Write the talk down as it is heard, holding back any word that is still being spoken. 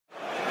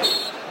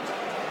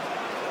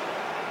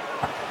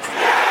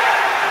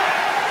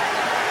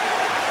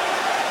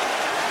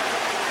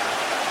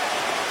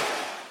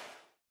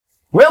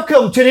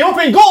Welcome to the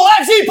Open Goal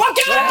FC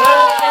podcast!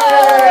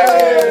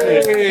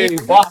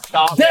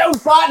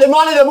 Dale's back, the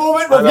man of the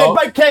moment. We've got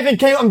Big Kevin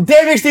Kent. I'm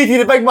devastated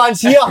the big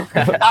man's here.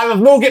 And we've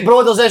no get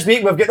Brothers this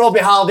week. We've got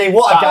Robbie Halliday.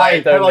 What a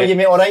guy. How are you,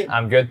 mate? All right?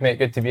 I'm good, mate.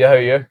 Good to be here. How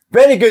are you?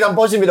 Very good. I'm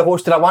buzzing with the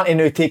host and I want to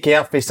now take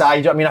care of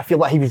besides. I mean, I feel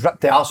like he was ripped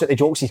the arse out the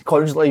jokes he's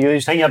constantly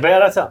used. Think you're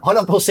better at it?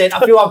 100%.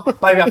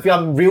 I feel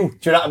I'm real. Do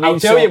you know what I mean? I'll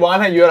tell you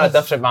one thing, you're a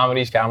different man when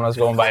these cameras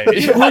going by.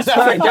 You've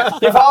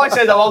always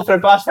said the word for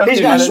the past 15 minutes.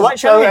 He's going to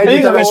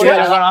switch.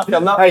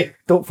 Hey,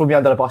 don't throw me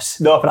under the bus.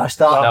 No. For a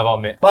start. Never,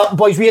 mate. But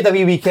boys, we had a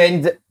wee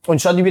weekend on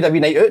Sunday. We had a wee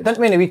night out, didn't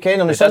we? On the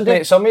weekend on the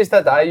Sunday. Some mates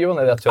did that. You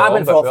only there too long. I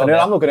went for half an hour.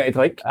 I'm not going to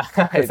like.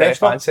 Very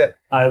fancy it.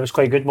 It was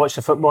quite good. Watched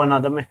the football and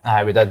that, didn't we?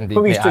 Aye, we did indeed.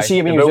 But we used to see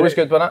him. The bill was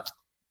good, wasn't it?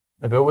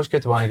 The bill was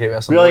good. The one I gave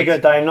us. Really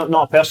good time. Not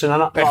a person in it.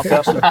 Not a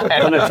person.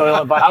 On the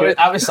toilet back out.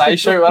 I was side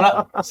shout,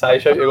 wasn't it?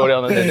 Side shout. You go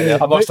down on the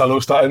I must have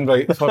lost that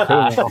invite.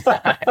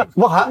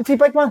 What happened to you,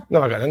 big man?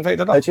 Never got an invite,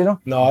 did I? Did you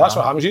know? No, that's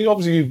what happens.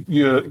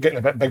 You're getting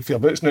a bit big for your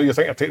boots now. You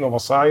think you're taking over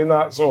Si and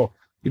that, so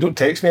you don't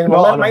text me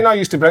anymore. No, Mine, I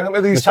used to bring them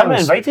to these Someone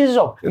things. invited us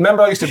all.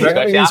 Remember I used to bring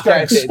them to these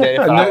gigs?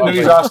 And now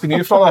he's asking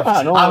you for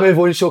that. I move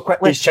on so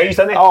quickly. He's changed,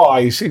 didn't he? Oh,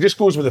 he just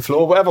goes with the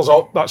flow. Whatever's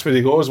up, that's where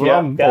he goes. Well, Yeah,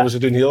 I'm yeah. obviously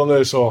doing here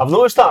now, so... I've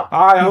noticed that.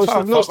 Aye,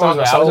 I've noticed that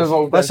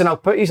myself. Listen, I'll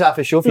put you off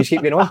the show if you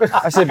keep going on.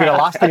 This will be the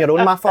last thing you're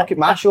on my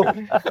show.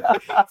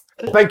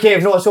 Big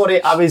Kev, no,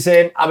 sorry. I was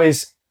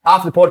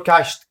after the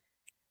podcast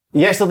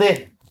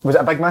yesterday. Was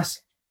it a big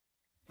miss?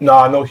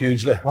 No, not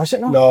hugely. Was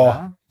it not?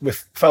 No, we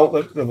felt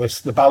that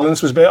the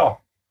balance was better.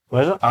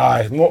 Was it?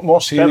 Aye,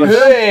 more serious.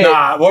 Hey!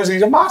 Nah, it was.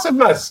 He's a massive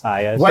miss.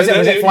 Aye, yes. Was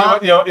it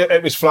flat?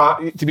 It was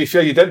flat. To be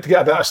fair, you did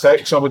get a bit of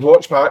stick, so I would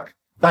watch back.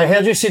 I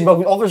heard you saying,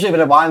 well, obviously with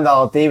the one the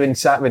other day when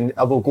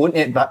I will go into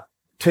it, but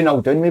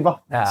 2-0 down we were.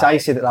 Yeah. Si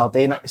said it the other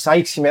day, and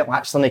Si came out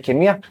actually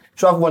came here.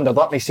 So I've wondered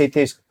up and he said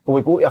to us, will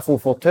we go to a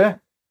 4-4-2?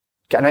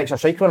 Get an extra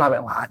striker and I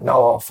went like,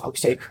 no,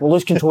 fuck's sake, we'll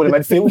lose control of the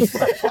midfield.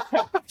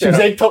 She was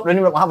like top round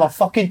and went, we'll have a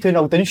fucking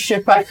 2-0 down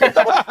shit back.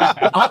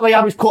 Like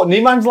I was caught in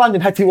no man's land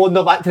and had to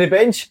wander back to the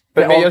bench.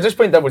 But mate, you're just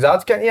playing devil's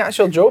advocate, you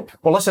actual job.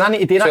 Well listen, I need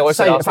to do So that.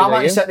 listen, Si, if after I the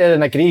want to game. sit there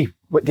and agree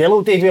with Dale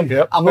will do him,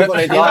 Yep. I'm not going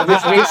to do that.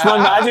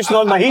 I just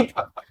nod my head.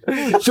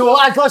 So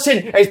lads,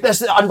 listen,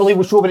 this is an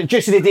unbelievable show, but it's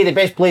just the day the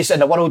best place in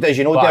the world is,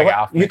 you know. Well, Dale,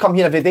 yeah. you come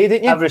here every day,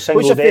 don't you? Every single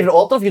What's your day. favourite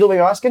order, if you don't mind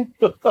me asking?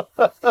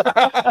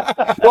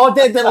 Well,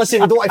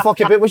 listen, we don't want to fuck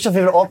about. What's your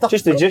favourite order?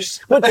 Just the juice.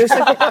 What juice?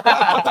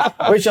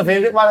 What's your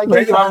favourite one?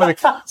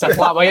 It's a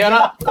flat white,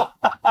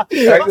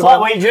 innit? Flat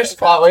white juice.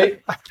 Flat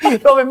white.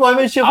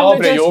 What's your I love favourite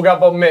the juice? yoga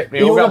bomb, mate. The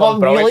Yoga yoga bomb,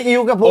 bomb, you like the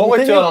yoga bomb, Only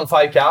didn't you?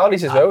 205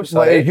 calories as well. So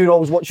Well, you're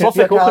always watching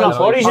Fluffy coconut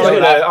porridge, I isn't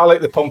it? I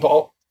like the pump it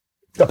up.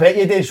 I bet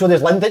you did, so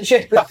there's Lynn, didn't she?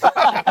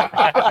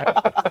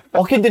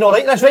 Okay, doing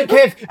alright, that's right,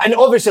 Kev. And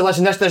obviously,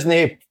 listen, this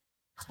doesn't...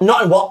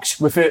 Nothing works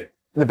without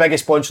the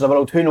biggest sponsor in the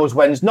world. Who knows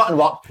wins? Nothing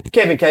works.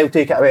 Kevin Kyle,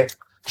 take it away.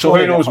 So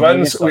who knows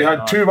wins? We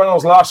had 2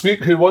 winners last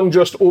week who won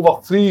just over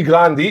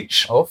 $3,000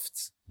 each.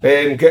 Oft.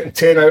 Getting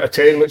 10 out of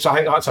 10, which I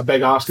think that's a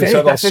big ask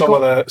considering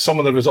some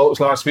of the results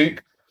last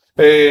week.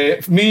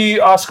 Me,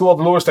 I scored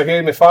the lowest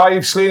again with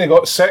 5. Slaney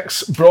got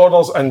 6.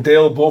 Brothers and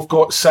Dale both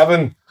got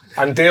 7.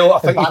 And Dale, I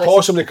think you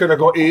possibly could have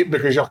got 8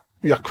 because your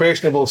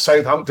questionable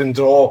Southampton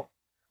draw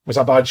was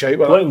a bad shape.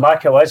 Looking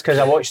back, it was because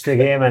I watched the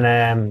game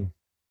and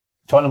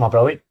Tottenham are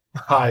brilliant.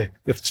 Aye,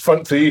 the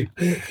front 3.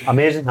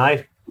 Amazing,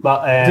 aye.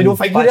 But Do you not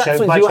think you're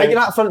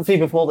that front 3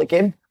 before the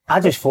game? I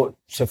just thought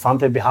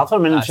Southampton would be hard for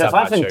them. And That's a bad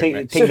Southampton shout,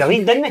 mate. take the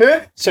lead, didn't Who?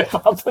 they?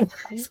 Southampton.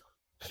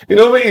 You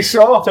know what he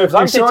saw? So if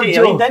that's the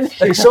team, then-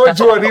 He saw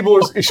Joe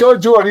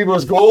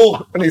Aribo's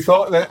goal and he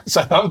thought that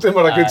Southampton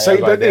were a good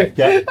side, didn't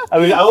he? Yeah. I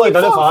only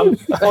done it for him.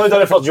 I only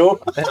done it for Joe.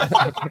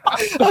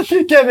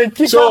 Kevin,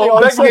 keep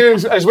So, big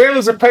news, as well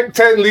as the Pick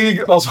 10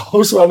 League, there's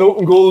also an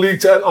open goal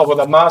league to enter with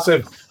a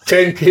massive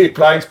 10k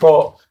prize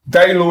pot.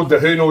 Download the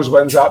Who Knows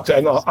Wins app to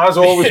enter. As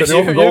always, with the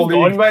open goal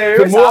league,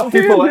 the more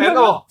people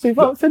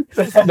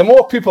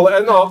that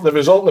enter, the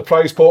result in the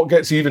prize pot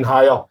gets even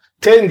higher.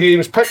 10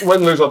 games, pick,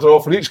 win, lose or draw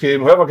for each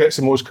game. Whoever gets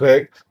the most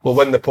correct will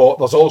win the pot.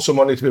 There's also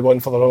money to be won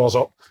for the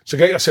runners-up. So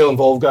get yourself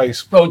involved,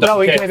 guys. Well done, No,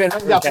 Kev. Kevin,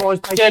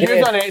 Kev,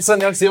 you've done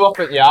excellent. You'll see what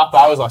put you up.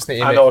 I was listening to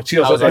you, I mate. know,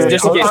 cheers. I was listening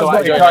just in case I want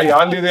want to to carry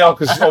Andy there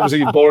because obviously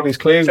you're born his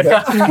claims. But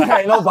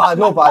Not bad.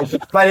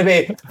 By the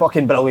way,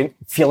 fucking brilliant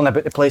feeling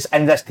about the place.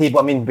 In this table,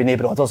 I mean, with no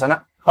brothers in it.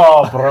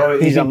 Oh, bro.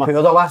 He's been poor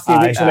the last 2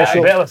 weeks on the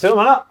show. Better with him,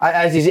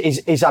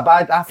 innit? He's a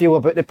bad, I feel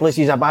about the place,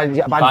 he's a bad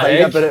vibe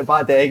egg. about it,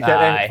 bad egg.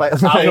 Aye. I'm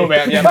no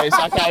better than you, mate,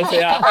 so I can't say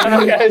that.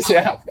 I can't say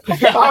that.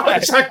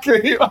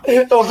 exactly.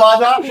 Don't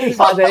bad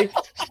egg.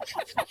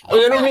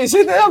 Was it not me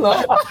saying that, no?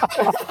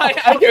 I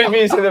couldn't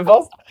be saying the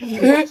first.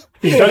 He's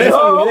done it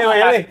for you anyway,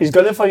 hasn't he? He's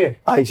done it for you.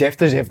 Aye, he's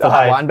after that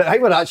Aye. one, but I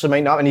think we're actually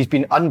minding up and he's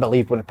been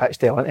unbelievable on the pitch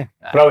there, hasn't he?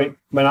 Brilliant.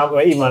 When I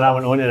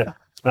went on to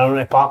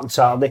the park on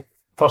Saturday,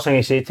 first thing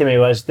he said to me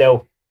was,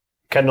 Dale,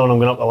 kidding on, I'm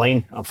going up the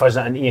line, I'm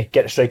fizzing into you,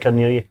 get the striker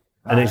near you.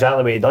 And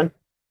exactly what he done.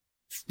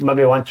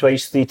 Maybe 1, 2,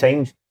 3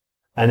 times.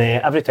 And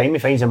every time he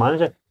finds a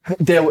manager.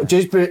 Dale,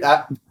 just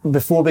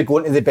before we go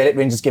into the Berwick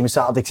Rangers game on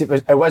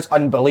Saturday, it was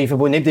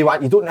unbelievable. You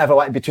don't ever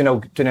want to be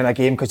 2-0 in a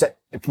game, because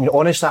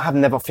honestly, I have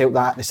never felt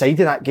that at the side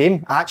of that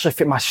game. I actually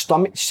felt my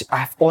stomach,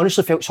 I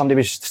honestly felt somebody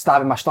was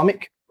stabbing my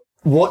stomach.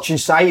 Watching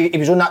Si, he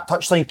was on that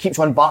touchline, keeps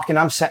on barking,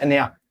 I'm sitting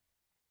there,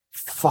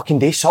 fucking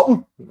do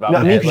something. You know what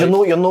I mean?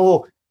 Because you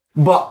know,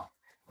 but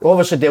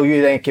obviously Dale,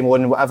 you then came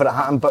on and whatever it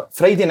happened, but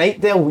Friday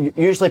night, Dale,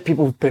 usually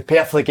people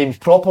prepare for the games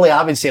properly.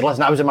 I would say,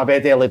 listen, I was in my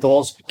bed early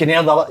doors, can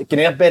hear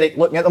Berwick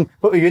looking at them.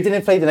 What were you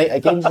doing Friday night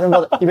again? Do you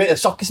remember? You went to the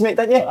circus, mate,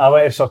 didn't you? I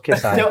went to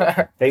circus,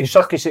 aye.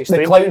 Circus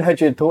Extreme. The clown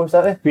had you toast,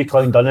 didn't he? We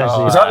clown done it.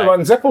 Is that the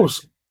one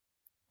Zippos?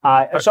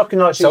 Aye, circus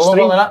not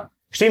Silverburn,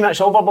 Extreme at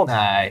Silverburn.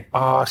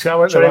 Aye. See, I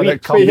went to So one the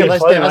that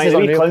comes.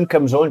 wee clown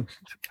comes on.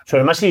 So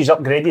the missus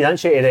upgraded, didn't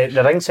she, to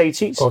the ringside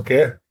seats.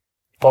 Okay.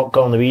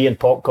 Popcorn the wee and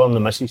popcorn the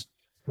missus.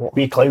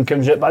 Wee clown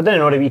comes out, but I didn't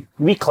know the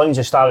wee clown's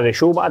the star of the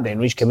show, but I didn't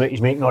know he's come out,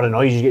 he's making all the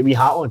noise, he's got a wee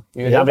hat on.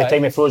 And every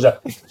time he throws it,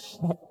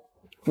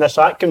 the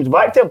sack comes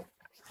back to him.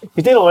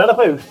 He didn't learn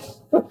about.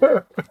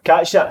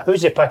 Catch that,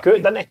 who's he pick out,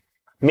 didn't he?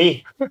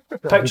 Me.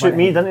 Picks out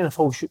me, didn't he? And the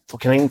full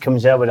fucking thing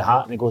comes there with the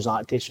hat and he goes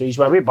like that. So he's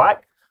way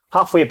back,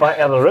 halfway back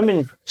out of the room,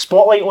 and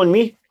spotlight on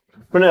me,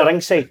 running the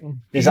ringside.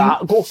 He's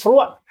like, go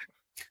throw it.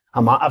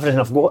 I'm at everything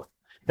I've got.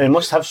 And it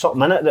must have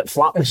something in it that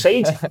flap the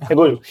sides. I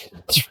go,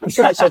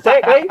 that's a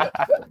deck, right?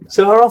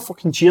 So they're all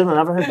fucking cheering and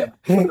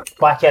everything.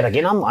 Back here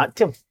again, I'm like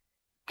to him.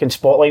 Can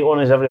spotlight on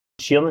us, everything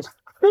cheering us.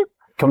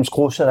 Comes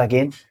closer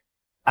again.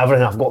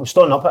 Everything I've got, I'm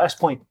standing up at this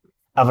point.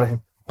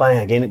 Everything. Bang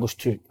again, it goes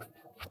to.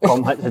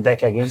 Come, hit the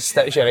deck again.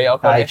 Stitch you right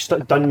up. Aye,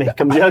 done me.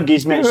 Comes here,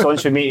 gives me,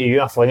 stands from me to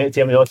you, I fling it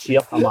to him, they all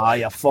cheer. I'm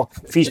like, you fuck.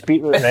 Feast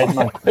beat with red,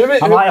 man.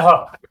 I'm like,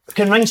 her.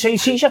 Can ringside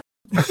seats you?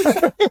 Who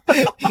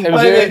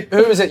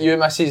was it, you,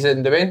 Mrs.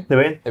 and Dwayne?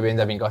 Dwayne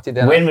Have been gutted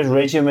then. Wayne was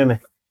raging with me.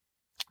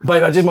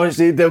 But I just want to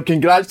say, Dale,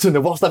 congrats on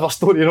the worst ever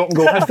story in Open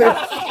Goal history.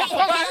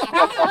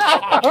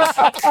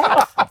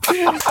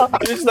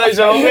 Just nice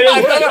all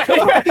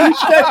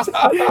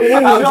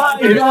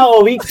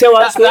No, week till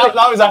that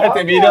was a hit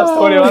to me, that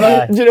story,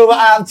 wasn't it? Do you know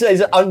what?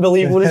 It's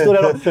unbelievable, the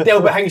story.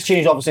 Dale, but things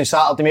changed obviously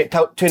Saturday, mate.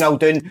 2-0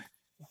 down.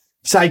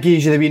 Si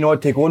gives you the wee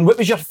nod to go on. What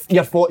was your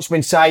thoughts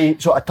when Si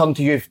sort of turned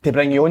to you to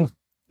bring you on?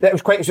 That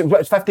was quite, was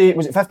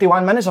it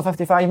 51 minutes or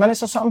 55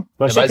 minutes or something?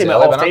 Well, he said to me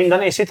at half time, didn't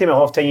he? He said to me at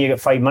half time, you get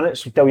 5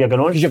 minutes till you're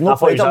going on. Because you've not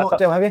played a lot,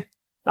 Dale, have you?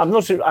 I've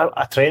not,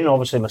 I train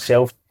obviously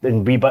myself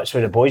in wee bits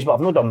with the boys, but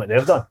I've not done what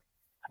they've done.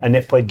 And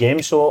they've played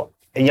games, so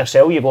in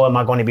yourself you go, am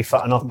I going to be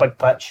fit enough, big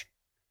pitch?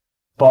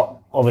 But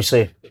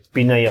obviously,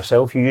 being there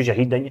yourself, you use your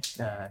head, didn't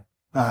you?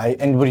 Aye,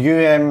 and were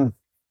you,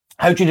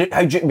 how do you,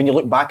 when you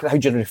look back at it, how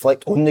do you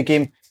reflect on the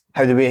game,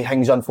 how the way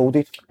things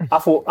unfolded? I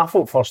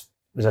thought first,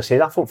 as I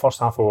said, I thought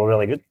first half we were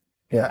really good.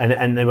 Yeah.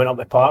 And they went up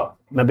the park.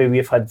 Maybe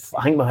I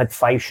think we had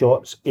 5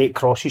 shots, 8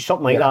 crosses,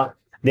 something like that.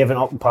 They went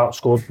up the park,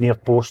 scored near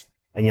post,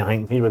 and you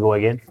think, here we go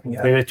again.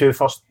 Yeah. Maybe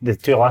the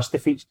two last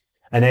defeats.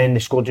 And then they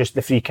scored just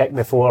the free kick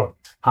before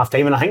half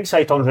time. And I think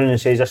Si turns around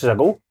and says, this is a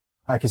goal.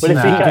 I can see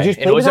that. He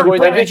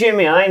played with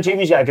Jamie, and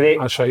Jamie's got a great.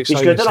 That's right,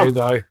 he's good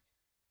enough.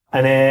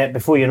 And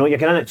before you know it, you're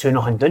getting it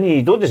 2-0, don't you?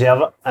 You don't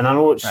deserve it. And I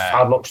know it's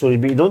hard luck story,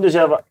 but you don't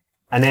deserve it.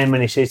 And then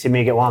when he says to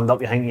me, get warmed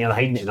up, you're thinking you're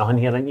hiding it nothing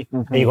here, aren't you?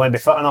 Are you going to be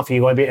fit enough? Are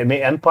you going to be able to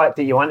make the impact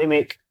that you want to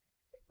make?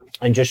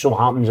 And just so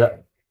happens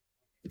that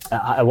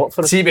it worked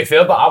for us. See, to be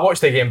fair, but I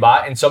watched the game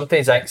back, and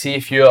sometimes I see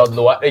if you're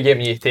low at the game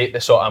and you take the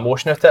sort of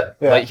emotion out of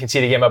it, like you can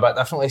see the game a bit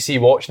differently. See,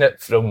 watching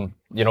it from,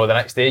 the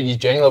next day, you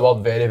genuinely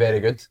were very, very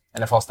good in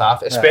the first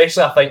half.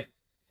 Especially, I think,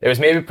 it was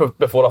maybe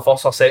before the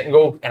first or second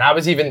goal, and I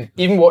was even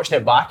watching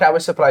it back, I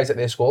was surprised that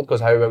they scored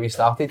because how well we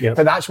started.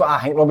 But that's what I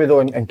think, Robbie,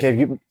 though, and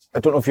Kev, I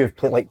don't know if you've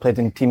played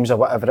in teams or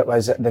whatever it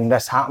was, then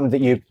this happened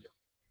that you're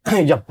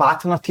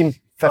battering a team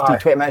 15,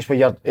 20 minutes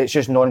where it's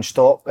just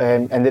non-stop,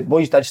 and the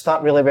boys did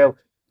start really well.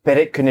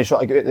 Berwick couldn't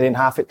sort of get out there in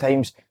half at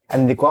times,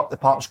 and they go up the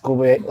park, score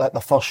with like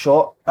the first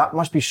shot. That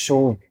must be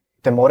so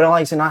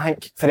demoralising, I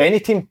think, for any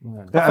team.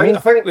 I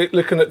think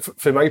looking at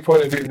from my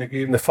point of view in the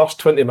game, the first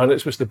 20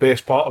 minutes was the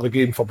best part of the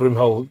game for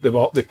Broomhill.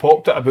 They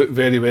popped it about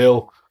very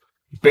well.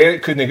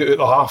 Berwick couldn't get out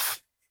the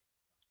half.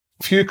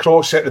 Few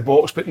cross at the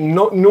box, but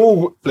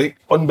no like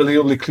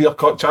unbelievably clear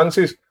cut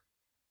chances.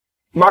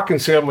 My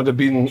concern would have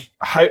been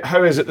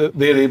how is it that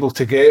they're able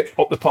to get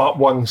up the park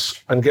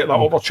once and get that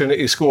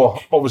opportunity to score?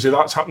 Obviously,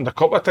 that's happened a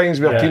couple of times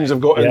where teams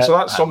have got in, so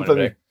that's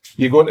something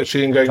you go into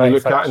training ground, you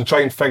look at and try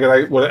and figure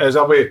out what it is.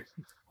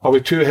 Are we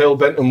too hell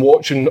bent on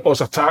watching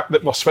us attack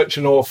that we're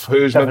switching off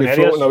who's maybe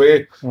floating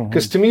away?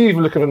 Because to me,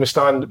 even looking from the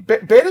stand,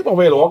 Berwick were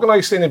well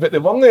organised, but they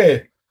weren't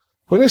there.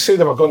 When they say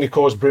they were going to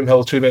cause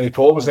Broomhill too many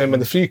problems, then when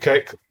the free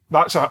kick,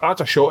 that's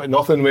a shot at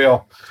nothing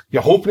where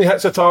you're hoping he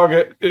hits a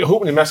target, you're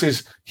hoping he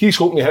misses, he's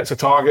hoping he hits a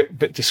target,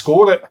 but to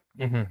score it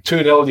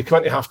 2-0, you come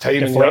into half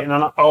time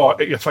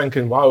and you're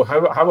thinking, wow, how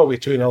are we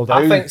 2-0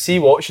 down? I think, see,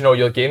 watching all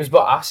your games,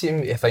 but I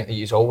seem to think that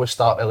you always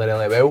start really,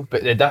 really well.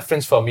 But the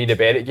difference for me, the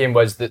Berwick game,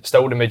 was that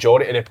still the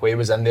majority of the play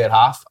was in their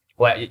half.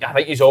 Like, I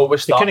think he's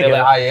always starting with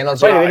high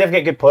energy. By the way, they've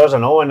got good players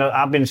and all, and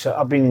I've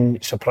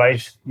been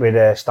surprised with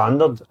the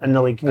standard in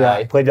the league.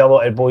 I played with a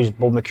lot of boys,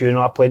 Bob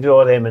McEwen, I played with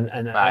all of them,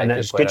 and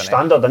it's good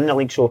standard in the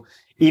league. So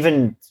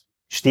even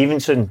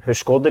Stevenson, who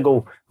scored the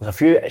goal, there's a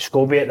few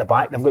Scobie at the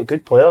back. They've got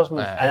good players,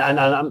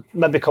 and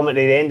maybe coming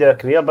to the end of their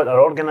career, but they're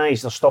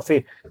organised, they're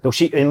stuffy. They'll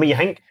see, and when you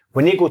think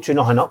when they go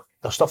 2-0 up,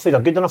 they're stuffy.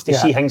 They're good enough to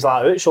see things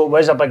like that out. So it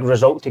was a big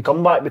result to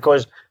come back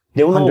because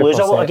they'll not lose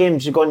a lot of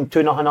games. You're going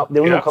 2-0 up.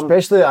 They'll not come.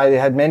 Especially they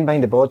had men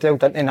behind the ball,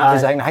 didn't they? And that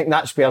was the thing. I think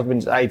that's where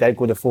when I did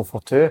go to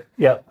 4-4-2.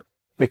 Yeah.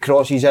 With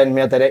crosses in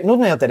more direct. Not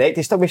more direct.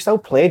 We still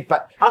played,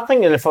 but I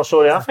think in the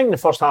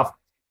first half,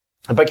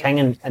 a big thing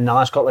in the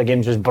last couple of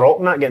games was Brock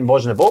not getting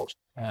balls in the box.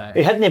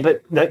 He hadn't,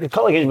 but the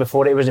couple of games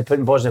before it, he wasn't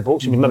putting balls in the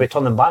box. He was maybe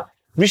turning back.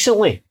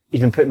 Recently, he's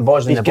been putting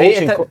balls in the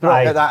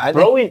box.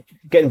 Brilliant,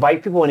 getting by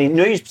people, and he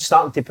knew he's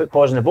starting to put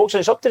balls in the box. And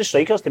it's up to the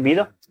strikers to be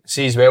there.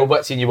 See as well,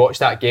 but seeing you watch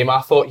that game,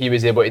 I thought he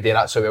was able to do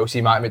that so well.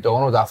 See Matt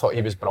McDonald, I thought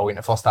he was brilliant in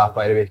the first half,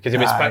 by the way, because he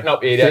was picking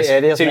up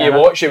areas. See, you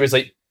watch, he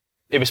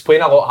was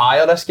playing a lot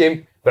higher this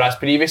game, whereas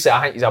previously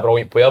I think he's a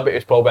brilliant player, but he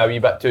was probably a wee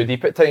bit too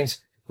deep at times.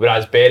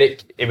 Whereas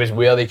Berwick, it was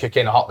where they could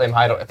kind of hurt them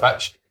higher up the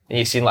pitch. And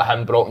you've seen like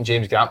him, Brock and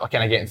James Grant were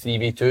kind of getting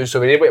 3v2, so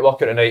we're able to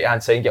work out on the right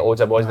hand side and get loads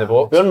of balls in the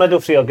box. Our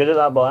middle three are good at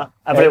that, but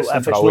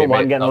if it's not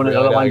one getting on it, the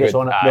other one gets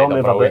on it, they all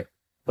move a bit,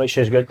 which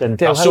is good.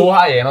 They're so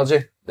high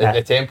energy.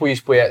 The tempo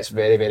you play, it's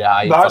very, very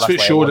high. That's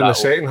what showed in the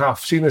second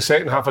half. See in the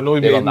second half, I know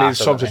he made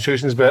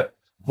substitutions, but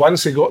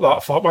once he got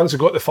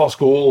the first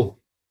goal,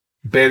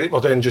 Berwick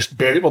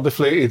were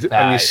deflated,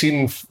 and you've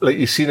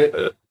seen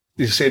it.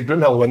 You said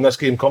Broomhill win this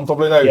game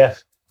comfortably now. Yeah.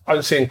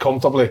 I'm saying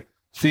comfortably.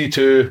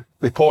 3-2.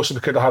 They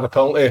possibly could have had a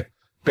penalty.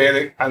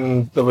 Berwick,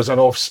 and there was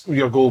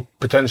your goal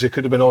potentially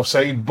could have been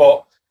offside,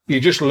 but you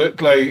just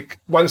looked like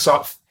once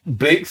that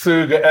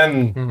breakthrough got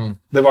in,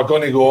 they were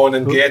going to go on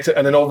and get it,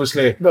 and then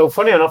obviously. Well,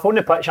 funny enough, on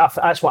the pitch,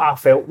 that's what I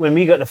felt when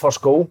we got the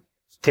first goal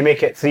to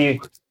make it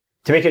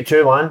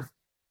 2-1.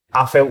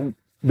 I felt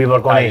we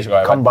were going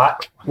to come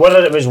back,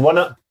 whether it was won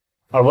it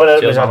or whether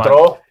it was a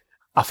draw.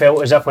 I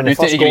felt as if when the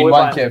first goal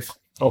went back,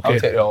 okay,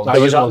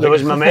 there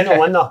was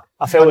momentum in there.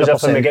 I felt as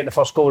if when we get the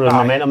first goal, there was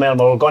momentum there.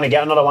 We were going to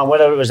get another one,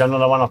 whether it was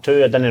another one or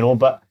two, I didn't know,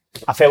 but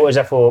I felt as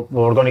if we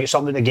were going to get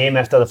something in the game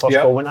after the first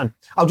goal went in.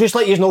 I'll just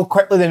let you know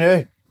quickly the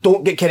now.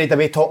 Don't get carried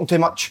away talking too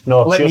much.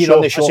 No, let me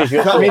run the show. You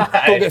know what I mean?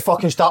 Don't get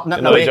fucking started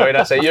nipping away.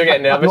 You're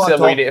getting nervous.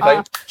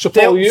 So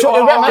Paul,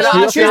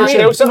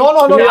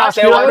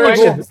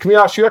 can we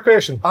ask you a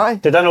question? Aye.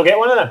 Did I not get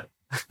one of them?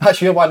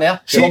 That's your one there.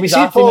 See,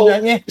 Paul,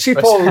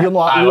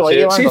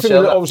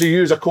 obviously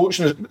you as a coach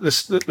in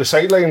the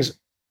sidelines,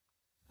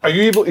 are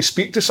you able to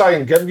speak to Si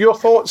and give your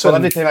thoughts? Well,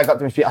 every time I got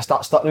to his feet, I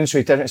start stuttering, so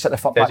he didn't sit the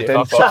fuck back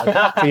down. So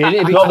you need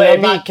to be clear,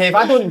 Kev.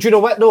 I don't, do you know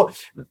what though?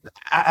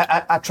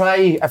 I try,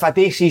 if I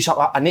do see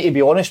something, I need to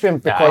be honest with him,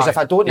 because if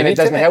I don't, then it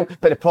doesn't help.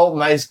 But the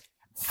problem is,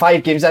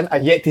 5 games in,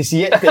 I've yet to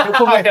see it. Do you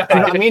know what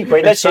I mean?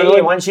 But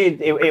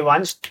he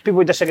wants people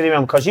to disagree with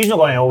him because he's not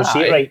going to always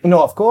see it right.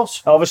 No, of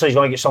course. Obviously, he's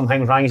going to get some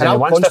things wrong. And I'll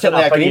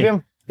constantly agree with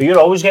him. But you're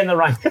always getting it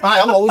right.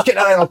 I'm always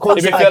getting it right. I'll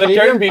constantly agree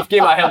with him. Beef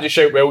game, I heard you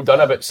shout well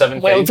done about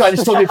 7 times. Well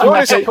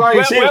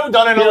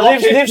done,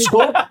 and they've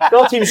scored.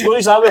 Your team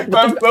scores that way.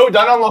 Well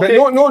done, unlucky.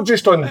 But not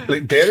just on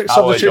like Berwick's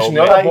substitution.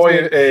 The other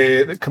boy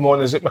that come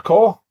on, is it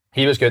McCaw?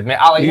 He was good, mate.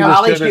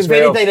 Alex was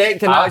very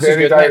direct,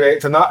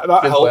 and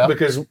that helped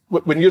because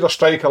when you're a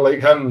striker like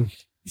him,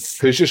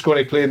 who's just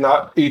going to play in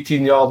that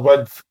 18-yard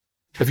width,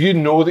 if you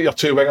know that your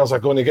 2 wingers are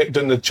going to get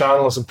down the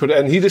channels and put it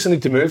in, he doesn't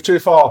need to move too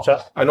far.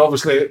 And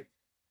obviously,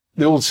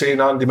 the old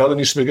saying, Andy Millen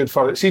used to be good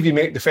for it. See if you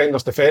make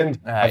defenders defend,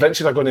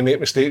 eventually they're going to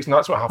make mistakes, and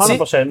that's what happens.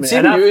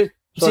 100%.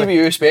 See with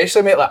you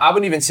especially, mate. Like I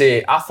wouldn't even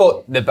say. I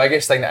thought the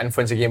biggest thing that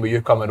influenced the game with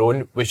you coming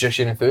on was just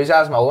your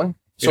enthusiasm alone.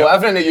 So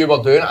everything that you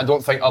were doing, I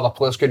don't think other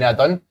players couldn't have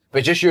done.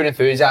 But just your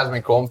enthusiasm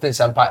and confidence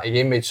impact the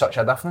game made such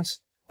a difference.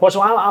 Well,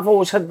 so I've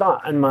always had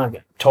that in my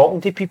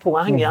talking to people.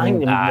 I think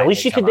the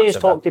least you could do is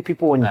talk to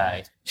people.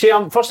 And see,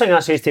 first thing I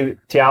say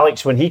to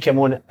Alex when he came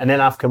on, and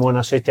then I've come on,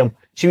 I say to him,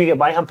 see we get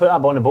by him, put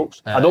that ball in the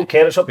box. I don't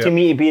care, it's up to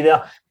me to be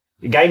there.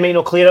 The guy might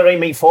not clear it right,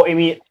 might 40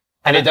 me.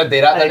 And he did do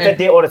that, didn't he? He did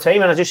do it all the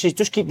time, and I just say,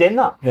 just keep doing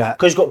that. Yeah.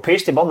 Because he's got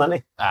pace to burn, doesn't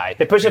he? Aye.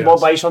 He puts the ball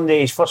by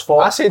Sunday, his first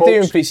 4. I said to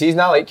you in pre-season,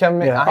 I like him,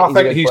 mate. Yeah. I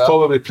think he's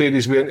probably played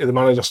his way into the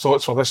manager's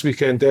thoughts for this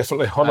weekend,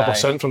 definitely,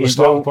 100% from the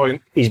starting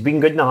point. He's been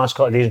good in the last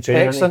couple of days in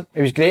training. Excellent.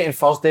 He was great on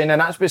Thursday, and then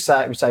that's what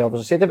I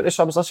obviously said about the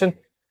subs. Listen,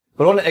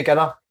 we're on it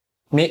together.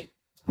 Make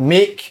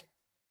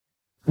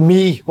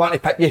me want to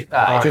pick you. Do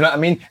you know what I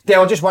mean?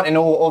 Dale, I just want to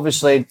know,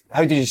 obviously,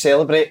 how did you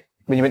celebrate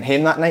when you went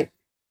home that night?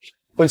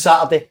 On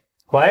Saturday?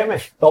 Quiet,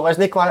 mate. That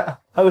wasn't quiet.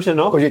 How was it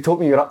not? Because you told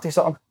me you were up to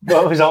something.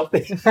 What was up to?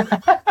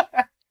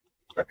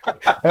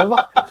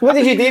 Remember? So what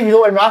did you do if you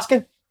don't mind me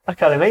asking? I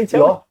can't remember.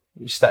 Tell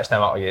You stitched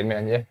him up again, mate,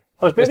 and you.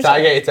 I was Just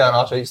trying to get you to tell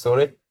an right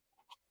story.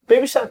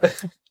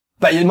 babysitting.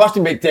 But you must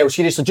admit, Dale,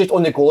 seriously, just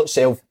on the goal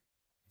itself,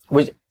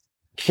 there's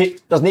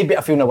no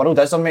better feeling in the world,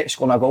 is there, mate,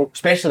 scoring a goal,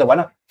 especially the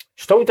winner.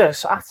 Still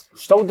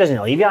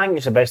doesn't leave you. I think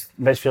it's the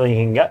best feeling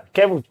you can get.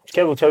 Kev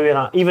will tell you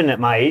that. Even at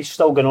my age,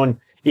 still going on.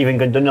 even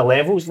going down the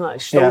levels and that,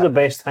 it's still the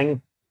best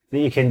thing that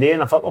you can do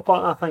in a football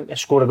partner, I think,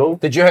 is score a goal.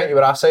 Did you think you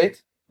were offside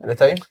at the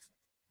time?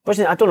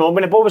 Wasn't it? I don't know.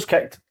 When the ball was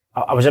kicked,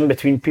 I was in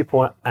between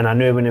people and I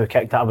knew when they were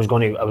kicked it, I was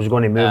going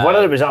to move.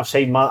 Whether it was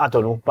offside, I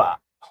don't know. But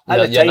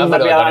at the time,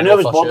 maybe I knew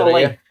it was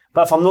borderline. Sure,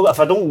 but if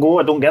I don't go,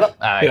 I don't get it.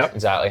 Aye,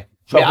 exactly.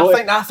 Mate,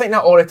 I think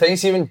that all the time.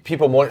 See when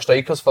people mock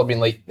strikers for being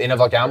like they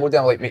never gambled,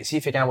 I'm like, mate, see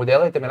if you gambled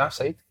early, they've been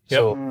offside.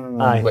 So,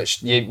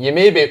 which you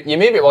may be well, you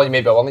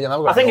may be wrong. You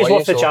never. I think it's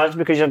worth the chance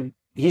because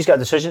he's got a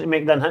decision to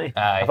make then, hasn't he?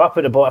 If I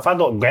put the ball, if I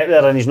don't get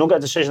there and he's not got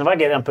a decision, if I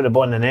get there and put the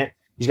ball in the net,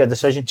 he's got a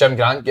decision. Jim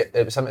Grant,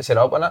 it was him that set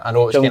up on it. I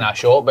know it's getting a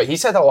shot, but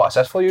he's had a lot of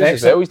assists for you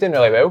as well. He's doing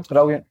really well.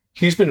 Brilliant.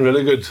 He's been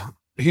really good.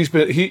 He's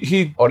been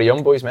he or the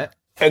young boys, mate.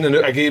 In and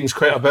out of games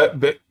quite a bit,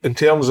 but in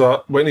terms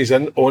of when he's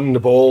on the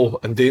ball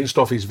and doing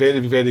stuff, he's very,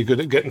 very good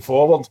at getting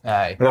forward.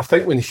 Aye. And I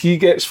think when he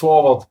gets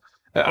forward,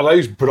 it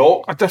allows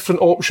Brock a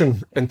different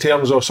option in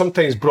terms of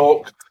sometimes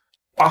Brock,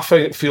 I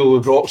feel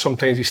with Brock,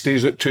 sometimes he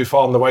stays out too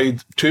far on the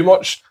wide too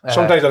much.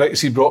 Sometimes I like to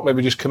see Brock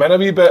maybe just come in a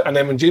wee bit, and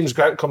then when James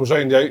Grant comes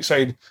round the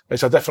outside,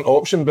 it's a different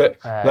option. But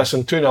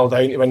listen, 2-0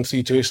 down to win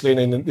 3-2,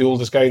 Slaney, the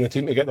oldest guy in the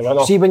team to get the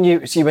winner.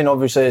 See when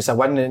obviously it's a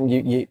win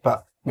and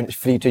but when it's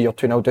 3-2, you're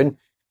 2-0 down.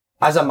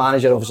 As a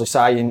manager, obviously, Si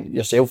and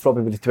yourself,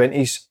 probably with the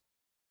 20s,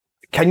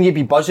 can you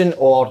be buzzing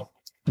or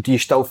do you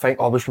still think,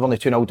 I wish we were only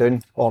 2-0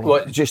 down? Or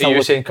what, are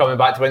you saying coming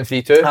back to win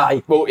 3-2?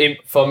 Aye. Well,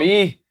 for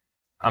me,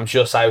 I'm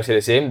sure Si will say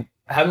the same.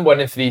 Him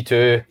winning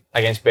 3-2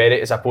 against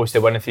Berwick as opposed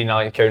to winning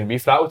 3-0 in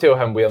Cowdenbeath, that will tell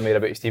him way more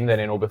about his team than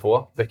he know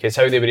before. Because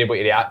how they were able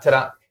to react to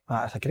that.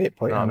 That's a great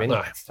point. You know what I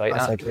mean?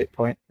 That's a great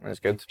point. That's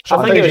good.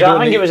 I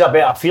think it was a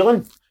better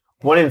feeling.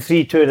 Winning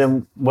 3-2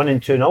 than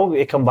winning 2-0.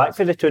 They come back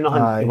for the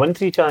 2-0. Win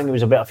 3-2, I think it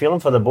was a better feeling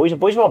for the boys. The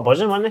boys were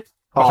buzzing, weren't they?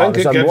 I think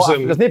it gives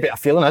them. There's no better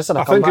feeling, is there?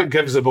 I think it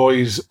gives the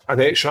boys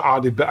an extra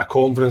added bit of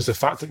confidence. The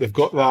fact that they've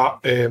got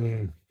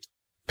that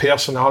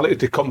personality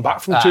to come back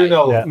from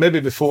 2-0. Yeah.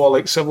 Maybe before,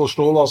 like Civil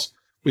Strollers,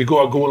 we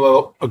go a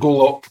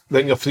goal up,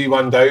 then you're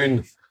 3-1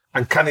 down,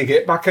 and can they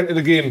get back into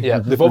the game? Yeah.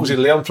 They've obviously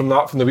learned from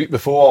that from the week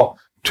before.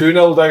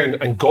 2-0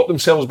 down and got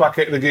themselves back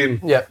into the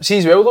game. Yeah, see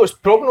as well though, it's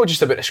probably not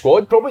just about the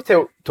squad, probably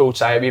told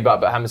Si a wee bit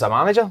about him as a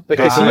manager.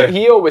 Because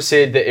he always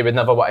said that he would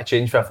never want to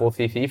change for a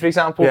 4-3-3, for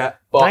example. Yeah.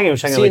 But I think he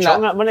was singing with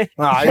that, wasn't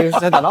he? He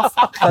had enough.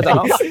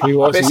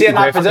 But see in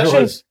that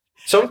position,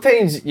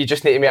 sometimes you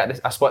just need to make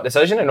a split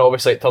decision, and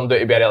obviously it turned out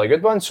to be a really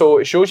good one. So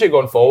it shows you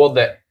going forward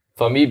that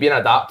for me being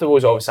adaptable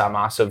is obviously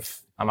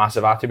a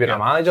massive attribute in a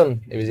manager,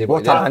 and he was able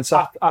to do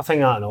answer. I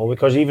think that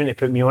because even to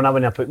put me on, I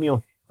wouldn't have put me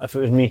on if it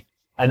was me.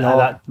 And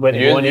that when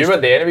you were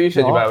the enemy, you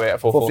said you better wait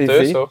at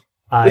 4-4-2, so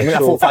he went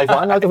at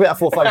 4-5-1. I'd wait at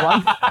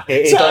 4-5-1.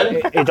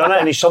 He done it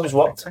and his subs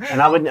worked. And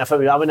I wouldn't have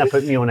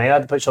put me on either.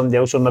 I'd put somebody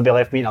else on, maybe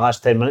left me in the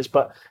last 10 minutes,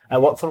 but it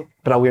worked for him.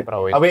 Brilliant.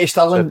 Away to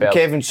Stirling,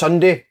 Kevin,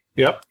 Sunday.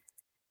 Yep.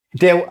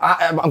 Dale,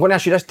 I'm going to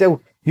ask you this,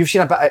 Dale. You've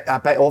seen a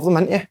bit of them,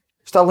 haven't you?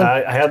 Stirling?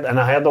 I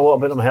heard a lot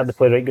about them. I heard they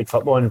play right good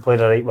football and play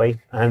the right way.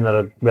 And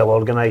they're well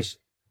organised,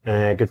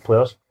 good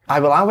players.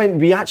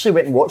 We actually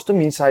went and watched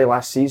them inside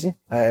last season,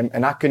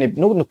 and I couldn't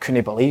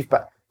believe,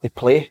 but they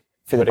play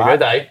for the back.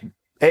 Good, aye.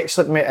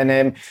 Excellent, mate. And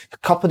a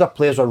couple of their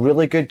players were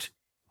really good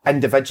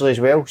individually as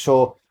well.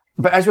 So,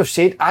 but as we've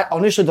said,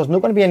 honestly, there's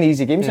not going to be any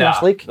easy games in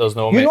this league. There's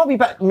no. You know a wee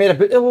bit more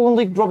about the Lowland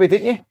League, Robbie,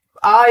 didn't you?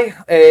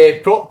 Aye,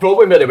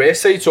 probably more the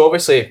West side. So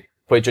obviously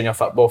played junior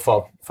football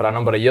for a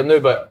number of years now,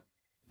 but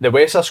the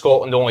West of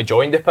Scotland only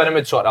joined the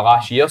Pyramid sort of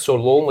last year, so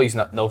Lowland League's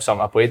not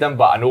something I played in,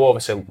 but I know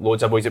obviously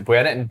loads of boys that play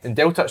in it, and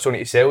Dale touched on it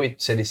himself. He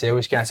said he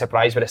was kind of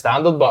surprised with the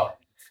standard, but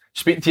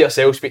speak to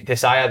yourself, speak to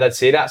Si, I did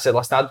say that. I said,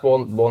 listen, I'd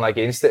born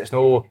against it. It's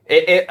no,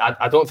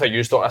 I don't think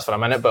you thought this for a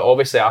minute, but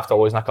obviously after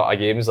losing a couple of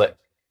games, like,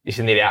 you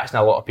seen the reaction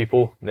of a lot of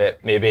people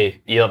that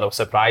maybe either they're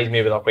surprised,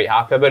 maybe they're quite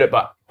happy about it,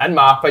 but in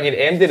my opinion,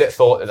 MD that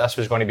thought that this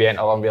was going to be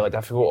really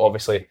difficult,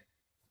 obviously,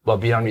 we're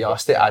being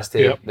unrealistic as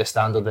to the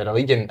standard of the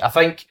league, and I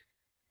think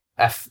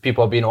if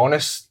people are being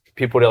honest,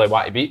 people really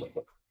want to beat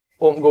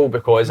Open Goal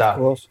because of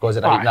the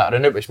heat that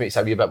around it, which makes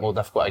it a wee bit more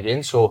difficult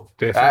again. So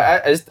it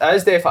is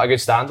definitely a good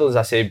standard. As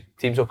I say,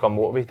 teams will come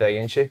motivated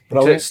against you.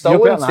 Brilliant. Still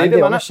you're better than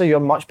Andy, honestly, you're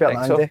much better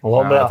than Andy. A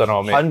lot better. I don't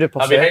know, mate.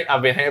 100%.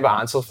 I've been hanging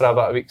about answers for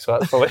about a week, so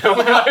that's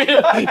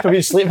probably You've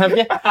been sleeping, have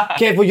you?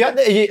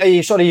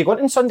 Kev, are you going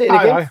on Sunday to the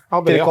game?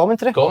 I'll be to the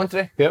commentary?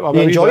 Commentary. Yeah,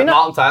 you enjoying it?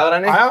 Martin Tyler,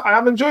 isn't he? I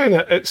am enjoying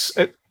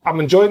it. I'm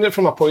enjoying it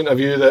from a point of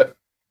view that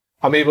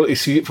I'm able to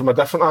see it from a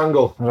different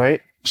angle.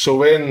 Right. So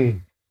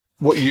when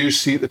what you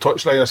see at the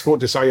touchline, I spoke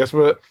to Si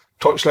yesterday,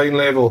 touchline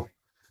level,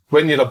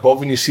 when you're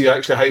above and you see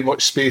actually how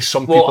much space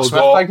some people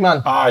got. Big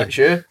man. Aye.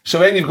 Sure.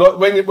 So when you've got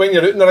when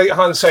you're out on the right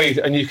hand side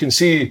and you can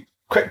see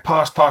quick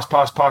pass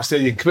there,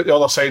 you can put the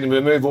other side and we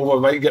move over,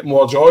 we might get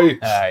more joy.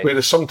 Aye.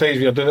 Whereas sometimes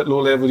when you're doing it at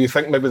low level, you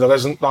think maybe there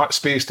isn't that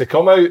space to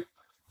come out.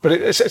 But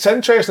it's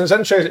interesting. It's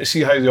interesting to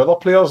see how the other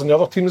players and the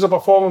other teams are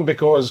performing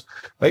because,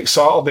 like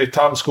Saturday,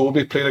 Tam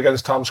Scobie played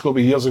against Tam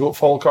Scobie years ago at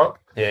Falkirk.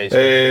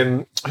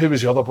 Yeah. Who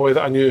was the other boy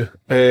that I knew?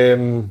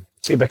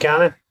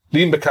 Buchanan.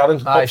 Liam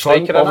Buchanan. Aye, up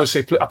front. striker,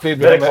 Obviously, I played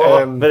with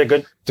him very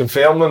good.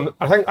 Dunfermline.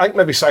 I think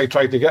maybe Si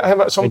tried to get him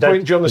at some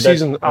point during the did.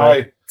 season.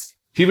 Aye.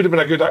 he would have been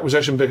a good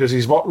acquisition because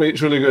his work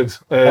rate's really good.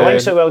 He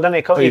links it well, doesn't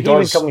he? He would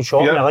does. come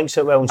short and he links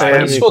it well.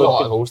 And He's scored a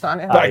lot of goals,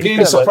 hasn't he? But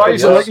again,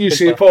 surprising, like you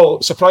say,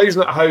 Paul,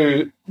 surprising at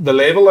how the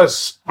level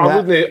is.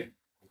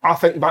 I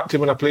think back to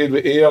when I played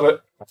with Ayr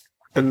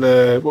in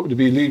the, what would it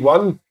be, League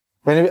One.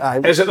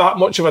 Is it that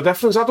much of a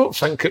difference? I don't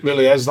think it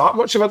really is that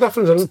much of a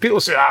difference. And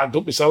people say,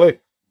 don't be silly.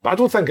 But I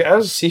don't think it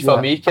is. See,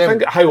 for me, I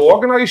think how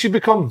organised you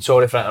become.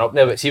 Sorry for interrupting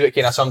there, but see what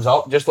kind of sums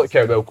up. Just look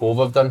how well Cove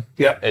have done.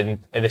 Yeah. In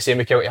the same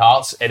with Celtic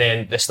Hearts. And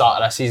then the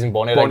start of this season,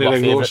 Bonnyrigg were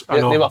favourites.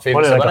 They were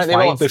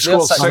favourites. They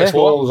scored 6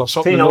 goals or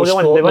something.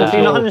 3-0, they won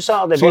 3-0 on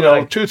Saturday.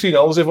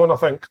 2-3-0 they've won, I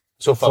think.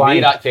 So for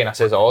me, that kind of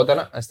says all,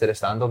 doesn't it? Instead of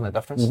standard and the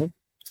difference.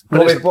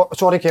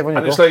 Sorry, Kevin.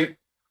 And it's like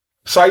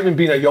Simon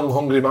being a young,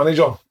 hungry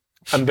manager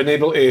and being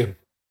able to.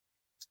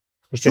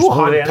 He's just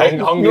hungry,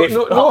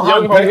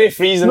 hungry,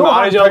 freezing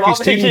manager. His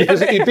team,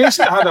 because he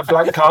basically had a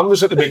blank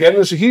canvas at the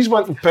beginning, so he's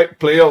wanting to pick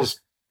players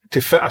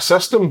to fit a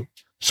system.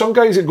 Some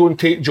guys that go and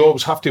take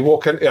jobs have to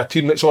walk into a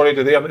team that's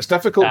already there, and it's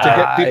difficult to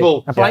get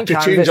people to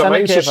change their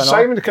minds. So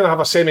Simon can have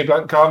a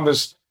semi-blank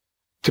canvas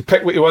to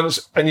pick what he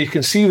wants, and you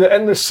can see that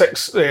in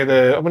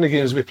the how many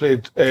games we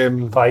played?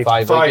 Five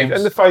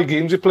in the 5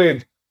 games we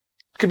played,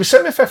 could be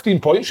sitting at 15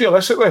 points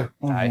realistically.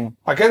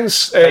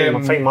 Against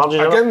what do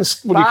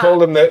you call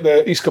them,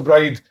 the East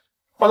Kilbride.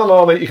 On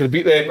another night you could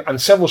beat them, and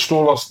Civil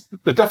Strollers.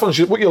 The difference,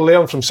 what you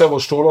learn from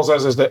Civil Strollers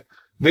is that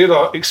they're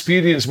an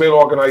experienced, well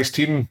organised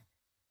team.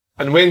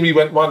 And when we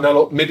went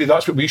 1-0 up, maybe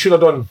that's what we should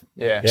have done.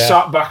 Yeah.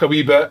 Sat back a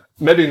wee bit,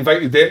 maybe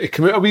invited them to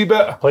come out a wee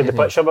bit. Played the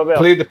pitch a bit better.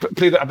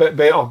 Played it a bit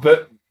better,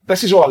 but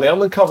this is all a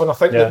learning curve, and I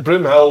think that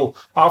Broomhill,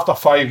 after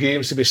 5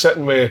 games, to be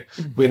sitting with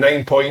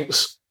 9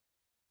 points.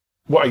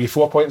 What are you,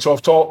 4 points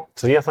off top?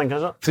 3, I think,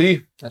 is it?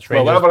 3. That's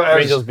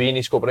Rangers being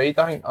East Kilbride,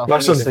 I think.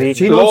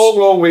 Listen,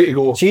 long way to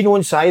go. See, no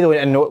inside though,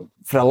 and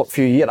for a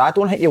few years, I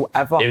don't think he'll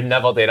ever. He'll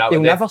never do that.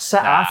 He'll never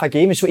sit half a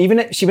game. So even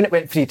when it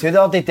went 3-2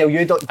 the other day,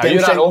 you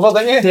ran over,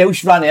 didn't you?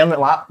 Dale's ran there and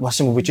like,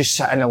 listen, we'll just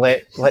sit in and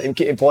let him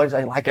get the balls.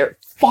 I like it.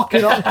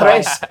 Fucking up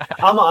press.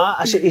 I'm like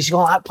that. I said, he's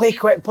going, play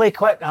quick.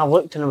 And I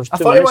looked and it was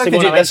 2 minutes to go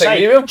on the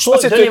inside.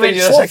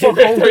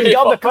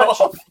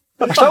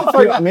 I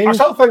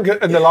still think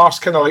in the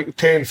last kind of like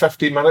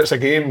 10-15 minutes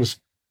of games,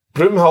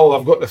 Broomhill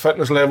have got the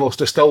fitness levels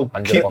to still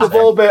 100%. Keep the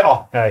ball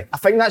better. Aye. I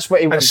think that's what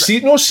he wants.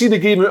 And see the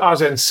game out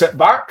as in sit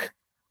back,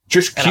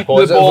 just keep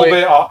the ball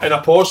better in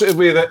a positive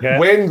way that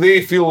when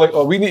they feel like,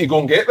 we need to go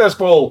and get this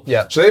ball.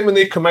 Yeah. So then when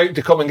they come out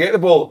to come and get the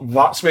ball,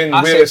 that's when,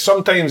 whereas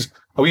sometimes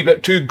a wee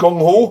bit too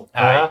gung-ho.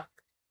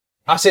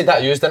 I said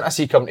that didn't I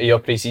see come to your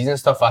pre-season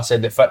stuff? I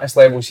said the fitness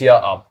levels here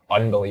are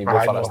unbelievable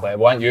fitness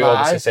level. And you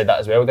obviously said that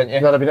as well, didn't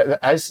you?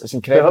 It's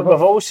incredible.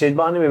 We've always said,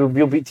 but anyway,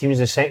 we'll beat teams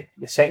in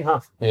the second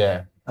half.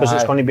 Yeah. Because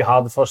it's going to be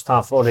hard the first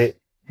half, or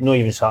not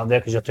even Saturday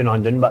because you're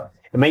 2-0 down, but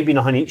it might be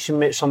nothing each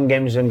some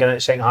games and get it the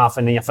second half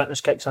and then your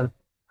fitness kicks in.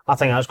 I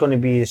think that's going to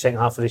be the second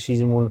half of the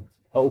season when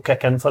it'll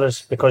kick in for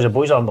us because the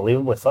boys are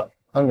unbelievably fit.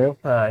 Unreal.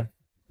 Aye.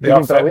 They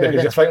are fit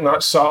because you think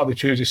that's Saturday,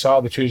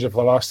 Tuesday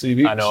for the last 3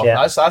 weeks. I know.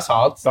 Yeah. That's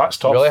hard. That's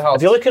tough. Really hard.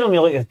 If you look at them, you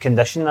look at the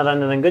condition they're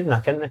in, and good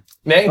enough, isn't they?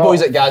 Many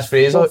boys at Gaz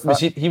Fraser,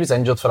 he was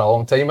injured for a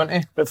long time,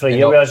 wasn't he? But for a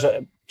year, whereas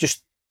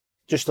just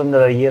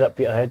under a year at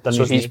Peterhead.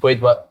 So he's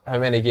played how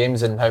many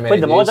games and how many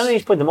days? Them all, didn't he?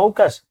 He's played them all,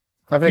 Gaz.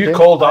 You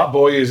called that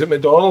boy, is it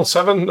McDonald?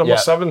 Number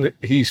 7?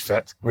 He's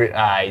fit.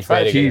 He's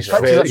very good.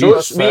 So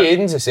me,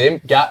 Aiden's the same.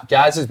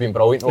 Gaz has been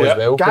brilliant as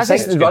well. Gaz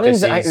is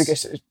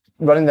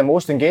running the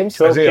most in games.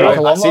 I've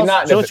seen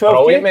that.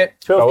 12 mate.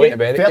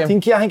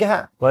 13k, I think it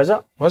hit. Was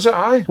it?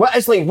 Aye.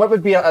 What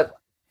would be I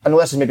know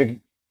this is maybe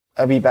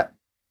a wee bit.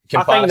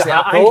 I think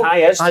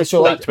high is.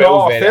 So like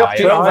 12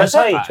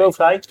 high.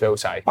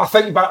 12 high. I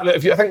think back,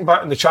 if you think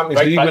back in the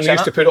Champions League when they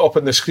used to put it up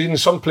on the screen,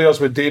 some players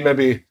would do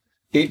maybe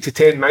 8 to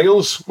 10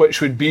 miles,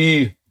 which would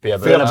be 13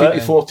 to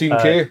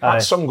 14k.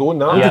 That's some going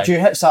now. What did you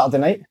hit Saturday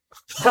night?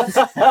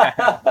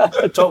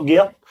 Top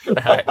gear. It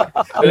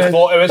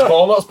was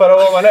kilometres per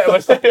hour, wasn't it? It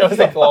was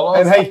the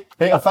kilometres. And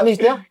hey, I finished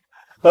there.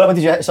 What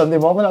did you hit Sunday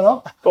morning or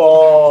not?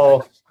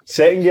 Oh,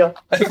 second gear.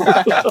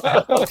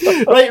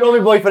 Right, Robbie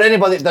boy, for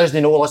anybody that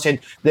doesn't know, listen,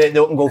 the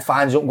Open Goal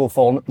fans, Open Goal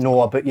forum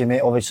know about you,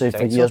 mate, obviously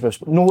for years.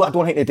 No, I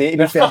don't think they do, to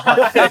be fair.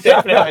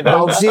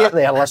 I'll say it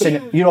there,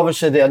 listen, you're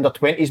obviously the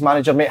under-20s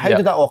manager, mate. How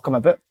did that all come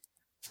about?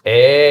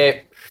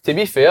 To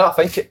be fair, I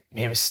think it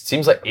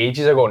seems like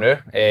ages ago now.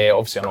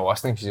 Obviously, I'm not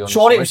listening.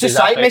 Sorry, it was just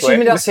side messaging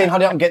me there saying,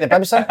 hurry up and get the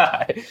bibs in.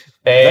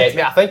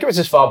 I think it was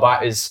as far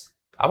back as,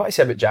 I want to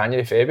say about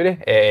January,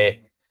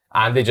 February.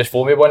 And they just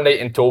phoned me one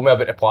night and told me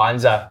about the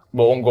plans of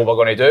what Open Goal we're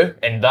going to do.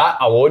 And that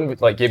alone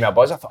gave me a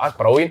buzz. I thought, that's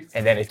brilliant.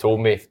 And then he told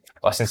me,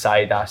 listen,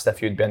 Side asked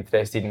if you'd be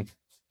interested in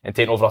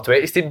taking over our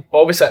 20s team.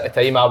 Obviously, at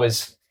the time, I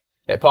was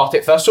at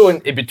Partick Thistle.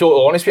 And to be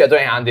totally honest with you, I don't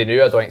think Andy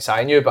knew, I don't think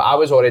Si knew, but I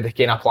was already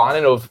kind of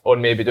planning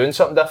on maybe doing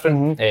something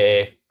different.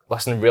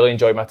 Listen, really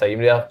enjoyed my time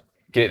there.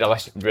 Great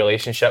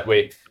relationship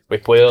with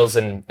players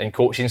and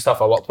coaching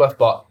stuff I worked with.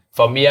 But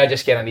for me, I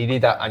just kind of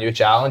needed a new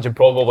challenge and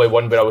probably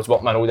one where I was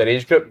working my older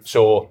age group.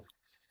 So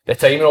the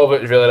timing of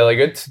it was really, really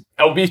good.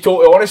 I'll be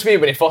totally honest with you,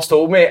 when he first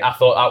told me, I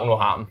thought that will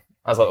not happen.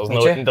 I was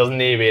like, there's no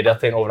way they're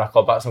taking over a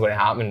club. That's not going to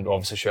happen. And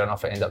obviously, sure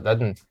enough, it ended up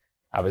did. And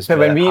I was. But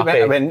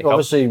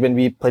when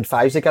we played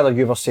fives together,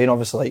 you were saying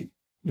obviously like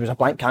there was a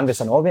blank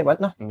canvas and all, mate,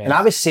 wasn't there? And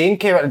I was saying,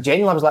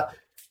 genuinely, I was like,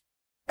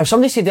 if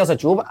somebody said there's a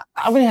job,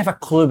 I wouldn't have a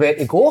clue where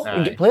to go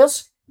and get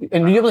players.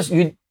 And you was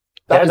the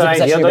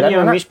idea, didn't you?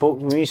 When we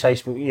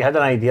spoke, you had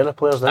an idea of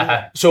players, didn't you?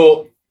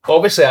 So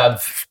obviously,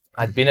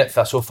 I'd been at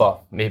Thistle for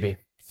maybe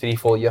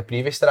 3-4 years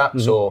previous to that.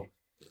 So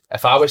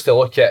if I was to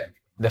look at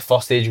the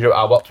first age group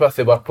I worked with,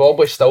 they were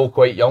probably still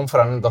quite young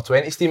for an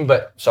under-20s team,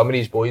 but some of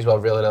these boys were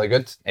really, really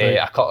good.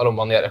 A couple of them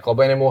weren't at the club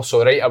anymore,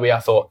 so right away I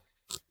thought,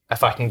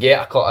 if I can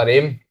get a couple of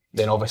them,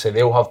 then obviously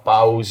they'll have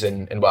pals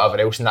and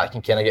whatever else, and that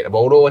can kind of get the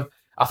ball rolling.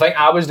 I think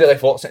I was really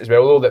fortunate as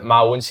well, though, that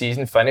my own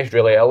season finished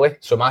really early.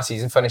 So my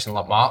season finished in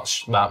like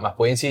March, my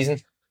playing season.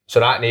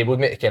 So that enabled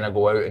me to kind of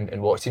go out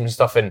and watch teams and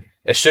stuff. And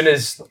as soon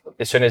as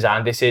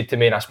Andy said to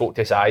me, and I spoke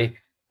to Si,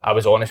 I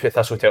was honest with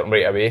Thistle Telton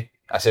right away.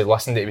 I said,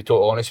 listen, to be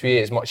totally honest with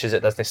you, as much as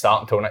it doesn't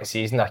start until next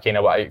season, I kind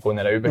of want to get going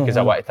now because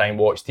I want to try and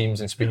watch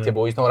teams and speak to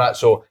boys and all that.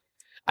 So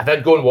I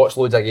did go and watch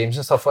loads of games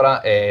and stuff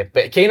like that.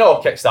 But it kind of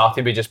all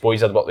kick-started with just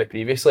boys I'd worked with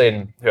previously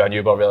and who I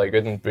knew were really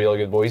good and really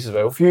good boys as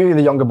well. A few of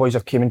the younger boys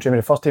have came and trained me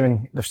the first time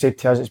and they've said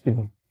to us it's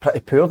been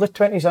pretty poor the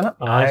 20s, isn't it?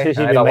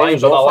 The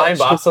lying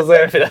bastards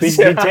there.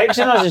 Been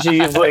texting us and say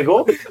you've got to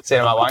go.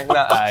 Saying I'm a wank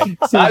that, aye.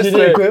 That's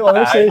true.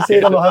 Honestly,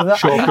 saying I'm not having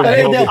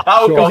that.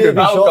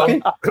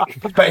 Shocking.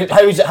 But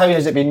how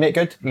has it been, mate?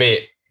 Good?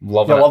 Mate,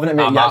 loving it. You're loving it,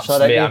 mate.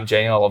 I'm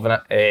genuinely loving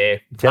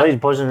it. Telly's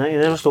buzzing it. You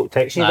never stop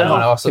texting you,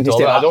 don't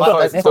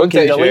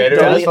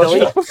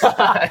text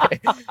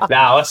you.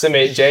 Nah, listen,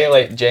 mate,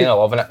 genuinely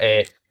loving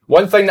it.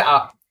 One thing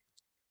that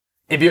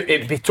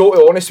if be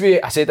totally honest with you,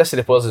 I said this to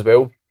the players as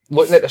well.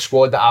 Looking at the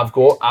squad that I've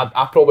got,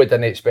 I probably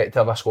didn't expect to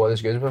have a squad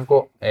as good as we've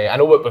got. I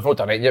know we've not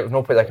done it yet, we've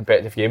not played a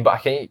competitive game,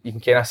 but you can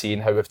kind of see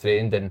in how we've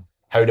trained and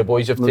how the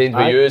boys have trained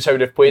with you, how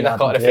they've played in a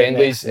couple of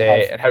friendlies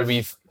and how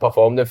we've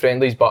performed in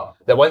friendlies. But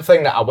the one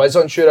thing that I was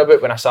unsure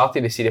about when I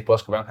started to see the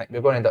players come in, I think we're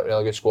going to end up with a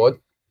really good squad.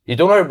 You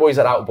don't know how boys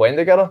are out blend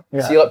together.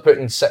 Yeah. See, like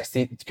putting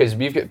 16, because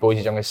we've got boys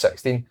as young as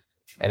 16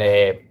 and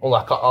only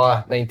a couple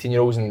of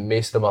 19-year-olds and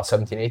most of them are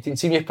 17, 18.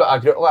 See, when you put a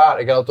group like that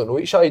together, don't know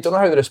each other, you don't know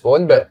how they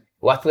respond, but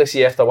literally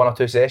see after 1 or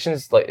 2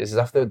 sessions, like it's as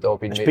if they've all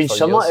been mates for years. It's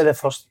been similar to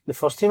the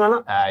first team, isn't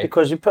it? Aye.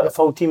 Because we put a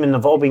full team and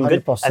they've all been 100%.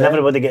 Good and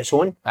everybody gets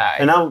on. Aye.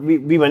 And now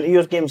we went to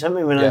your games, didn't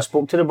we, when I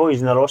spoke to the boys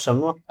and they're all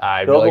similar.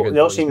 Aye, they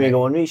all seem to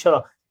go on with each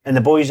other. And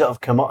the boys that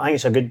have come up, I think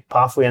it's a good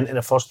pathway into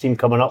the first team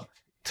coming up,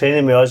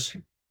 training with us.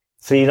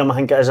 3 of them, I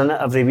think it is, isn't it?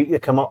 Every week they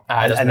come up.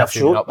 Aye, and they've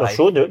showed out, by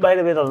the way.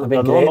 They've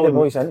been great, the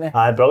boys, haven't they?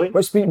 Aye, brilliant.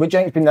 What do you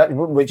think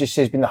would you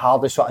say has been the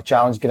hardest sort of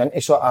challenge getting into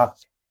sort of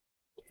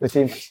the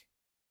team?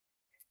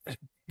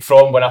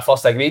 From when I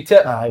first agreed to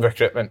it,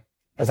 recruitment.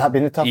 Has that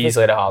been the toughest?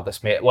 Easily the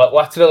hardest, mate.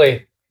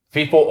 Literally,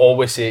 people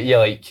always say, you're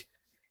like,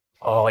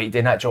 oh, like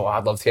doing that job,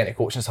 I'd love to get into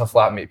coaching and stuff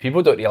like that, mate.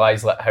 People don't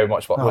realise like, how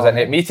much work goes in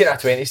it. Me taking a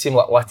 20s team,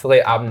 like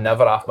literally, I'm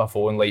never off my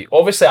phone. Like,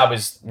 obviously, I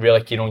was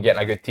really keen on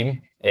getting a good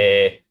team.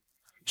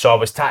 So I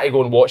was trying to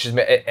go and watch and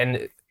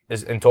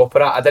on top of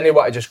that, I didn't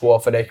want to just go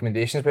off for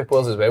recommendations with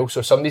players as well.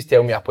 So somebody's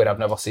telling me a player I've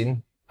never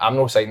seen. I'm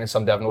not signing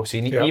somebody I've not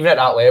seen, even at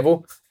that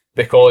level,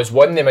 because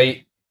one, they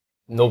might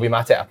not be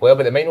my type of player,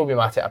 but they might not be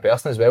my type of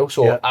person as well.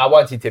 So I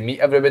wanted to meet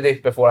everybody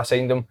before I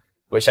signed them,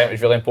 which I think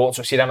was really important.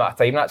 So see them at a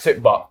time that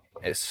took, but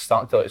it's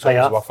starting to it's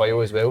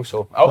worthwhile as well.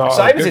 So Si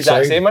was the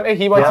exact same, wasn't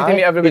he? He wanted to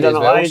meet everybody as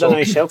well. He done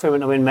it himself, he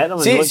went away and met them.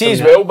 See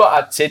as well, but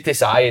I said to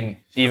Si and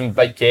even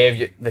Big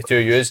Kev, the two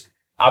of yous,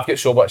 I've got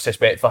so much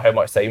respect for how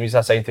much time he's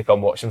assigned to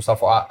come watch and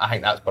stuff like that. I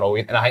think that's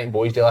brilliant, and I think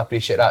boys really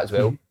appreciate that as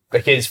well.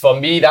 Because for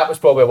me, that was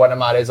probably one of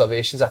my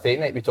reservations I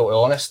think, to be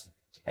totally honest.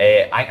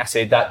 I think I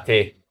said that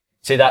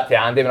to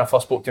Andy when I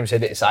first spoke to him,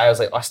 said it to Si, I was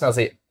like,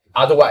 listen,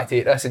 I don't want to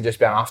take this and just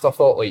be an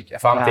afterthought. Like,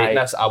 if I'm taking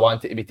this, I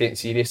want it to be taken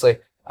seriously.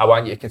 I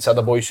want you to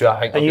consider boys who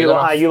I think are good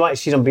enough. You want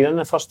to see them being in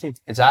the first team.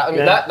 Exactly.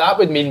 That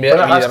would mean more.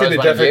 But it has to be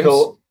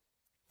difficult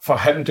for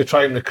him to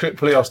try and recruit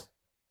players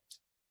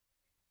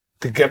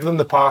to give them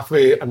the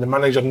pathway and the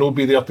manager no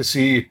be there to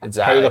see how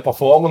they're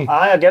performing.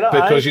 I get it.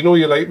 Because you know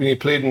you like when you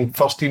played in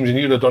first teams and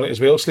you'd have done it as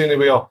well, Slaney,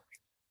 where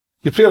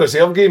you play a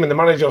reserve game and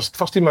the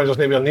first team manager's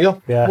never near.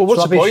 Yeah. Well,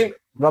 what's the point?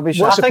 Rubbish.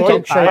 What's the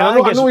point? I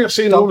know you're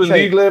saying all the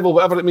league level,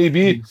 whatever it may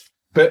be,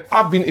 but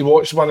I've been to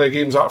watch one of the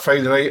games that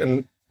Friday night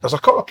and there's a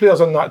couple of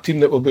players in that team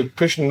that will be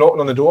knocking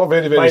on the door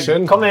very, very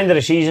soon. Come the end of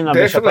the season, I'll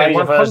definitely, be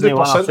surprised if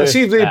 100%.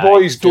 See if the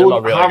boys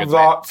don't have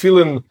that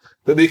feeling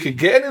that they could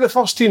get into the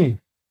first team.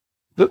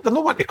 They're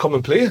not wanting to come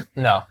and play.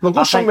 No. They'll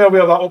go somewhere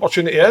where that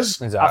opportunity is.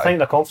 Exactly. I think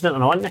they're confident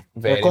in aren't they?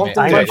 They're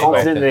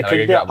confident they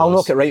could do it. I'll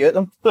knock it right at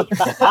them.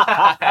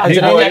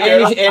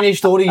 Any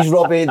stories,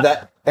 Robbie,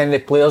 that any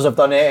players have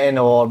done anything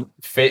or...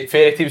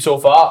 Fairy team so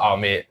far? Oh,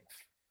 mate.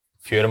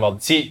 Few of them are...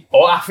 See,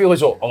 I feel as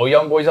though all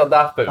young boys are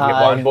daft, but we've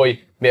got one boy,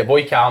 mate,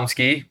 boy Callum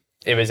Ski,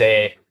 he was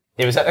at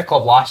the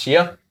club last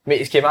year Mate,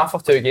 he's came off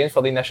for 2 games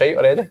for leading a shite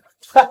already.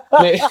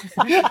 Mate,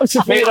 I'm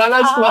just mate,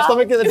 my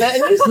stomach get the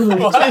better of us.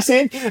 What's he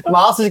saying?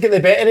 Mars has got the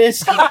better of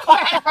us.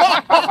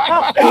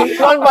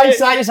 Run by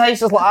size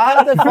just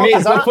like that.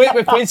 Mate,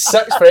 we played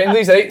 6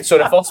 friendlies, right? So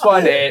the first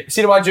one,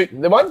 see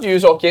the one you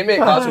was okay, mate.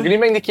 Glasgow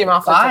Green, they came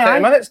after 30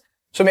 minutes.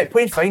 So mate,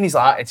 playing fine, he's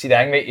like, and see the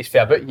thing, mate, he's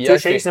fair about here. 2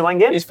 shakes in 1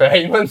 game? He's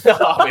fine, man.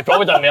 We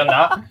probably done more than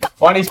that.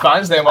 One of his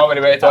fans, then one when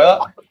he went to the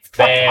toilet.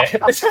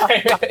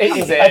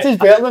 That is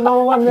better than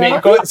no one.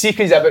 Mate, see,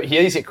 because he's about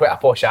here, he's got quite a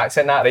posh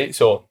accent, that, right?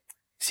 So,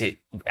 see,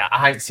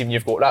 I haven't seen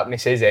you've got that when he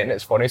says it, and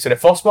it's funny. So the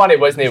first one, it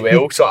wasn't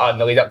well, sort of in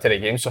the lead up to the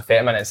game, so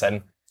 30 minutes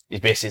in,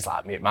 he's basically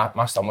like, mate,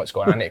 my stomach's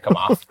going, I need to come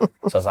off. So I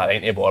was like, I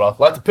ain't to bother.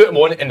 Let to put him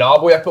on, and the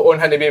other boy I put on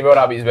had to be well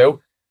happy as well.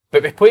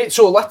 But we played,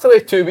 so literally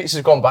 2 weeks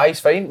has gone by, he's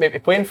fine. Mate, we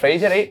playing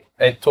Friday,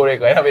 right? Tory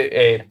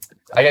Glen,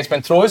 against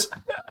Montrose.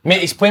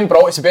 Mate, he's playing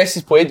brilliant, it's the best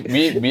he's played.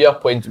 We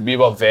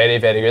were very,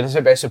 very good. It's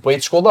the best he's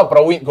played. Scored a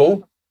brilliant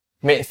goal.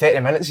 Mate, in 30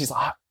 minutes, he's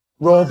like,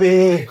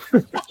 Robbie.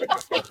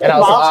 And I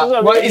was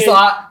like, what? He's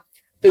like,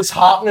 it's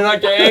happening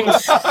again.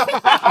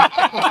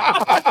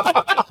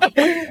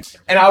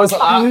 And I was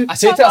like, I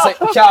said to her, I was like,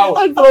 Cal,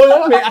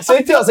 mate, I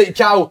said to her, I was like,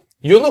 Cal,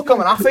 you're not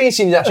coming off, ain't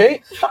seen that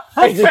shit.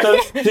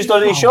 Just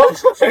done any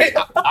shots?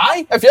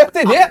 Aye, if you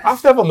did, yeah.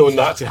 I've never known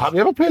that to happen.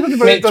 You ever played with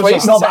the Mate,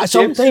 twice. No, but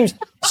sometimes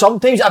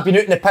I've been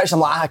out in the pitch, I'm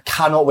like, I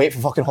cannot wait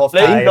for fucking half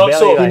time. Not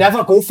so. You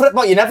never go for it,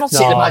 but you never see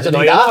the imagine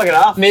doing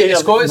that. Mate,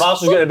 it's cause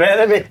Marshall's getting the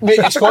better of me. Mate,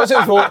 it's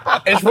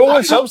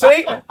rolling subs,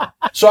 right?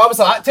 So I was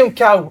like to him,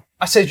 Cal,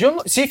 I said,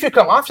 see if you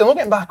come off, you're not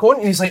getting back on.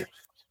 And he's like,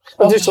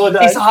 Just so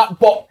he's like,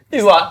 but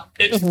he's like,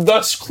 it's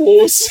this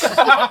close. Oh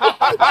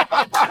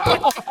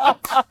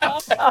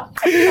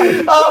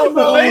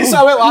no! Right, so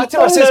I went like to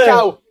him,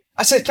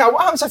 I said, Cal,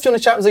 what happens if you're in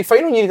the Champions League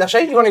final and you need a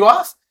shite? You're going to go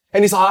off?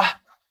 And he's like,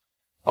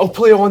 I'll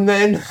play on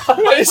then. In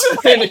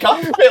the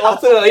cup, mate,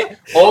 literally, like,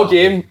 all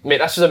game, mate,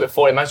 this was about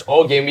 40 minutes,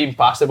 all game, we even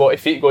passed the ball, his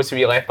feet goes to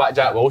wee left back,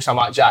 Jack Walsh, I'm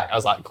like, Jack, I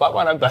was like, clip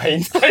one, I'm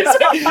behind.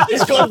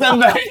 He's got them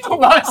behind on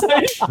my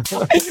side.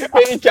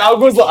 Mate, Cal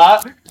goes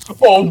like that.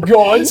 Oh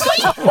God! That's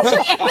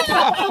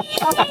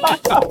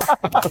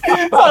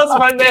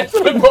my neck to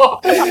the ball.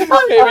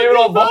 Mate, we were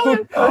all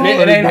buckled. Mate,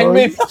 and then hang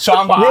me. So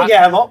I'm back.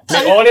 Get him up.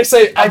 Mate,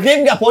 honestly, I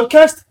didn't get a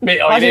podcast. Mate,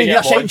 I didn't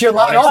get a shite to your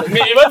laptop.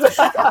 Mate, he was.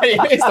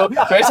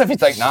 Especially if you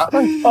think that.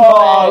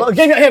 Oh,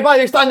 give me a head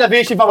back, stand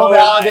ovation for my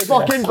lad.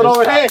 Fucking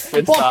bro, hey,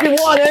 fucking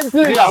what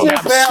into it.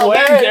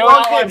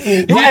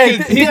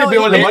 He could be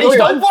on the money. No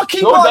done,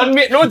 fucking no done,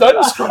 mate, no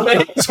done.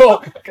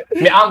 So,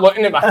 mate, I'm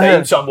looking at my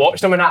time, so I'm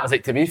watching him and that. I was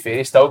like, to be fair,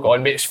 he's still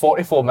going, mate. It's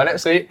 44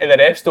 minutes late, and the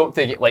ref stopped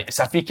to get like it's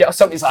a free kick or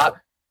something. He's like,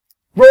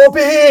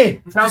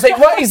 Robbie! And I was like,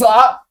 what? He's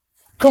like,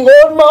 come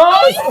on, man!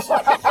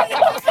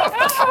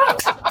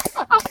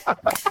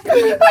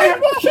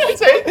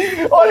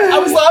 I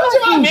was like,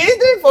 what do you mean,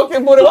 dude?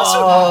 Fucking blow the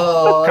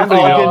whistle. Can't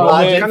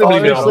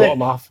believe you're a lot of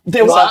math.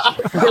 You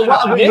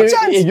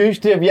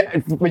used to,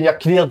 when your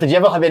career, did you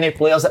ever have any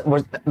players that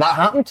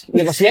happened?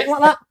 You ever see anything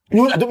like that?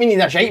 No, I don't mean he's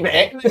a shite, but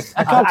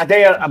I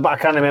dare, but I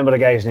can't remember the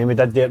guy's name. He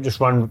did dare just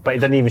run, but he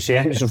didn't even say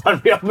it. Just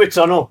run me up with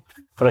tunnel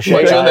for a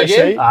shot. During the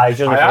game? Aye,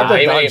 during the game. I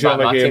did that during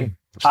the game.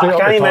 I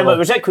can't remember.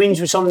 Was it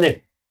Queens with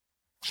somebody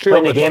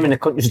playing the game and the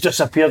cunt just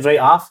disappeared right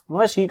off?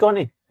 Where's he gone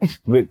to?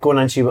 We're going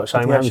in and see what's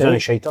happening. He was doing a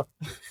shiter.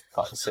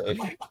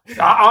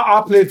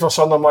 I played for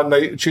Sunderland one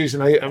night, Tuesday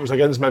night. It was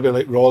against maybe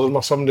like Rotherham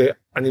or somebody,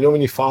 and you know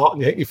when you fart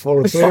and you think you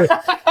followed through.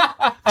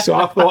 So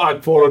I thought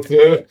I'd followed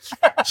through.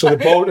 So the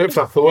ball went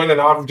for a throw in,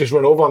 and I've just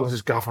run over and I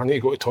said, Gaff, I need to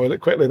go to the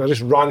toilet quickly. And I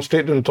just ran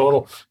straight down the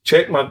tunnel,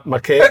 checked my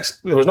kicks.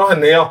 There was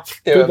nothing there.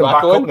 Put them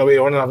back up and away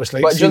on, and I was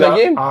like, see the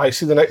game? I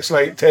see the next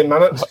like 10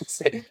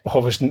 minutes. I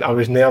was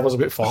nervous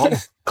about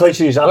farting.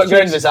 What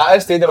ground was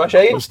that? Stayed in my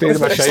shite? Stayed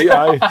in my shite,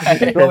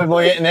 aye. Probably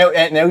boy eating out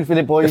for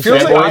the boys. It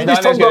feels like Andy's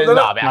turned up, doesn't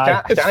it?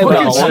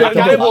 I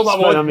can't blow my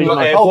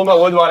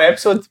load one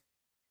episode.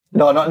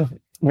 No, nothing.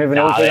 Moving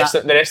on to that.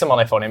 The rest of them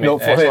are funny, mate. No,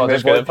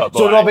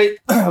 so Robbie,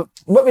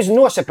 what was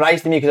no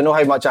surprise to me, because I know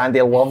how much Andy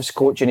loves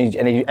coaching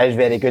and he is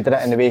very good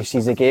at it in the way he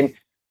sees the game.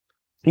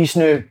 He's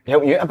now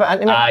helping you out a bit,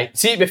 isn't he? Aye,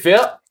 see, to be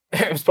fair,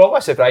 it was probably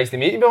a surprise to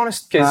me, to be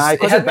honest.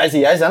 Because how busy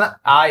he is, isn't it?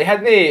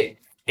 Aye,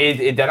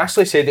 he'd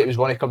initially said that he was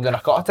going to come down a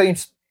couple of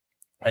times,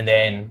 and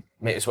then,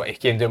 mate, it's what he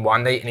came down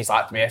one night and he's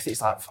like to me,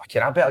 he's like,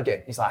 fucking, I better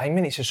get, he's like, hang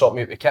on, he should sort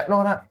me out the kit and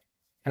all that.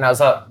 And I was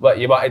like, what,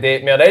 you want to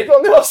date me already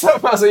on the or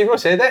something? I was like, you've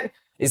not said it.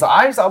 He's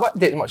like, I want to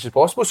date as much as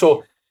possible.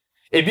 So,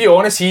 to be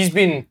honest, he's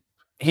been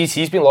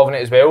loving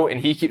it as well, and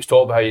he keeps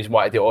talking about how he's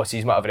wanted to do all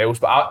season, whatever else.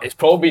 But it's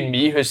probably been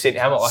me who's saying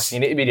to him, listen, you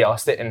need to be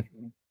realistic, and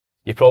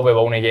you probably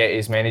will not get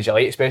as many as you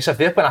like, especially if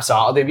they're playing a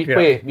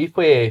Saturday. We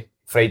play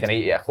Friday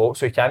night at 8 o'clock,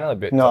 so he can't really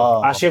boot.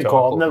 No, I see him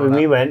caught up in it. When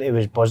we went, he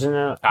was buzzing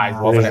it. He's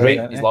loving it,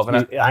 mate. He's loving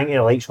it. I think he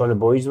likes all the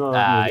boys. He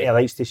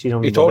likes to see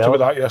them. He talked about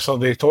that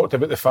yesterday. He talked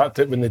about the fact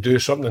that when they do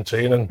something in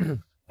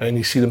training, and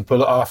you see them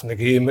pull it off in the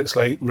game, it's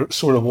like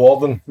so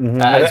rewarding.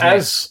 Mm-hmm. And it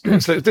is.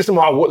 It's like, it doesn't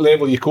matter what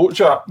level you coach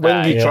at.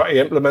 When you try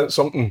to implement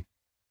something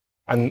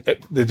and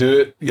they do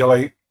it, you're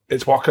like,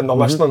 it's working, they're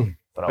listening.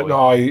 But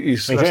no,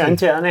 he's into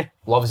it, isn't he?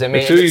 Loves it, the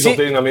mate. two are See,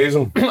 doing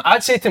amazing.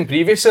 I'd say to him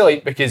previously,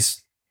 like,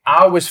 because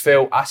I always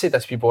felt, I said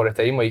this to people all the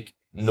time, like,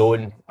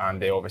 knowing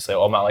Andy obviously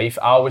all my life,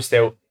 I always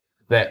felt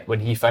that when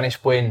he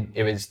finished playing,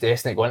 he was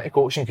destined to go into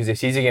coaching because he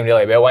sees the game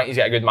really well. I think he's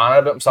got a good manner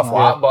about him, stuff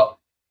like that. But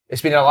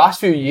it's been in the last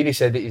few years, he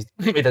said that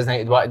he doesn't think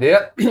he'd want to do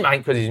it. I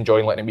think because he's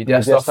enjoying like the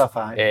media stuff.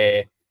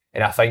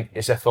 And I think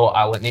it's a thought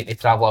I would need to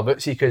travel a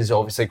bit, because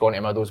obviously going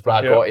to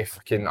Middlesbrough, got to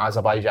fucking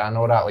Azerbaijan and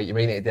all that, like you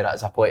might need to do that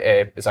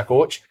as a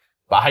coach.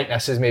 But I think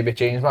this has maybe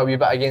changed my wee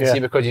bit again, see,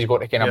 because he's got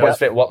to kind of work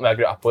with a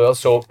group of players.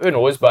 So who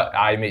knows? But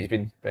mate, he's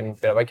been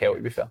a big help,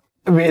 to be fair.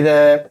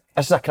 This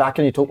is a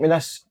cracker, you told me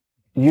this.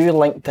 You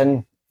linked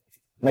in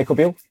Michael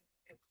Beale.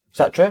 Is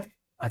that true?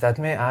 I did,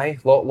 mate, aye.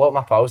 A lot of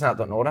my pals now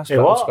don't know this, but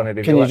I'm just going to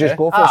reveal Can you just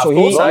go for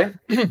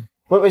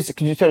it? So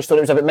can you tell the story?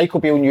 It was about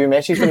Michael Beale and you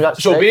messaged him.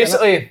 So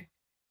basically,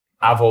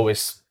 I've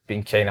always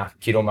been kind of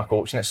keen on my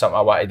coaching. It's something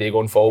I want to do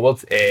going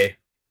forward.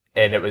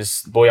 And it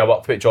was boy I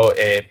worked with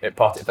at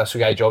Partick Thistle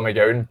guy, John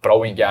McGowan,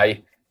 brilliant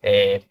guy.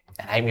 And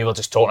I think we were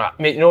just talking,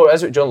 mate, you know it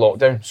is during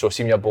lockdown, so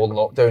see me bored in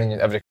lockdown and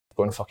every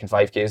going fucking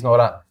 5Ks and all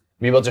that.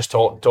 We were just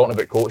talking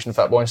about coaching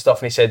football and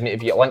stuff, and he said, mate,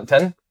 have you got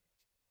LinkedIn?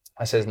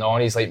 I says, no,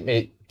 and he's like,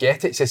 mate,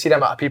 get it. He says, see the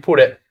amount of people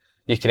that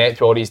you connect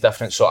with, all these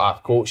different sort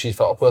of coaches,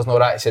 football players and all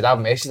that. He said, I've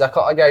messaged a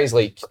couple of guys,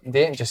 like,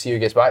 date, just see who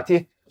gets back to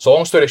you. So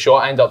long story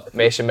short, I ended up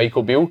messaging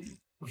Michael Beale.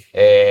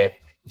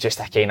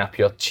 Just a kind of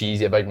pure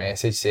cheesy big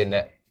message saying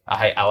that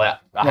I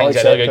think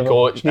he's a really good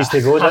coach. He needs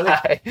to go,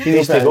 doesn't he? He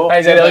needs to go.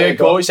 He's a really good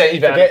coach.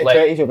 He's been,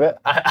 like,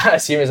 I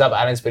see him as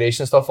an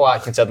inspiration and stuff like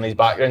that, considering his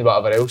background,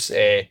 whatever else.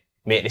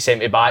 Mate, they sent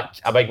me back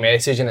a big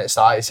message, and at the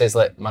start it says,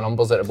 like, my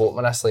number's at the bottom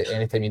of this, like,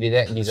 anytime you need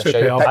it, and he's a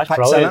shout. That's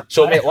brilliant.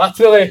 So, mate,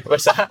 literally,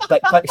 what's that?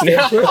 Dick pics.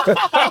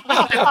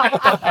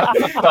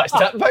 That's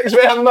tip pics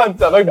with him, man.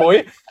 That big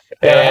boy.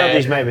 I heard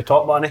he's maybe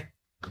top money.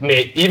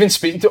 Mate, even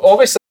speaking to,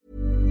 obviously.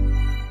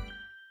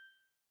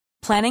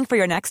 Planning for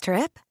your next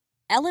trip?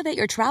 Elevate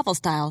your travel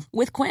style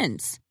with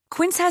Quince.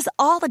 Quince has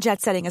all the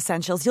jet-setting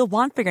essentials you'll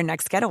want for your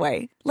next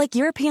getaway, like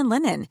European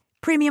linen,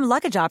 premium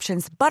luggage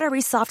options,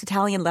 buttery soft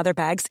Italian leather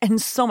bags,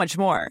 and so much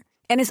more.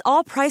 And is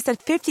all priced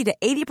at 50 to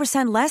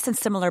 80% less than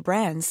similar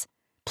brands.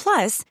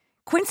 Plus,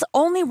 Quince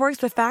only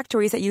works with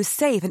factories that use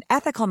safe and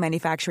ethical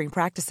manufacturing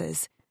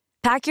practices.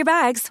 Pack your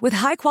bags with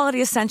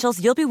high-quality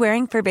essentials you'll be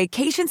wearing for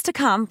vacations to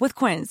come with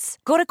Quince.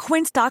 Go to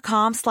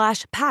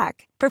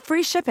quince.com/pack for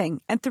free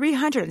shipping and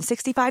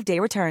 365-day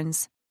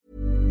returns.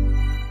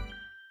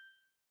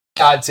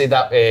 I'd say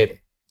that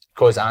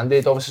because Andy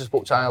had obviously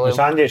spoke to Andy.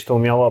 Andy's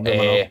told me a little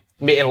bit.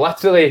 Mate, and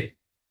literally,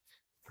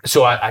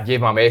 so I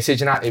gave my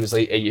message and that. He was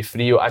like, are you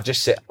free? I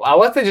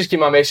literally just gave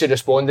my message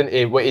responding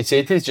to what he'd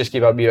said to us, just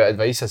gave a wee bit of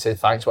advice. I said,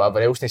 thanks,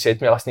 whatever else. And he said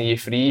to me, listen, are you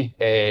free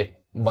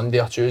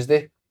Monday or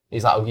Tuesday?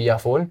 He's like, I'll give you a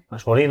phone.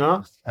 That's worrying,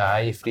 huh?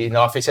 Aye, you free.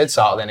 No, if he said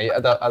Saturday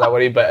night, I'd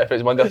worry, but if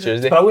it's Monday or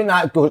Tuesday. But I wouldn't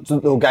that go to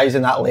those guys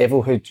in that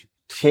level who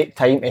take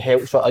time to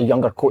help sort of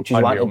younger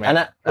coaches wanting in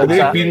it. Well,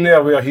 they've been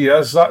there where he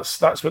is. That's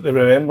what they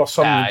remember.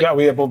 Some get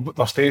away above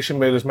their station,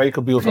 whereas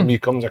Michael Beale for me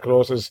comes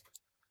across as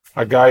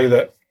a guy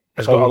that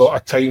has got a lot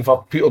of time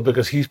for people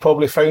because he's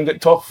probably found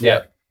it tough.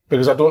 Yeah.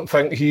 Because I don't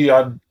think he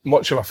had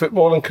much of a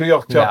footballing career.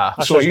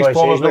 So he's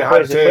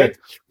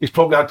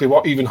probably had to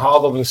work even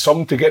harder than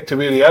some to get to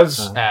where he is.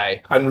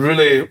 Aye. And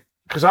really,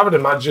 because I would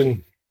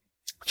imagine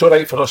it's all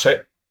right for us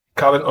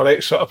current or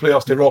ex sort of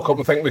players to rock up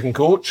and think we can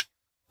coach.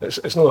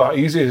 It's not that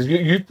easy.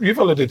 You've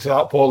alluded to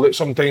that, Paul, that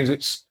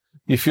sometimes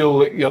you feel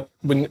that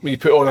when you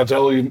put on a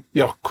drill,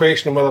 you're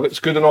questioning whether it's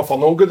good enough or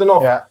not good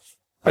enough. Yeah.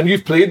 And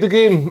you've played the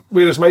game,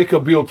 whereas Michael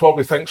Beale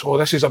probably thinks, oh,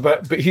 this is a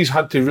bit, but he's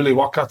had to really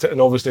work at it,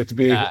 and obviously to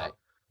be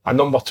a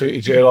number 2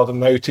 to Gerrard and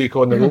now take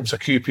on the ropes of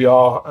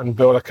QPR, and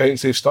by all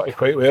accounts they've started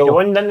quite well. They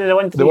won, didn't they?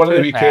 They won at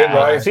the weekend,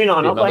 right?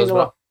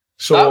 3-0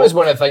 So that was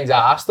one of the things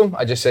I asked him.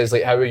 I just says,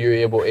 like, how are you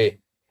able to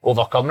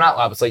overcome that?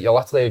 Like, it's like you're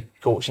literally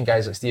coaching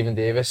guys like Stephen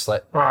Davis,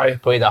 like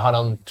played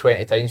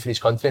 120 times for his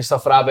country and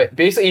stuff like that. But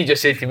basically, he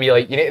just said to me,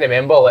 like, you need to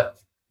remember that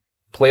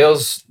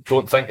players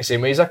don't think the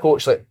same way as a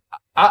coach. Like,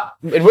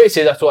 and what he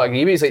said, I totally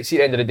agree with. He's like, see, at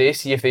the end of the day,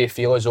 see if they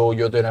feel as though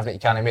you're doing everything you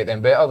can to make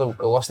them better,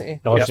 they'll listen to you.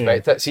 They'll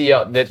respect it. See,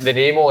 the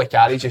name only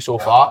carries you so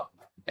far.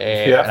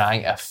 And I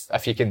think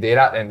if you can do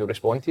that, then they'll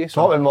respond to you.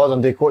 So. Not with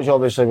modern day coaches,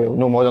 obviously,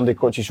 no modern day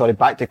coaches,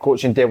 back to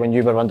coaching day when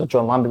you were under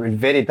John Lambert, it was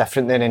very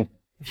different then. And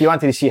he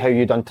wanted to see how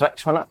you done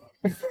tricks, wasn't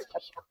it?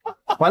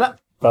 Wasn't it?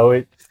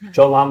 Brilliant.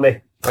 John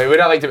Lambie. We would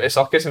have liked it at the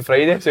circus on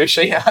Friday, so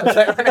shite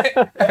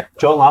at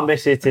John Lambie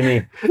said to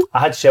me, I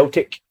had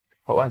Celtic,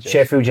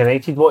 Sheffield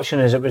United watching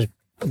as it was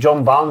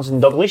John Barnes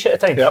and Douglas at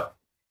the time. Yep.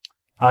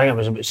 I think it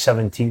was about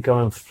 17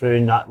 coming through,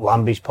 and that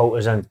Lambie's pulled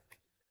us in.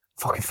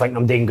 Fucking thinking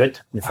I'm doing good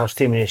in the first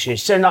team, and he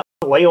says, send that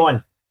light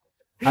on.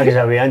 I goes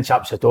away in,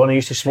 chaps the door, and I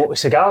used to smoke with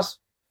cigars.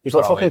 He was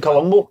like fucking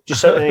Columbo,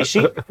 just sitting in his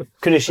seat.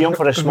 Couldn't see him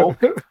for a smoke.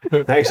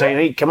 Next thing,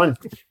 right, come in.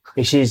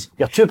 He says,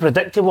 you're too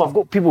predictable. I've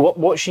got people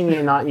watching you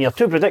and that, and you're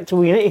too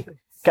predictable. You need to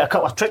get a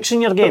couple of tricks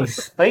in your game,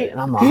 right? And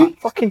I'm like,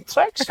 fucking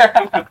tricks? So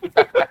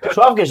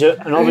I've got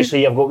out, and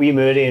obviously you've got Wee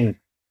Murray and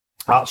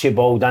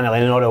Archibald, Danny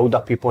Lennon, all the older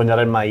people, and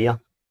they're in my ear.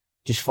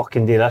 just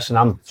fucking do this, and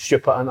I'm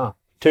stupid in it.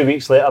 2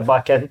 weeks later,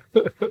 back in.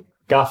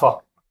 Gaffer,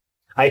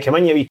 I come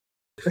in, you wee.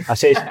 I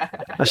says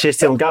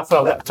to him, Gaffer,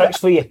 I've got tricks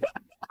for you.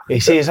 He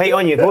says, right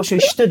on you go. So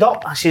he stood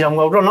up. I says, I'm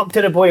going to run up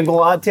to the boy and go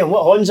like that to him.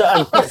 What horn's it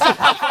in?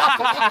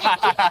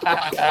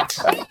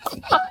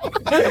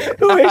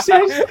 He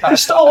says,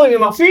 he's stalling in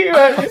my feet,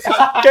 man.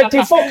 Get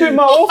the fuck out of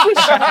my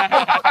office.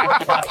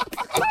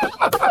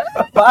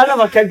 But I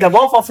never kicked him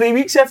off for 3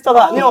 weeks after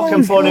that. They all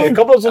come for the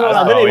cupboards and all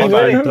that.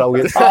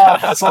 Brilliant.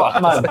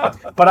 Fuck, man.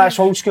 But that's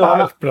old school,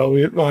 isn't it?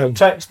 Brilliant, man.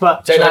 Tricks,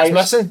 but Do you think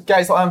that's missing?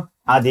 Guys like him?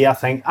 I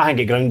think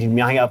it grounded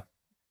me. I think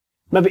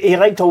maybe he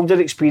liked older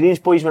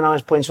experienced boys when I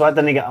was playing, so I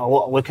didn't get a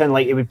lot of looking.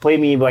 Like he would play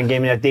me one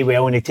game and I'd do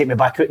well and he'd take me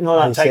back out and all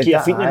that, take your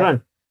feet in the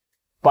ground.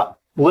 But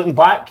looking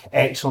back,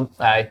 excellent.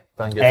 Aye,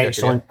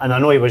 excellent. And I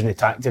know he wasn't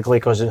tactically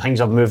because things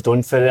have moved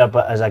on for there,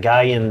 but as a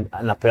guy and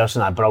a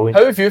person, brilliant.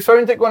 How have you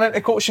found it going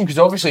into coaching? Because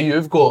obviously you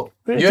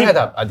had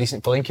a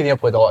decent playing career,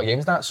 played a lot of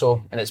games and that,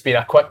 so, and it's been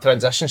a quick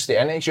transition straight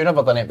into it. You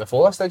never done it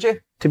before this, did you?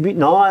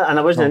 No, and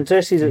I wasn't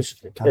interested.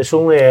 It's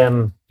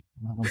only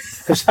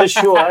it's this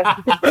show, It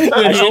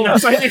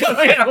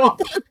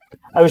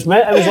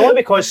was only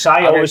because Si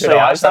obviously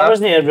asked. I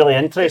wasn't really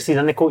interested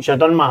in the coach. I'd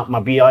done my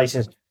B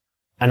license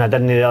and I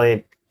didn't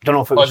really, don't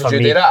know if it was for me.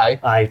 Did you do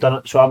that? I've done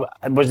it, so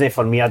it wasn't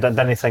for me. I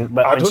didn't think.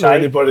 But I don't know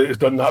anybody who's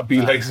done that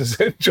B license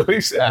and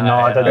enjoys it. No,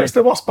 I didn't. It's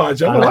the worst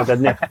badge ever. No, I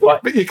didn't.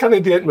 But you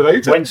can't do it without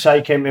it. When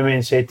Si came to me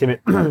and said to me,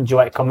 do you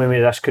want to come with me,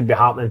 this could be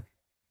happening,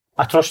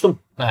 I trust him.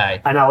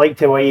 Aye. And I like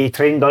the way he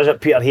trained us at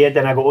Peterhead,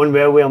 and I got on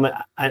well with him.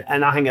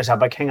 And I think it's a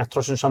big thing of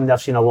trusting somebody.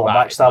 I've seen a lot of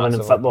backstabbing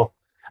in football,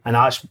 and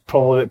that's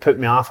probably what put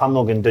me off. I'm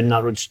not going down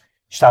that road,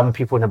 stabbing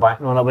people in the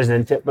back. No, I wasn't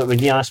into it. But when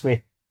he asked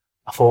me,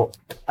 I thought,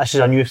 this is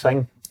a new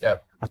thing.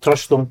 Yep. I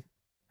trust them.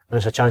 And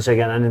there's a chance of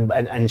getting in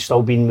and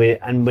still being with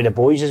the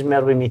boys is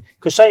more with me.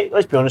 Because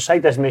let's be honest, Si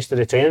does most of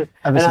the training.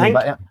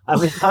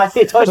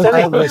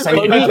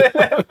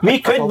 We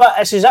could, but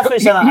it's as if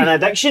it's an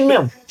addiction,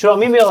 man. Do you know what I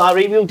mean? We're like,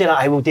 right, we'll do that,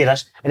 I will do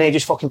this. And then he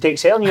just fucking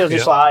takes it and you're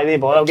just like, hey,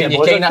 boy, I'll get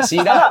bored. Can you kind of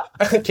see that?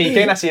 Can you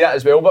kind of see that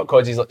as well? But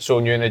because he's like so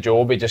new in the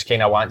job, he just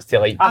kind of wants to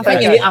like... I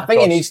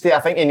think he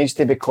needs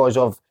to because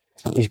of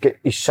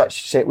he's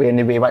such set way in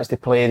the way he wants to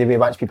play, the way he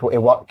wants people to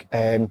work.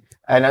 And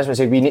as I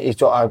said, we need to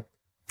sort of...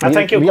 We're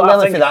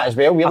learning for that as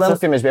well. We're learning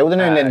from him as well, and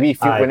then when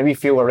we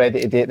feel we're ready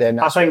to do it, then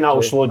I think that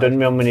will slow down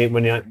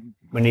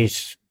when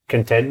he's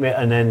content with it,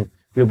 and then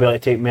we'll be able to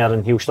take more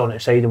and he'll stand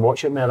aside and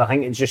watch it more. I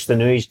think it's just the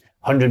new he's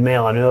 100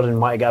 mile an hour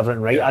and want to get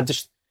everything right. I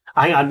think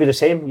I'd be the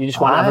same. You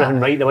just want everything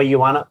right the way you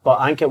want it,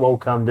 but I think it will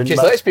calm down.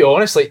 Because let's be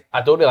honest, like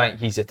I don't really think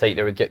he's the type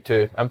that would get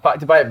too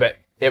impacted by it, but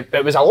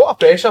it was a lot of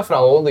pressure for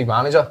a lower league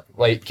manager,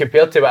 like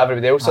compared to what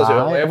everybody else does at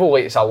that level.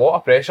 Like it's a lot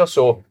of pressure.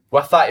 So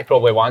with that, he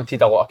probably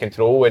wanted a lot of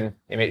control and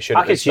he made sure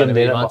I could see him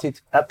there.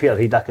 At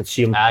Peterhead, I could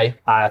see him. Aye,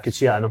 I could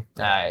see it in him.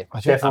 Aye,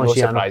 I definitely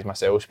see it. I'm not surprised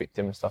myself, speak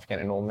to him and stuff,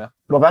 getting to know him there.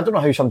 Rob, I don't know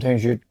how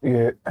sometimes you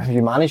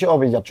manage it all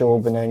with your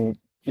job and then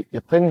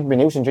you're playing with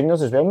Nielsen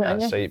Juniors as well, mate,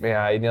 aren't you? That's right, mate.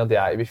 I nearly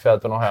to be fair. I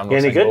don't know how I'm not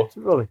any single.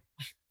 good, really?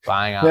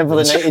 Bang on. Remember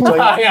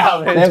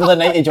the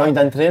night he joined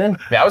in training?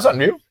 Mate, I was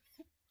unreal.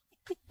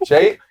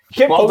 Right?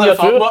 You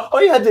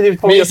had to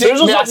pull your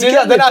trousers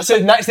up. Then I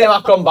said, next time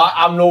I come back,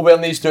 I'm not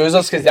wearing these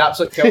trousers because they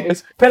absolutely killed me.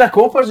 Pair of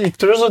coppers, his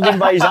trousers didn't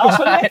buy his ass,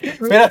 wasn't it?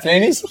 Pair of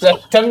trainees.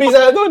 Timbies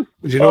I had on.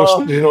 Do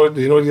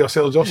you know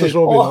yourself justice,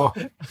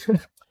 Robbie?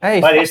 Hey,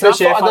 but it's the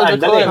chef, I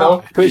didn't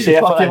know. Put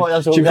chef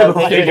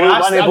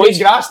on. Boys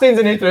grass stains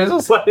in his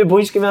trousers. What the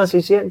boys come in and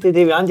say, to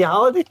David Andy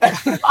Halliday.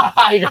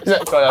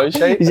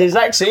 He's the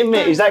exact same,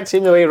 mate. Exact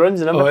same the way he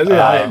runs and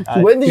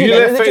everything. When did you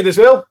left fitted as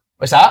well?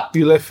 What's that?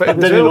 You left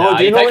fitted as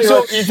well?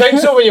 You think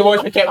so when you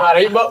watch me keep my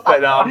right butt,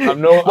 but no, I'm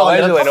not.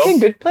 You're a fucking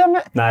good player,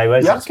 mate. Nah, he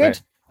was. You're good.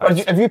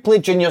 Have you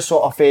played junior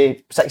sort of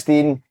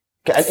 16,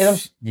 get into them?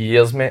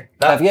 Years, mate.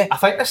 Have you? I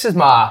think this is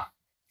my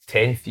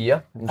 10th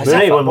year. We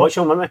didn't even watch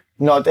him, weren't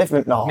we? No,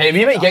 definitely not. Maybe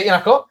we might get you in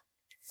a cup.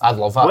 I'd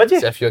love that. Would you?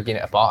 If you're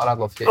getting it apart, I'd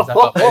love to get you in a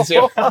cup. Getting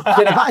a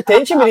bit of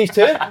attention with these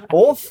two.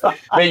 Both.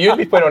 Mate, you'd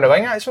be playing on the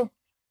wing, actually.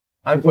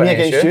 I'm Me playing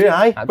against you,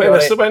 aye.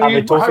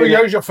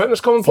 How's your fitness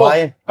coming for?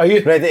 Flying. Are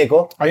you? Ready to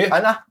go. Are you?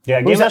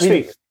 Yeah, game this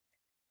week.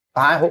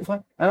 Aye, hopefully.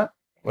 Innit?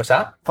 What's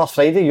that? First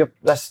Friday,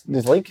 this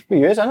league with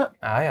you, isn't it?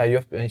 Aye,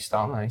 you're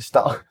starting, aye.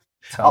 Start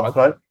up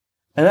front.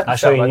 Innit?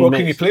 That's what you need, Well,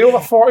 can you play over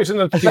 40s in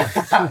the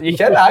team? You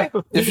can, aye.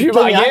 If you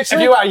want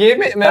to game,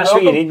 mate. That's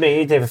what you need, mate. You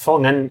need to have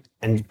fallen in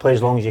and play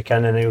as long as you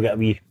can, and then you'll get a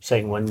wee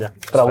second window.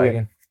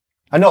 Brilliant.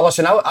 I know,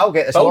 listen, I'll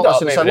get this.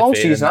 Listen, it's a long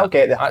season, I'll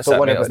get that. Don't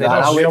worry about that.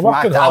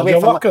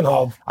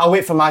 I'll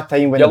wait for my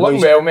time when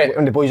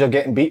the boys are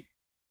getting beat.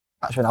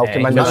 That's when I'll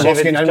come in.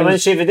 Come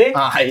and save the day?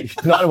 Aye.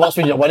 Nothing worse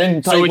when you're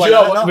winning. So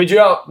would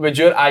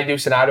your ideal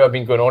scenario have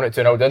been going on at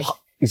 2-0 down?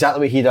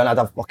 Exactly what he done, I'd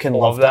have fucking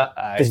loved that.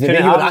 Because the way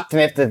you were acting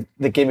after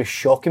the game was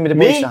shocking with the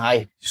boys.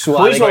 Aye. So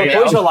boys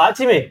were like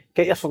to me,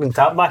 get your fucking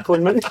tap back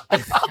on, man.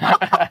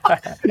 I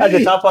had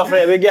the tap off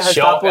right away, get his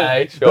tap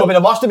on. No, but it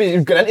must have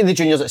been, going into the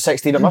juniors at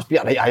 16, it must be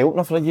a right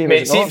eye-opener for a game.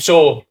 Mate, see,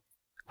 so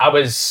I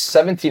was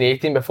 17,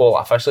 18 before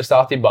I officially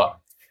started, but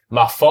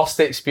my first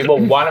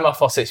experience, one of my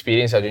first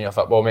experiences of junior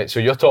football, mate. So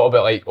you're talking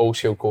about like old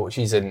school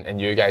coaches and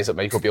you guys like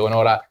Michael Beale and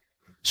all that.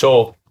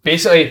 So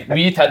basically,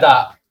 we had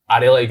a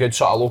really good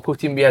sort of local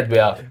team we had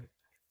where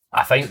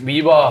I think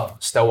we were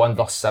still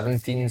under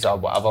 17s or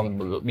whatever.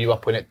 We were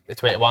playing at the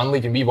 21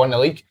 league and we won the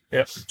league.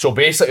 Yep. So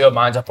basically, our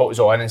manager put us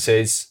on and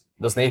says,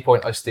 "There's no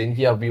point us staying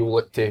here.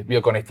 We're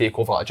going to take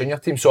over a junior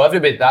team." So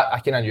everybody I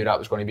kind of knew that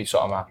was going to be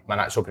sort of my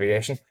natural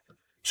progression.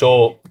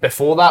 So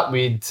before that,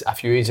 a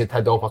few years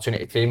had the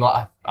opportunity to train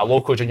like a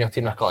local junior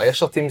team, a couple of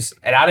Ayrshire teams,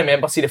 and I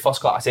remember the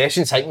first couple of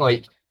sessions thinking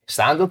like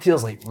standard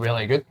here's like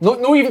really good.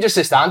 No, even just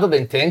the standard, the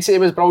intensity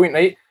was brilliant,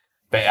 right?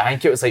 But I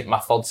think it was like my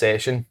third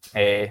session.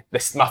 The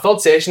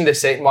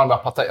second one with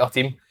a particular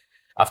team,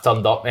 I've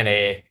turned up and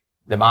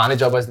the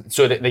manager wasn't.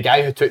 So the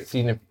guy who took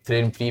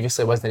training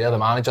previously wasn't there. The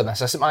manager and the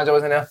assistant manager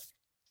wasn't there.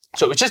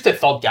 So it was just the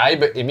third guy,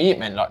 but to me it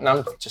meant nothing.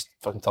 I'm just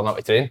fucking turning up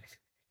to train.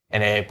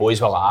 And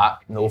boys were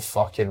like, "No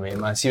fucking way,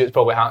 man. See what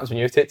probably happens when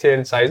you take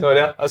training size now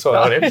there?" That's what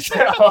I did.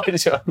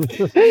 So,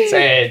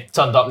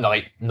 turned up and they're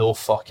like, "No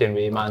fucking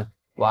way, man.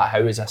 Like, how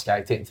is this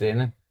guy taking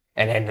training?"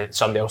 And then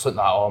somebody else looked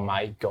like, "Oh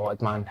my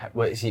God, man.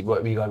 What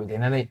are we going to be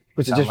doing tonight?"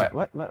 What's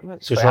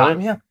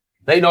happening here?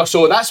 Right, no,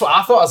 so that's what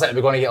I thought. I was like,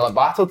 we're going to get like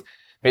battered.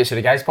 Mate, so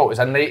the guy's put us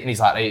in, right, and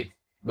he's like, "Right,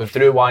 we've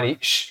drew one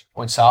each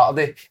on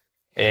Saturday.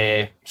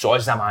 So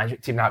as a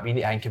management team that we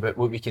need to think about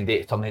what we can do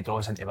to turn the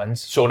draws into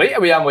wins." So right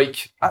away I'm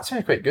like, that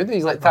sounds quite good.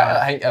 He's like,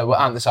 I think what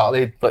happened this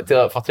Saturday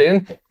for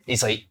training.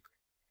 He's like,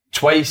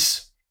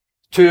 twice,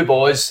 2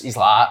 balls. He's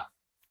like,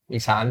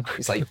 his hand.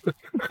 He's like,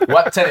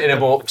 whipped into the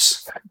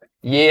box,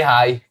 yay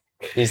high.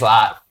 He's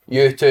like,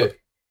 "You two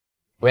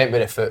went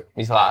with the foot."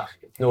 He's like,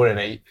 "No, the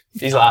night."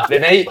 He's like, "The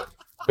night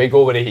we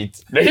go with the head."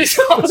 Right,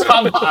 so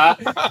I'm like,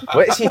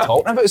 what is he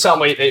talking about? So I'm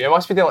like, right, we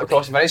must be doing like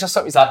crossing finish or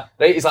something. He's like,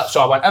 right, he's like,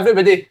 "So I want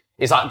everybody."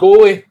 He's like,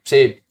 "Goalie,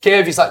 say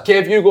Kev." He's like,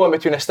 "Kev, you go in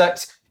between the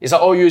sticks." He's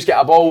like, "Oh, you get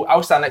a ball.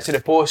 I'll stand next to the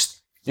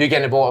post. You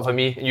get the ball over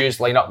me, and you just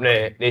line up in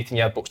the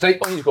 18-yard box. Right,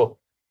 on you go."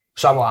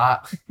 So I'm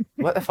like,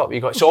 what the fuck we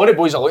got? So all the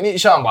boys are looking at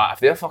each other. I'm like, if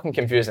they're fucking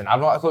confused, and I've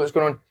not a clue what's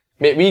going on.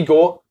 Mate, we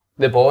got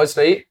the balls,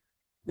 right?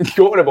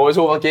 Go to the boys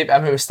over, gave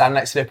him who was standing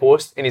next to the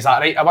post, and he's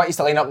like, "Right, I want you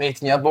to line up in the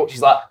 18-yard box."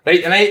 He's like,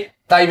 "Right, tonight,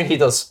 diving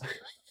headers."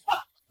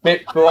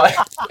 Mate, we went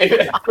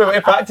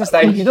to practice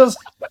diving headers.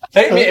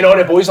 Right, mate, and all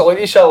the boys are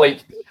looking at each other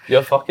like,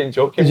 "You're fucking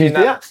joking." Did you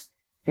do it?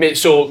 Mate,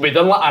 so we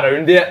done like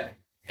around it,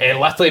 and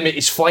literally, mate,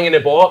 he's flinging the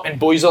ball up, and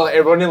boys are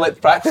like running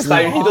like practice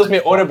diving headers,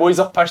 mate. All the boys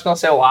are pushing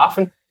themselves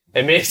laughing.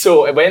 And mate,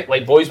 so it went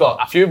like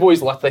a few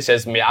boys literally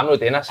says, "Mate, I'm not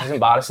doing this, it's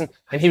embarrassing."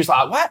 And he was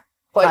like, "What?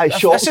 Like,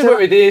 this is what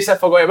we do if I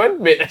go to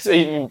win." Mate, it's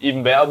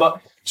even better.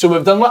 But so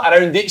we've done like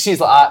around it. He's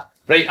like,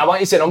 "Right, I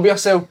want you to number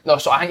yourself." No,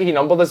 so I think he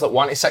numbered us like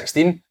 1 to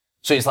 16.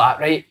 So he's like,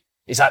 "Right."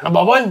 He's like,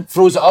 "Number 1,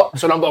 throws it up."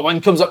 So number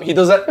 1 comes up, he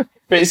does it.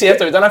 But you see,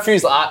 after we've done a few,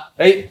 he's like,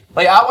 "Right,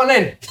 like that one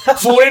then.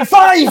 4 and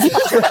 5.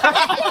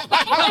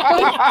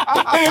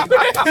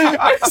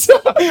 So,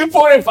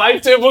 4 and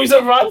 5, 2 boys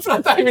have run for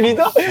a time and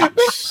heater.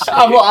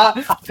 I'm like,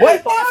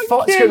 what the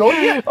fuck's going on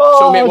here?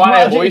 So mate, one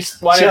of the boys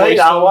stopped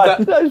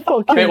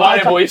it. Mate, one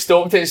of the boys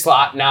stopped it. It's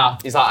like, "Nah."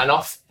 He's like,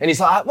 "Enough." And he's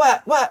like,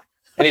 what?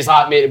 And he's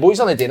like, "Mate, the boys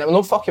only doing it. We're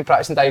not fucking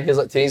practicing down here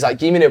like training." He's like,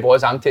 "Give me the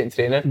boys, I'm taking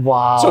training."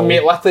 Wow. So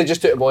mate, literally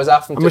just took the boys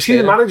off him. And was he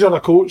the manager or the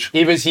coach?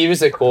 He was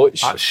the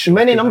coach. How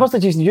many numbers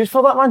did you use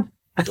for that, man?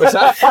 What's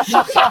that?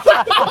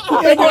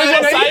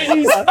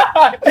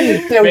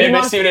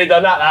 Maybe see when he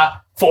done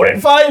that 4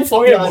 and 5,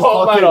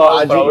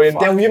 fucking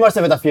Dale, you must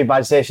have had a few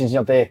bad sessions in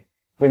your day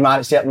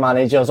with certain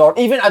managers, or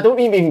even, I don't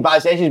mean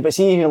bad sessions, but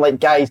see, even like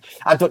guys,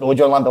 I don't know,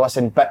 John Lambert,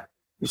 listen, but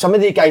some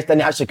of the guys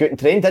didn't actually go out and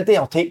train, did they,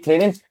 or take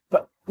training?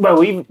 But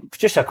well,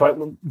 just a quick,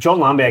 John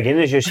Lambert again,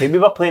 as you say, we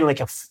were playing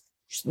like on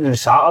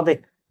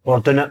Saturday, we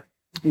were doing it,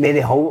 Mary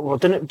Hull, we were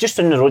doing it just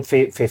on the road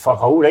for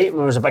Hull, right, and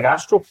there was a big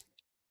Astro.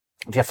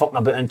 If you're fucking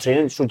about in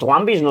training, so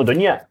Lambie's not done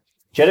yet.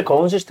 Jerry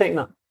Collins is taking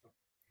it.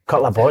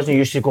 Couple of boys, and he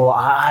used to go,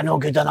 "Not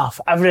good enough."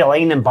 Every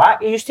line and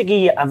back, he used to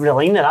give you every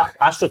line of that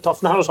Astro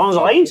Tough Narrows on the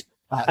lines.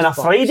 And a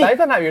Friday. I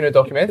done that in a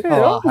documentary.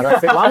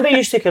 Lambie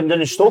used to come down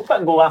and stop it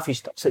and go off his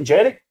sticks at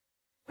Jerry.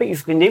 But you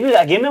can do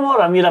that again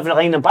more. I'm here every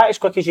line and back as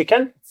quick as you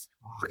can.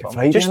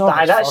 Friday, just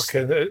that's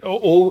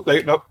old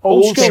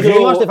school.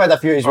 You must have had a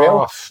few as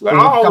well. I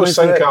always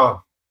think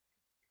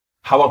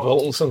Howard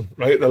Wilkinson,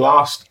 right, the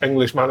last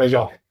English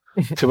manager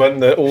to win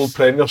the old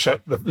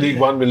Premiership, the League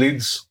One with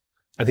Leeds,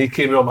 and he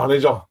came your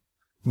manager.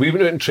 We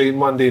went out and trained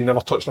one day and never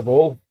touched the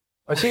ball.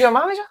 Was he your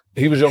manager?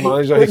 He was your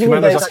manager. He came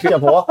in as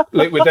a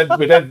like we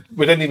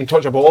didn't even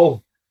touch a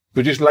ball.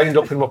 We just lined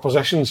up in our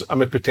positions and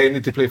we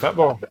pretended to play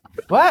football.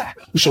 What?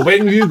 So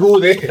when you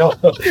go there,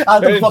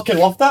 I fucking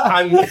love that.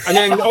 And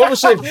then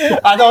obviously,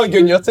 I know what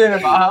you're saying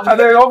about him. And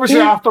then obviously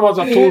afterwards,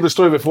 I told the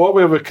story before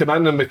where we came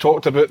in and we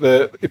talked about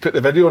he put the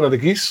video on of the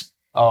geese.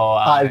 Oh,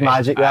 that is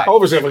magic. That.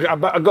 Obviously, I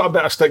got a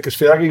bit of stick because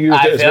Fergie used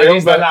it as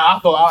well. But I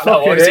thought that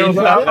was easy.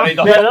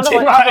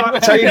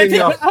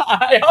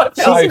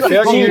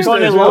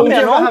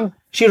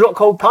 See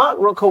Rockhold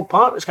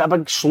Park, it's got a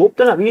big slope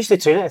down it. We used to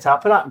train at the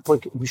top of that,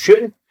 like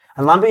shooting,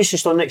 and Lambert used to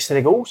stand next to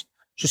the goals.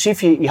 So see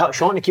if you hit a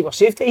shot and the keeper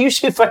saved it, you used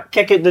to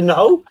kick it down the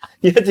hole.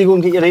 You had to go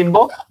and get your own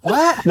ball.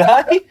 What?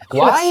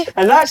 Why?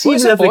 And that's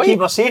What's even if the point?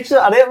 keeper saves it.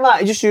 I reckon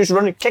that. You just use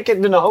run and kick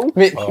it down the hole.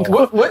 Mate,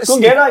 what's Go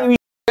and get that. You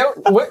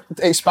what?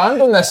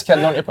 Expand on this kid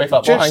not to play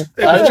football. Just-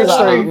 Hang. it's just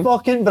Hang. like-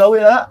 Fucking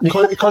brilliant,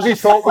 that. Because he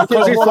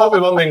thought we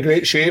weren't in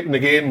great shape in the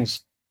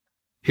games,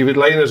 he would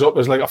line us up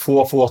as like a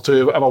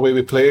 4-4-2, whatever way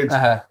we played,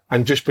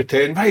 and just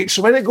pretend, right,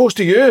 so when it goes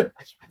to you,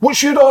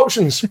 what's your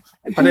options?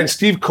 And then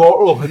Steve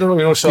Cotterill, I don't know if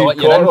you know Steve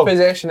like you're in Cotterill,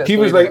 possession, it's he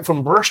was like- like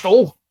from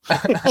Bristol.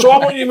 So I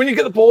want you, when you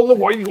get the ball in the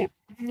wide, you go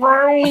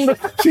round.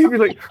 So he'd be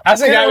like, That's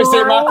the guy who was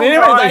doing my theory.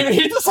 Right.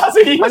 He just has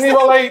a and they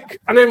were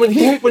like, and then when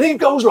he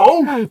goes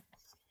long,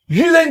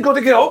 you then got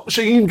to get up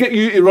so he can get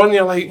you to run.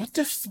 You're like, what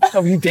the fuck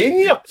are you doing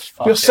here?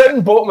 You're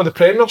sitting bottom of the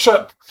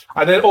Premiership.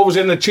 And then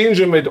obviously in the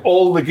change room, we had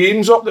all the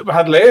games up that we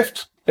had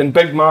left in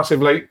big,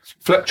 massive, like,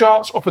 flip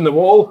charts up in the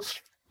wall.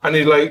 And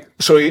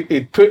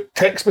he'd put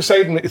text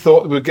beside him that he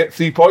thought we would get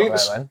 3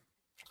 points. Right,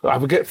 I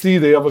would get 3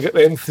 there, I would get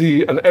them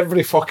 3. And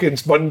every fucking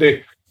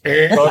Monday,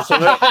 there's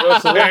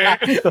never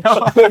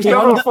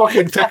a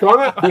fucking tick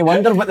on it. You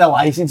wonder what the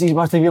licenses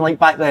must have been like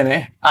back then,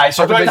 eh? Aye,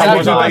 so I don't think there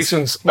was a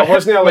license. There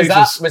wasn't a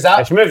license. was that?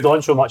 It's moved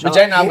on so much. Do you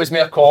think that was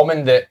more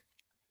common that?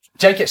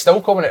 Do you think it's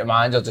still common that the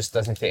manager just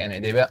doesn't take any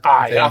to do with it?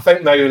 Aye, I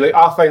think now,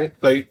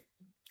 like,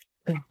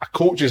 a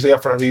coach is there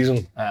for a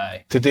reason.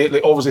 Aye. Today,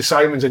 like, obviously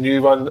Simon's a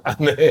new one,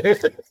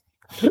 and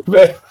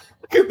but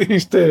get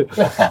these two.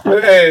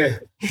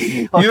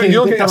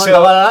 You'll get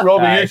yourself,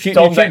 Robbie. You keep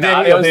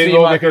doing your name,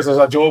 Robbie, because there's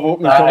a job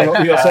opening coming up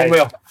here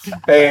somewhere.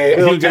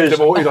 He'll get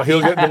demoted, or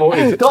he'll get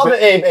demoted. Talk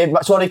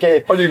about, sorry,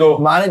 On you go.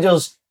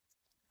 managers.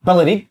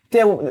 Billy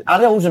Reid,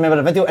 I always remember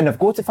a video, and they've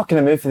got to fucking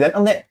remove the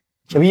internet.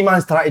 The wee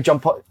man's trying to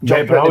jump out the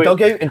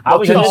dugout and I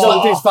was in the fucking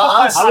dugout. his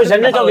fat ass. I was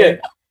in the dugout.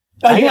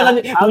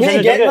 I was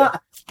in the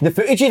the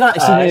footage of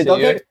that, seen in the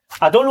dugout.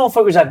 I don't know if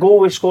it was a goal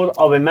we scored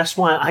or we missed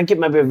one. I think it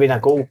maybe been a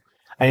goal.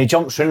 And he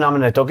jumps round, I'm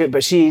in the dugout,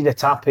 but see the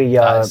top of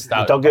your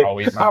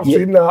dugout. I've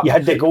seen that. You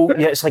had the goal,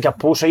 yeah, it's like a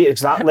post right at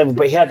that level,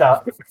 but he had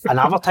an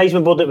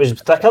advertisement board that was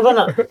thicker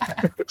than it.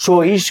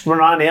 So he's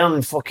ran there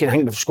and fucking, I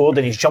think they've scored,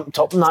 and he's jumped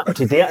up and that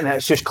to do it, and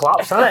it's just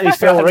collapsed, and he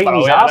fell right in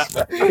his ass.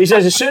 He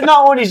says, as soon as that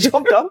on, he's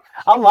jumped up.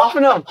 I'm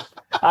laughing at him.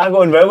 I'm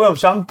going, well,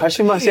 so I'm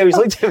pissing myself. He's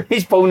like,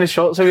 he's pulling the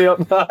shots away up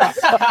there.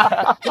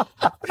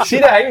 See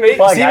the thing, mate?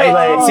 What a See guy, me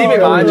like, see me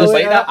oh, managers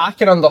really, like that. I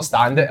can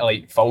understand it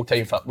like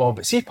full-time football,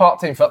 but see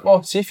part-time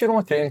football, see if you're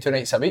only training 2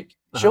 nights a week,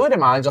 surely the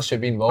manager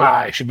should be involved.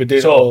 Aye, it should be doing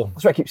it So- all.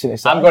 That's what I keep saying.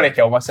 I'm going to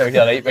kill myself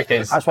here, right?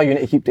 Because That's why you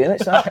need to keep doing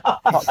it, sir.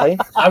 Part-time.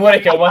 I'm going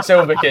to kill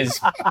myself because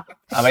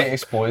I might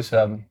expose who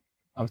I'm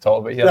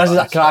talking about here. This is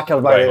a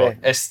cracker, by the way.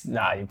 It's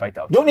you picked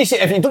up. Don't need to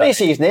say, if you don't need to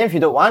say his name if you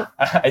don't want.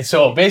 And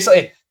so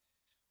basically,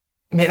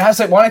 mate, that's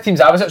like one of the teams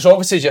I was at. So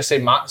obviously, just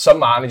saying, some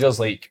managers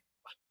like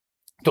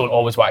don't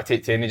always want to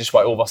take training; they just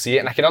want to oversee it.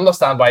 And I can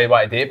understand why they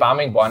want to do it. But I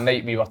mean, one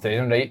night we were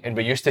training, right, and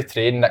we used to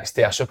train next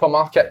to a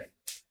supermarket.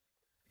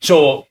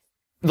 So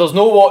there's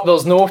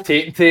no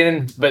taking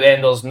training, but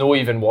then there's no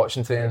even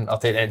watching training or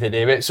taking anything to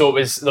do with it. So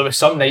there was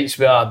some nights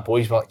where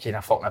boys were like kind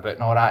of fucking about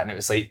and all that, and it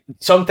was like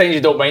sometimes you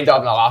don't mind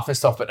having a laugh and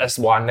stuff, but this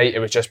one night it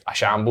was just a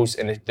shambles,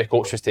 and the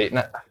coach was taking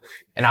it,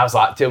 and I was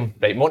like to him,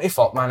 right, Monty,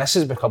 fuck man, this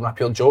is becoming a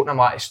pure joke. And I'm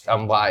like, I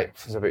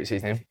was about to say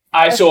his name.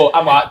 So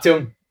I'm like to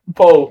him,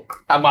 Paul.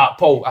 I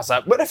was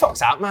like, what the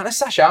fuck's that, man? This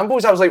is a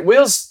shambles. I was like,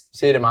 where's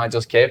say the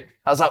manager's Kev?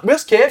 I was like,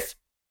 where's Kev?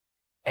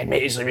 And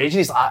mate, he's raging.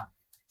 He's like,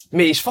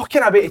 mate, he's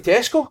fucking about to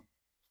Tesco.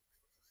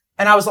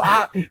 And I was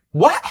like,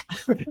 what?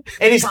 And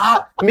he's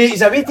like, mate,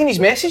 he's awaiting his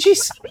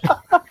messages.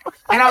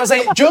 And I was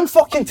like, during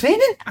fucking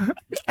training? And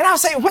I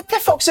was like, what the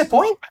fuck's the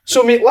point?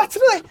 So mate,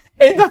 literally,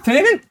 end of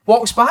training,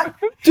 walks back,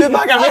 2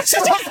 bag of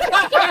messages.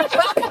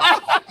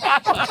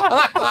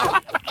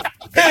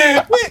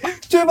 Mate,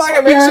 2 bag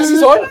of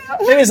messages on.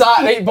 And he's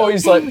like, right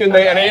boys, like, good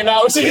night and eight, and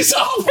I was like,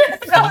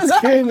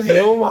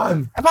 Hell,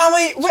 man. but I'm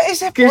like, what is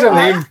the Give point?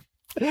 us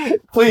a name.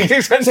 Please,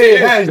 say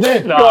his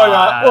name. Go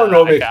on,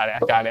 Robbie. I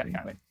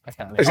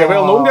can't. Is he a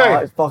well-known guy?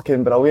 That's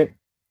fucking brilliant.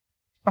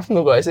 I've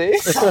not got to say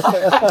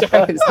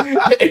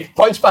it.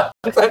 Punch back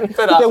for that.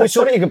 Dale,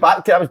 sorry to go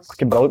back to, that was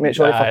fucking brilliant, mate.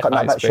 Sorry for cutting that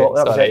thanks, bit short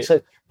mate. there. That's But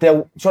right.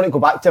 Dale, sorry to go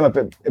back to him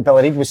about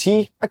Billy Reid. Was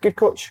he a good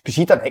coach? Because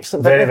he done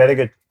excellent. Very, didn't he? very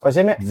good. Was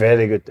he, mate?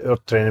 Very good. Our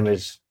training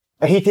was,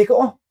 He take it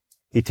on?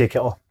 he take it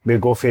all. We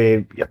go for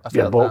your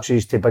felt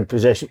boxes to big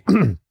possession,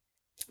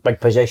 big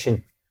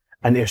possession,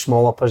 into a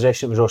smaller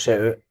possession. It was all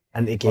set out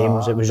into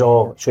games. It was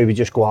all, so we would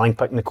just go along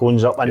picking the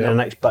cones up into the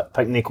next bit,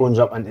 picking the cones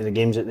up into the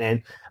games at the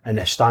end, and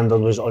the standard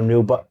was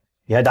unreal. But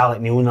you had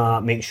Alec Neil and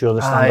that, make sure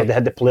the standard, they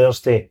had the players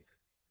to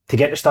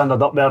get the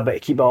standard up there, but to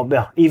keep it up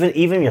there.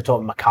 Even you're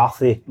talking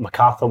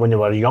MacArthur when they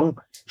were young,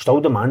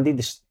 still demanded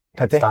the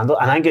standard.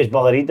 And I think it was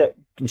Billy Reid that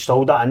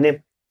installed that in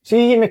them.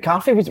 See,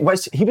 McCarthy,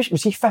 was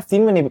he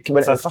 15 when he went to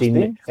the first 15.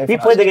 team? We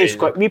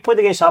played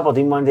against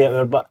Aberdeen one day at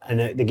our bit,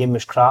 and the game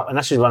was crap. And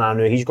this is when I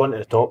knew he's gone to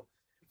the top.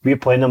 We were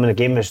playing them, and the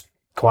game was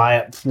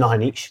quiet,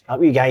 nothing each. That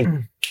wee guy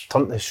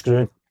turned the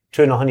screw,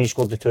 2-0. He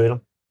scored the 2 of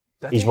them.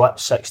 He's what,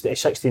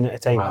 16 at the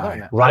time. I Ran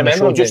the remember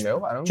show, him just,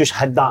 doing well, I know. just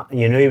had that, and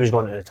you knew he was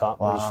going to the top.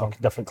 It was fucking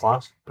different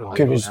class.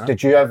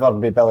 Did you ever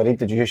be Billy Reid?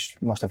 Did you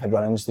must have had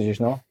run-ins? Did you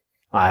know?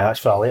 Aye, that's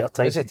for a later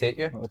time. Does it take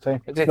you? At the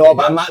time? Does it No,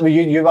 take but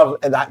you? you were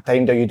at that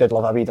time. You did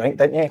love a wee drink,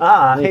 didn't you?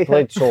 Aye. You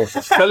played so.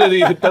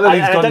 Billy Reid's done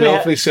didn't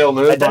well for himself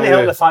now. It didn't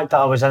help the fact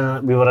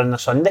that we were in the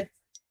Sunday.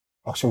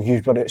 Oh, so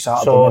you were out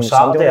Saturday. So and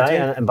Saturday, Sunday all aye, the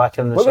time? and back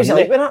in the What was it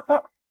Sunday. like with that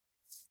part?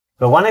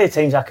 Well, one of the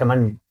times I come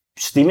in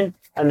steaming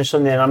in the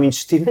Sunday, and I mean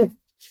steaming.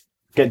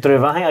 Get through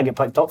everything, I get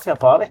picked up for a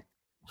party.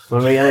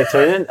 When we were in the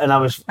training, and I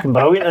was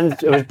brilliant, and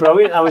it was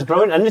brilliant. I was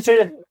brilliant in the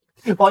training.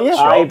 Well, yes,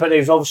 Aye, but he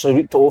was obviously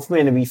ripped off me,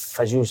 and the wee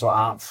physios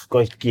like that.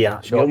 Go,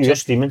 yeah, you're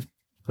steaming.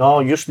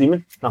 No, you're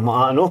steaming. I'm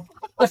like, I know.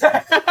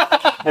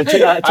 And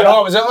I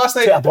know, was it last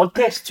took a night? blood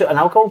test, took an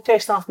alcohol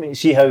test off me to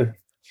see how.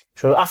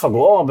 So I forgot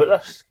all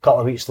about this. A couple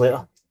of weeks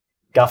later,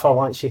 Gaffer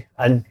wants you,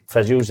 and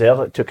physio's there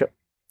that took it.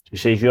 He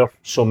says, you're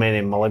so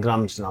many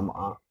milligrams, and I'm like,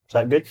 ah, is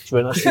that good? She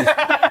went,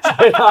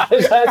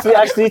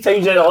 that's 3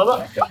 times out of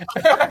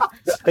limit.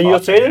 And you're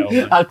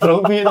training? I'd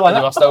probably be the You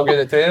one. were still good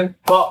at training?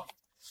 But,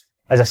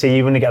 as I say,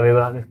 you wouldn't get away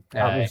with that now.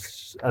 That Aye.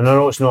 was, I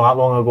know it's not that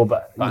long ago,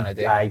 but Back in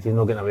the day. aye, you're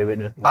not getting away with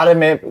it now. I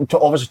remember to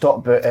obviously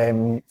talk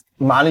about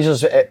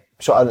managers at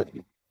sort of,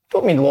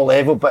 don't mean low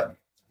level, but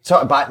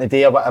sort of back in the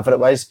day or whatever it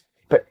was.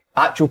 But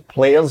actual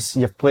players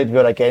you've played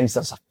with against,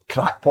 there's a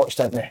crackpots,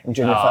 didn't they, in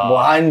junior football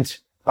and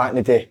back in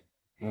the day.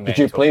 Did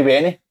you play with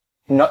any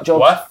nut jobs?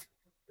 What?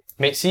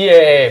 Mate,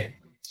 see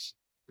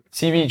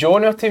wee Joe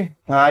on your team?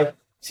 Aye.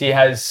 See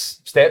his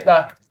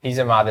stepdad? He's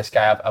the maddest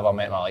guy I've ever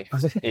met in my life.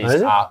 Is he? He's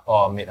Is he?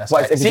 oh mate, this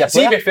What, guy. is he a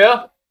See, to player? be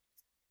fair,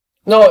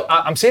 no,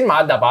 I'm saying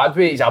mad in a bad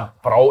way. He's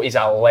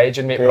a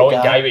legend, mate. Great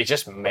Brilliant guy. guy, but he's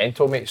just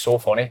mental, mate. So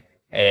funny.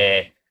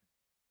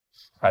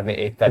 Have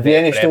you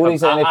any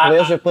stories of any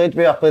players you played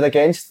with or played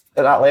against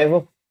at that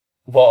level?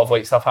 What of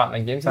like stuff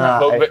happening in games and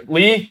that. Aye. But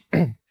Lee,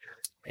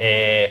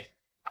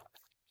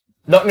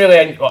 not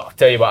really. Well, I'll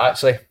tell you what,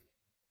 actually,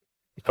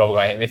 he's probably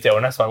going to hate me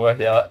telling this, so I'm going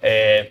to tell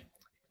it.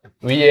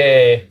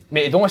 Mate,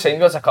 he'd only signed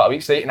with us a couple of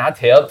weeks late, and I'd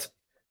heard.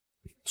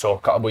 So a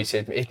couple of boys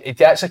said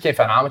he actually came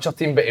for an amateur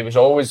team, but he was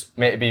always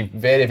meant to be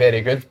very,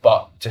 very good,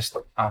 but just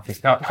I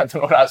don't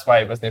know. That's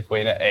why he wasn't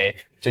playing at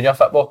junior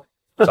football.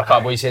 So a couple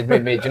of boys said,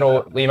 mate, do you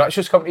know Lee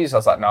Mitchell's companies? I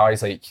was like, no.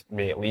 He's like,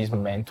 mate, Lee's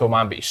mental,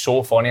 man, but he's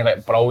so funny,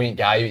 like brilliant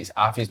guy. He's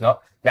half his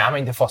nut. Mate, I'm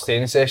in the first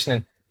training session,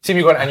 and see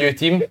me going to a new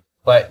team,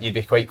 like you'd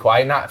be quite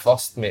quiet in that at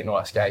first, mate. No,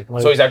 this guy.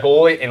 So he's a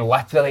goalie, and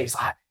literally he's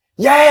like,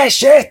 yes,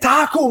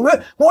 tackle,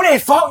 mate. What the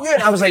fuck, you?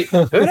 And I was like,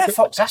 who the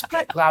fuck's this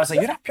prick? I was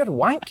like, you're a pure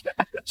wank.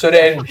 So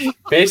then,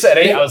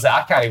 basically, right, I was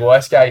like, I can't go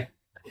this guy.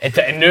 And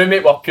now,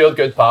 mate, we're pure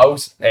good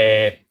pals.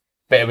 But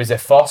it was the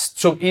first,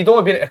 so he'd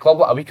only been at the club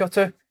like a week or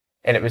two,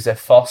 and it was the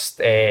first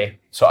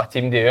sort of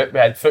team day out. We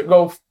had foot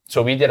golf,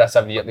 so we did a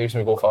 7-year league, so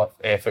we go for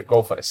foot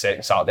golf for the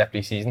second Saturday of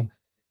pre-season.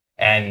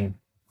 And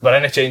we're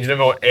in the changing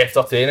room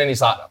after training.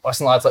 He's like,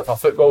 listen, lads, like for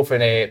foot golf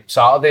on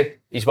Saturday,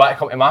 he's wanted to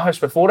come to my house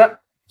before it.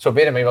 So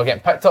bear in mind, we're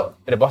getting picked up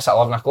with the bus at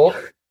 11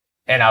 o'clock.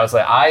 And I was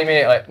like, aye,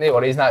 mate, like, no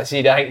worries, not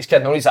see, I think he's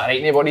kidding. No, he's like,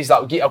 right, no worries,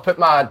 I'll put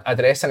my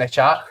address in the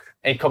chat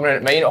and come in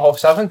at mine at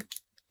 7:30.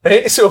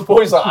 Right, so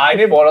boys like, aye,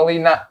 no bother, Lee,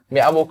 and that.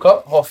 Mate, I woke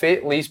up,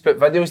 8:30, Lee's put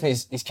videos in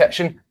his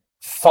kitchen,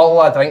 full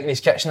of drink in his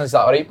kitchen. He's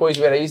like, alright, boys,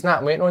 where are you? And that,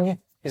 I'm waiting on you.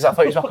 He's like, I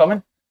thought you were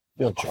coming.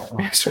 You're joking.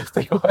 I swear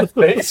to God,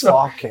 right, so,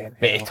 Fucking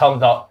mate, he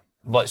turned up,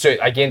 but so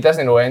again,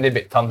 doesn't know anything,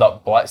 but turned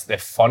up blitz, the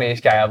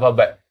funniest guy ever.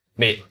 But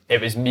mate, it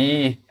was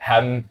me,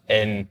 him,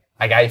 and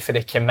a guy for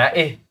the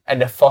committee in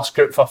the first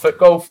group for foot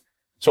golf.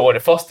 So on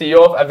the first tee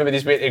off,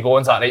 everybody's waiting to go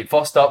and it's like, right,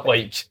 first up,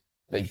 like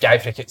the guy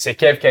for say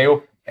Kev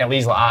Kyle, and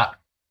Lee's like,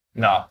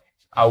 nah,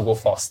 I'll go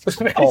first.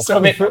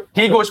 So mate,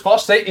 he goes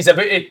first, right? He's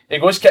about to, he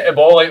goes kick the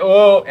ball like,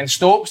 oh, and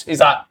stops.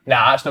 He's like,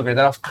 nah, that's not good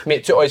enough.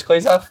 Mate, took all his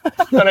clothes off,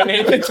 done it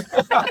naked.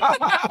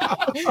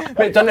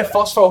 Mate, done the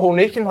first for a whole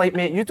naked, like,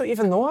 mate, you don't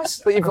even know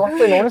us. Like, you've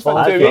literally known us for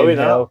That's 2 probably weeks.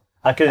 not.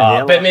 I couldn't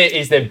name But it. mate,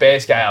 he's the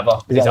best guy ever.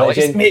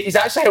 He's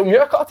actually helped me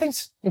out a couple of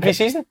times in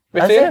pre-season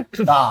with training.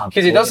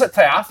 Because he does like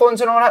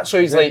triathlons and all that,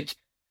 so he's like,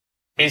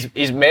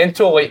 he's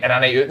mental like in a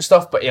night out and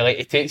stuff, but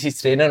he takes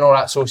his training and all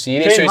that so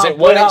serious. So he's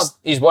like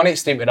he's one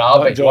extreme to the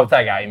other, but what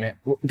a guy, mate.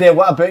 Dave,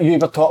 what about you? You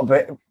were talking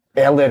about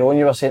earlier on,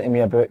 you were saying to me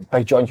about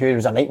Big John Hughes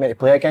was a nightmare to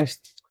play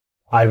against.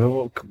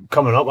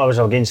 Coming up, I was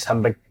against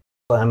him, big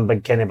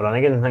Kenny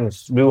Brannigan.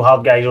 Things real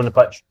hard guys on the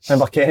pitch.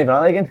 Remember Kenny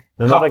Brannigan?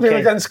 Remember Happening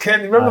against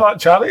Kenny. Remember that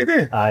charity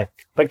day? Aye,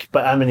 but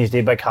him in his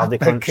day, big hardy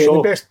Big cunt. Kenny,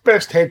 So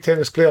best head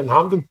tennis player in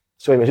Hampden.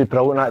 So he was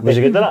brilliant at was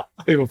he good at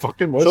it? He was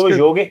fucking was. So was good.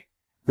 Yogi.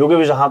 Yogi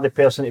was a hardy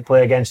person to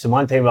play against. And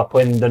one time we were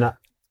playing down at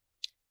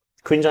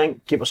Queen's, I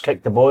think, keeper's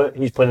kicked the ball out.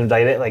 He's playing him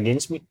directly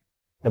against me.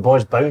 The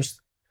ball's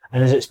bounced.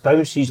 And as it's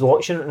bounced, he's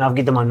watching it and I've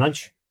given him a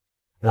nudge.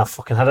 And I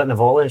fucking hit it in the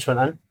volley and just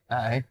went in.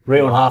 Aye.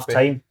 Right on half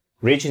time.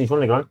 Raging, he's on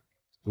the ground.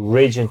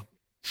 Raging.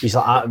 He's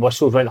like,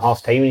 whistles round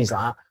half time and he's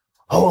like,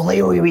 oh,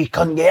 Leo, we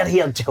couldn't get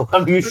here until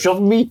him you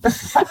shoved me.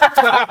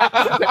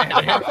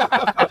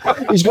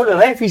 He's going to the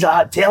ref, he's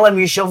like, tell him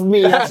you shoved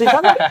me. I said,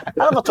 I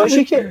never touched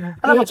you, kid.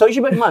 I never touched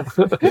you, big man.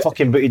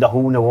 Fucking booted a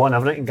hole in the wall and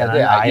everything.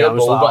 Your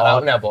ball got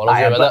out in a ball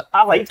with it.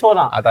 I liked all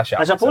that.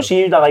 I suppose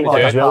you would have liked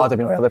it as well.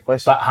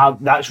 But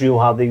that's real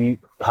hardy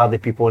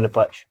people on the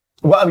pitch.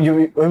 What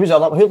who was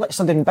that? Who let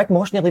something big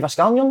Moshny leave a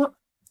scar on you on that?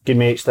 Give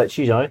me 8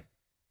 stitches, aye.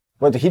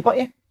 What, did he butt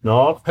you?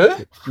 No. Who?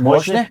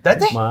 Moshny.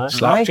 Did he? Man.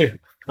 Slapped you.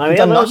 He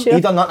done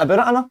nothing about it,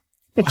 I know.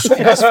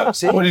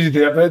 What did you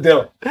do about it,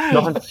 Dale?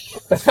 Nothing.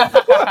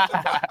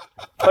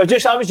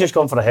 I was just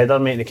going for a header,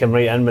 mate, and he came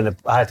right in when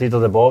I had to header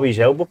the ball with his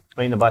elbow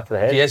right in the back of the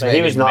head. He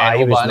was not.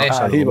 He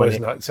was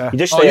nuts. He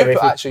just stayed away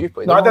from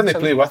No, I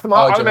didn't play with him.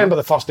 I remember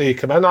the first day he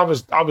came in. I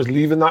was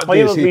leaving that day.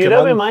 You were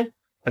away, man.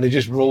 And he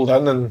just rolled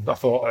in, and I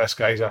thought, this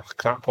guy's a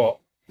crackpot.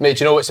 Mate,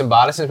 do you know what's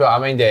embarrassing? But I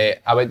mind,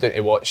 I went down to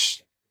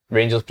watch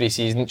Rangers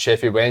pre-season,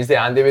 Sheffield Wednesday.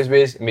 Andy was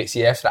with, mate,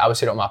 see after I was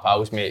saying to my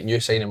pals, mate,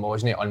 new signing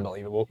Moshny,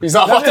 unbelievable. He's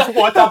like,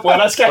 what a player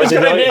this guy's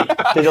going to be.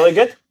 Did you look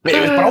good? Mate,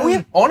 it was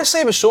brilliant.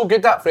 Honestly, it was so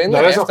good, that friendly.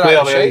 There is a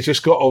player there, he's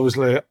just got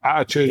obviously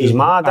attitude. He's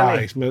mad,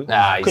 isn't he?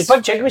 Because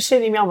Big Jig was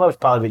saying to me, I was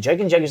part of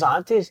Jig, and Jig was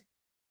like,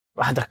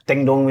 I had a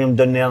ding dong with him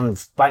down there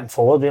and back and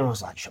forward with him. I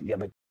was like, shut your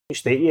big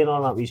state you and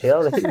all that with his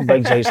hair.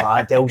 Big Jig's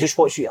like, they'll just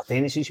watch what you're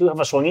doing. He says, he'll have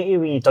a swing at you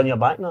when you turn your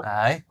back now.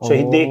 Aye. So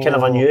they kind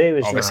of knew he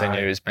was. Obviously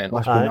knew he was mental.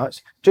 Must be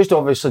nuts. Just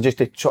obviously, just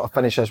to sort of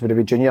finish this with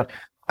a junior,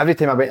 every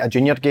time I went to a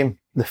junior game,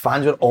 the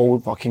fans were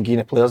all fucking giving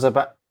the players a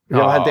bit. Have you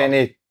ever had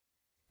any?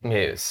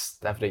 Mate, it's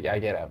every I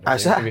get it.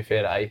 That's it? To be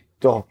fair, aye.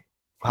 Oh,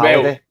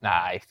 holiday. Well,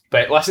 nah.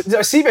 But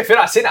listen, see, be fair,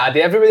 I say that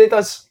everybody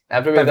does.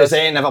 Everybody But does. does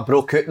any never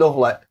broke out though?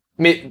 Like,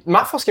 Mate,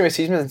 my first game of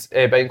season was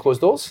behind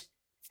closed doors.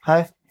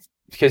 hi.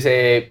 Because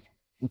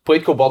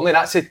played Kilburnley,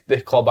 that's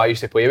the club I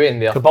used to play with,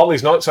 and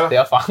Kilburnley's nuts, sir.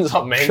 their fans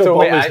are mental.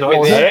 Kilburnley's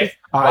nuts.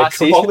 Aye,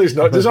 Kilburnley's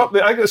nuts. There's up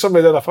there, I got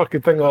somebody did a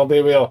fucking thing the other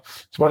day where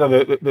it's one of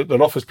the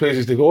roughest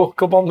places to go,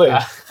 Kilburnley.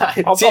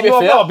 See, be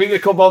fair, I've been to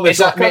Kilburnley. it's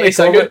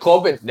a good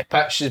club, and the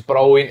pitch is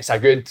brilliant, it's a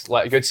good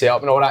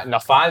setup and all that, and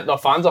their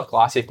fans are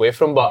classy to play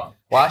from, but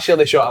last year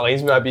they shot a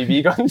lines with a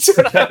BB gun.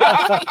 So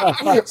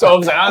I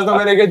was like, that's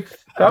not very good.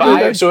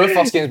 So the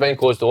first game's behind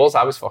closed doors,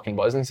 I was fucking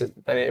buzzing, so I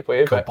didn't need to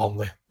play.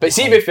 But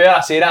see, to be fair,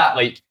 I say that,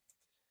 like,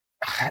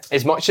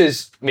 as much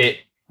as,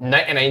 mate,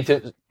 99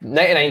 times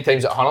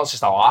out of 100 it's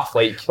just a laugh,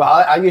 like.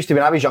 But I used to,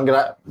 when I was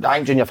younger, I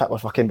think junior fit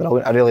was fucking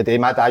brilliant. I really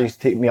did. My dad used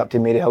to take me up to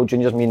Maryhill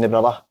Juniors, me and the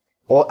brother,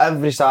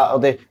 every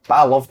Saturday. But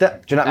I loved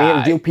it. Do you know what I mean?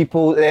 And deal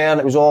people there, and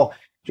it was all.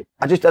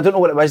 I don't know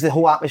what it was. The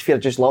whole atmosphere I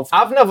just loved.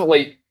 I've never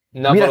we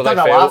had really a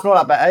felt. laugh and all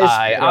that, but it is.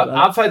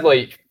 I've had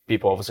like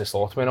people obviously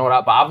slaughter me and all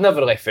that, but I've never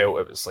really felt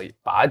it was like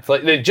bad.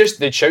 Like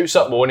they'd shout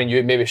something on and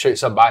you maybe shout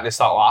something back and they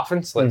start laughing.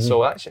 It's like,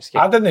 so that's just.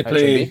 I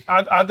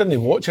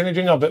didn't watch any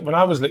junior, but when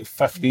I was like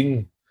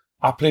 15,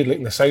 I played like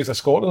in the South of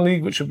Scotland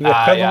League, which would be the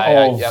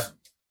equivalent of.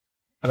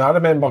 And I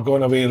remember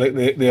going away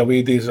like the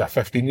away days as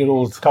a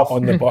 15-year-old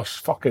on the bus,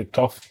 fucking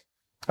tough.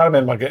 I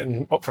remember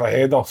getting up for a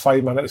header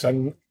 5 minutes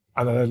in.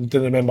 And I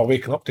didn't remember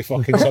waking up to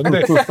fucking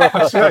Sunday.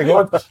 I swear to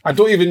God, I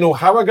don't even know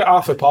how I got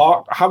off the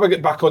park, how I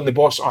get back on the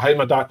bus, or how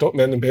my dad took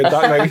me in bed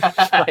that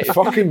night.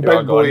 Fucking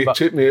big boy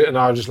took me out, and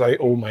I was just like,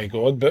 oh my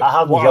God, but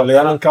what a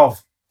learning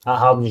curve. That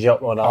hardens you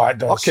up on that. Oh, it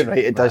does. Fucking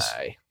right, it does.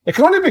 Aye. It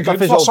can only be good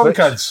for some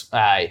kids.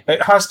 Aye.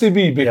 It has to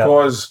be,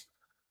 because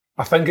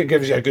I think it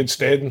gives you a good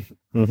steading.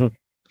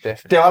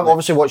 Definitely. I'm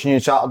obviously watching you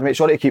on Saturday, mate.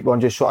 Sorry to keep on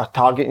just sort of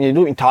targeting you.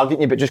 Not even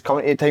targeting you, but just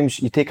coming at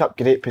times. You take up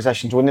great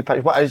positions on the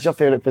pitch. What is your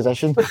favourite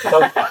position?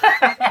 Dougie.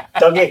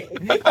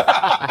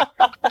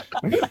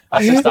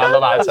 That's a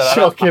standard answer.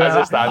 Shocking. That's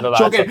a standard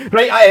answer.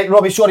 Right,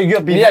 Robbie, sorry,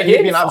 you've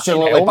been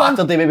absolutely hell,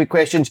 battered there with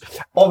questions.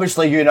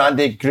 Obviously, you and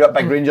Andy grew up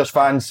big Rangers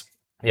fans.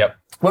 Yep.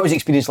 What was the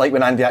experience like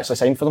when Andy actually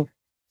signed for them?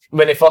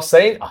 When he first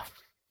signed,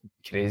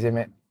 crazy,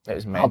 mate. It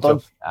was mental.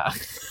 See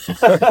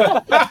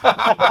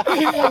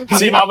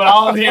my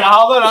banana here,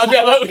 Harden, I'll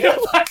get a little bit.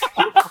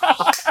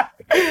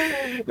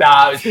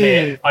 Nah, it was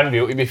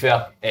unreal to be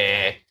fair.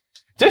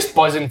 Just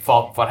buzzing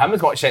for him as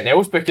much as anything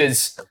else,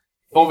 because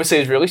obviously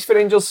he was released for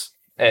Rangers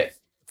at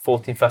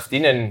 14,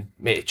 15 and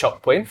mate,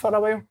 Chuck playing for a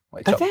while.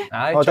 Like Did Chuck, he?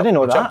 Aye, I didn't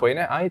know Chuck that. playing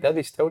it. Aye, he did.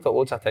 He still did it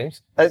loads of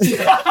times. Aye,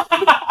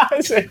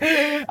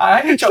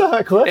 Chuck,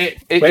 Chuck,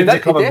 When's he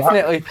coming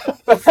definitely.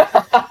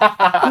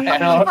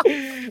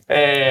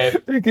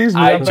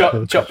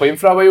 Chuck playing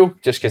for a while,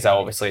 just because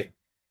obviously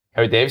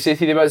how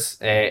devastated he was,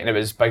 and it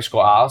was Big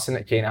Scott Allison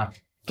that kind of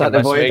That the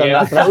boy done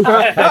that.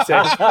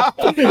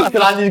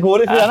 Andy's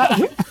glory for that.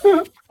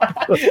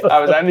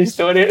 That was Andy's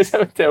story, it's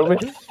what tell me.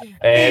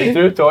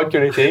 Drew Todd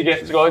couldn't take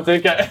it, Scott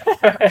took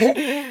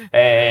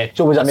it.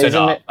 So it was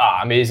amazing, mate.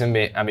 Amazing,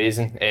 mate,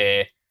 amazing.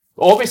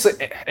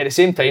 Obviously, at the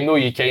same time though,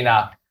 you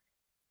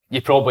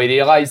probably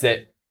realise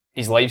that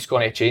his life's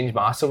going to change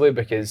massively,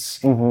 because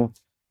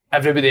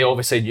everybody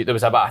obviously knew there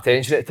was a bit of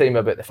attention at the time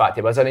about the fact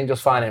he was a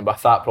Rangers fan, and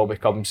with that probably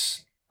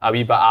comes a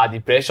wee bit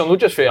added pressure, not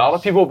just for other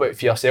people, but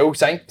for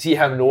yourself. I think, see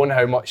him knowing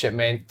how much it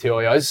meant to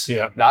all us,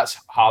 that's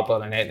harder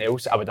than anything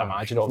else, I would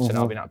imagine, obviously,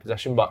 not being in that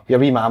position. But your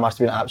wee man must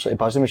have been absolutely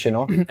buzzing with you,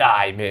 know?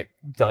 Aye, mate,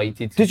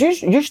 delighted. Did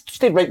you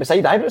stayed right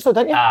beside Ibrox though,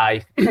 didn't you?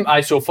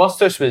 Aye, so first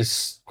house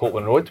was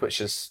Copeland Road,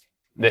 which is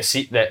the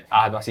seat that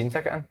I had my season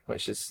ticket in,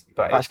 which is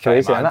that's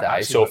crazy, isn't it?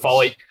 Aye, so for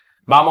like,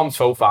 my mum's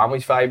full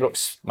family's for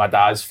Ibrox, my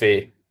dad's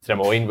for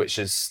Tremoyne, which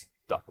is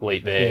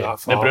like the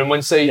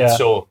Broomland side,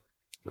 so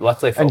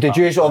literally. And did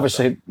you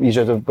obviously you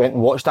sort of went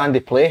and watched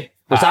Andy play?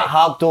 Was that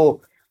hard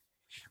though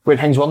when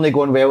things weren't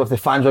going well, if the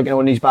fans were getting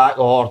on his back,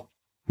 or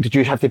did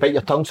you have to bite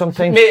your tongue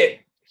sometimes?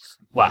 Mate,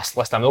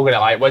 listen, I'm not going to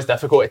lie, it was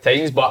difficult at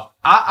times, but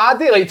I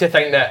do like to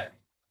think that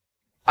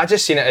I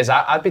just seen it as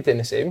I'd be doing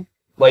the same.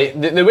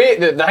 Like the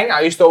thing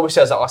I used to always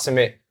say is that, listen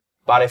mate,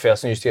 Barry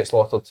Ferguson used to get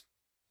slaughtered.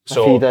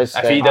 So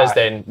if he does,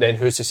 then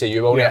who's to say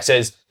you will? I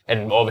says,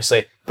 and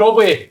obviously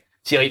probably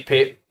see like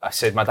Pete, I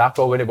said my dad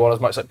probably wouldn't bother as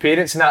much. Like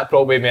parents and that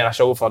probably made a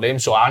show for them.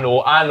 So I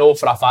know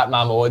for a fact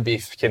my mum would be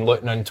fucking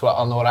looking on Twitter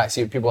and all that,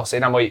 see what people are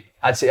saying. I'm like,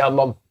 I'd say to her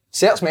mum,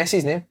 search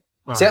Messi's name.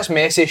 Search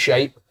Messi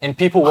shite, and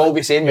people will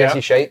be saying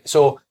Messi shite.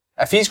 So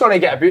if he's going to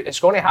get a boot, it's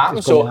going to happen.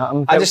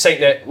 I just think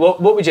that what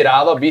would you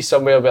rather be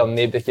somewhere where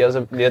nobody cares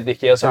if you're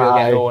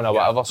getting on or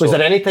whatever. Was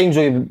there any times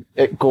where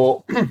it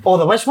go, oh,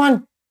 there was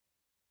one?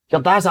 Your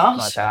dad's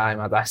arse?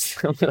 My dad's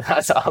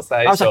arse.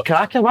 That was a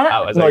cracker,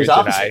 wasn't it? That was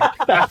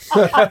a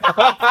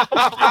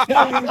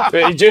arse.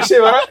 Wait, juicy,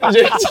 wasn't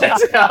it?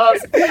 Juicy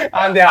arse.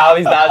 Andy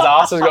Harley's dad's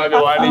arse has got to be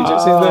one of these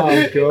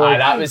juices.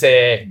 That was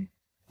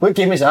what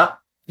game is that?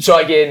 So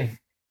again,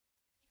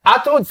 I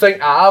don't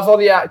think I ever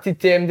reacted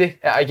to MD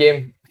at a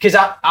game. Because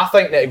I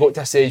think that it got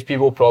to a stage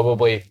people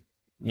probably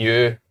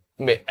knew,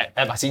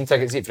 at my season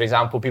tickets, for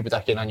example, people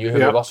that kind of knew who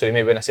we were, so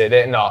maybe when I said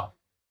it,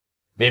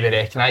 maybe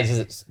recognises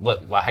it's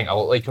what I think I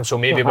look like him, so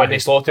maybe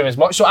wouldn't slaughter him as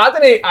much. So I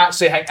didn't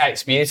actually think I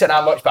experienced it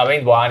that much, but I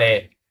mind one,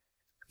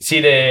 see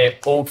the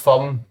Old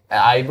Firm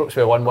at Ibrox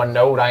where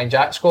 1-1-0, Ryan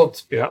Jack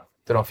scored. Yeah.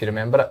 Don't know if you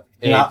remember it.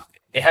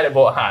 He hit it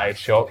ball high,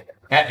 shock.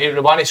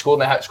 The one he scored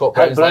and it hit Scott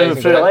Brown's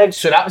legs.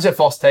 So that was the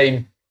first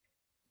time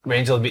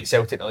Rangers beat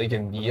Celtic in the league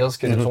in years,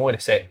 because it was only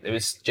it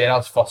was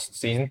Gerrard's first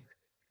season.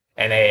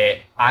 And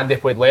Andy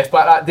played left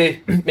back that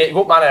day. Mate, he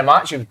got man of the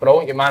match. He was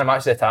brilliant. He got man of the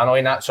match to the Tannoy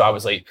and that. So I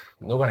was like,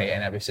 I'm not going to get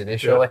in every day,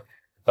 surely.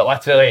 But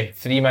literally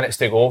 3 minutes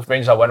to go.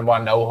 Rangers are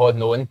 1-1-0,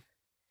 holding on.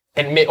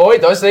 And mate, all he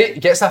does, he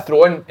gets a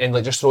throw in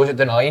and just throws it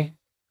down the line.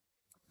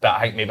 But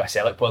I think maybe a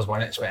Celtic player's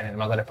won it. It's went in the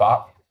middle of the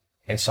park.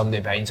 And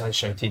somebody behind us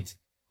shouted,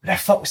 "What the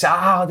fuck's that,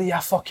 Hardy, you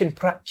fucking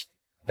prick?"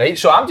 Right?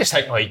 So I'm just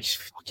thinking, like,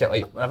 fuck it,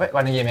 like, we're about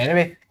winning a game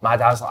anyway. My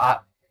dad's like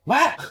that.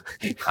 What?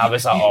 I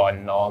was like, oh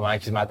no, man,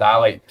 because my dad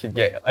like could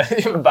get a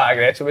bit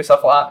aggressive with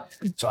stuff like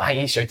that. So I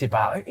think he shouted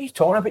back, "What are you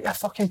talking about, you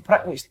fucking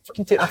prick? You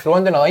fucking take the throw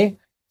on the line."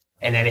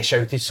 And then he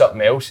shouted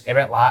something else. He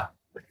went like,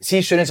 see,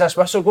 as soon as this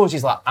whistle goes,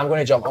 he's like, "I'm going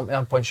to jump up there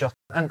and punch your."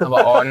 And I'm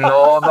like, oh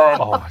no,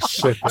 man.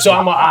 So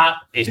I'm like,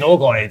 he's not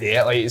going to do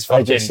it. Like, it's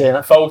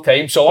fucking full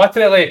time. So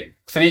literally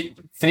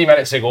 3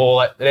 minutes ago,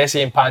 like, the rest of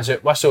the game pans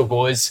out, whistle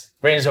goes.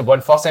 Rangers have won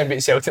first time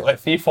beat Celtic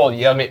like 3-4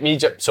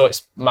 years. So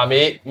it's my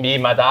mate, me,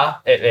 my dad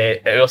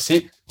at our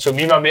seat. So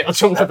me and my mate are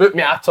jumping about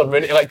me. I turn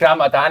around to like grab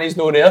my dad, he's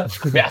not there.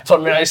 Mate, I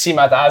turn around and see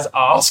my dad's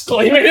arse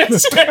climbing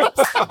himself.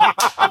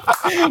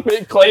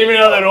 Mate, climbing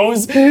on the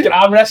rows,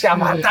 grabbing this guy. I'm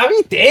like, "Are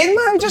we dead,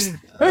 man? Just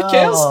who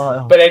cares?"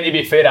 But then to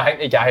be fair, I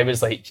think the guy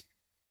was like,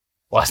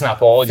 "Listen,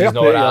 apologies,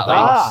 no that."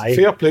 Like,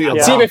 fair play.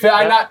 See, be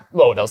fair,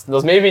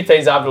 there's maybe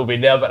times I've not been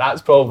there, but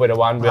that's probably the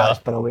one where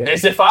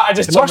it's the fact I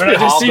just turned around and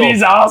just seen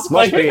his arse.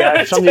 Must be,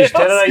 somebody's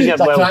terrorising you.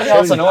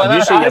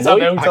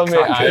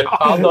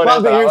 What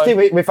about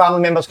usually with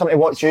family members coming to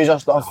watch you or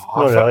stuff?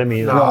 Not really,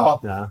 me. No.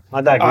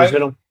 My dad agrees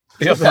with him.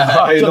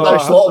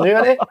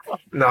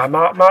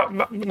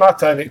 My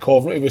time at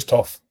Coventry was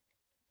tough,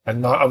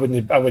 and I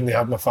wouldn't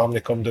have my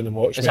family come down and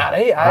watch me. Is that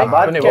right?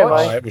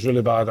 Aye, it was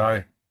really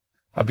bad.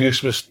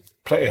 Abuse was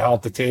pretty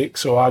hard to take,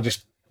 so I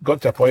just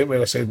got to a point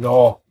where I said,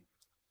 "No,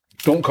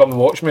 don't come and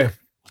watch me."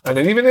 And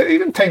then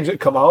even times at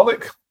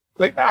Kilmarnock,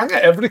 like I think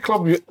at every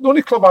club, the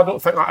only club I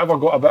don't think I ever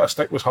got a bit of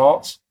stick was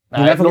Hearts.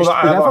 You never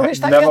got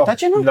stick,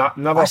 did you know?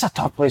 Never. That's a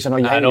tough place. I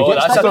know,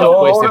 that's a tough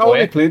place to play. I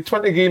only played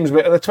 20 games,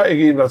 but in the 20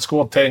 games I'd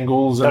scored 10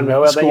 goals and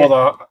scored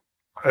that.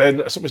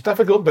 And so it was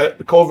difficult, but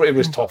the Coventry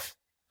was tough.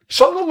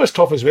 Sunderland was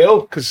tough as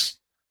well, because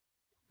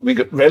we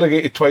got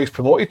relegated twice,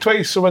 promoted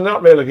twice. So in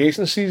that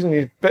relegation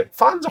season, but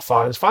fans are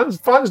fans.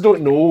 Fans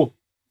don't know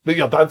that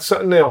your dad's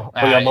sitting there or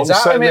your mum's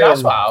sitting there.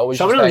 That's what I always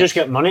some of them just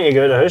get money to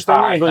go to the house,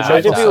 don't they? Go and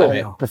shout at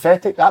people.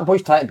 Pathetic. That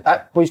boy's trying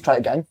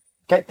to get in.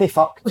 Get the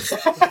fuck.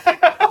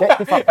 Get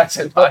the fuck. That's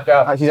it.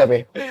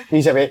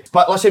 He's away.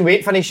 But listen,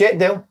 wait, finish it,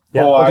 Dale.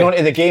 Yeah. We're going on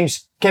to the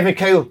games. Kevin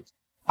Kyle,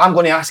 I'm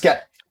going to ask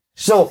it.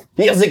 So,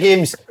 here's the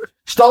games.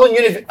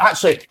 Stirling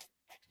actually.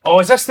 Oh,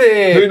 is this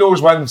the... Who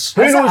knows wins?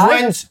 Who knows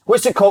wins?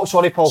 What's it called?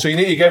 Sorry, Paul. So you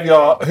need to give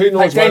your who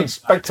knows wins.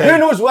 Big time. Who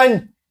knows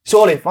win?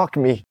 Sorry, fuck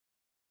me.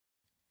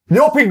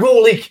 The Open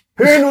Goal League.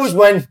 Who knows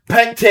win?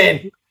 Pick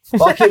 10.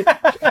 Fucking.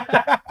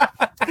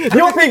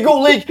 The Open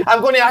Goal League.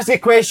 I'm going to ask you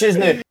questions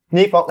now.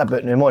 No fucking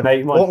about no more.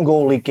 Right, Open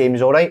goal league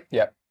games, alright?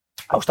 Yeah.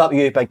 I'll start with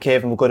you, Big Kev,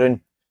 and we'll go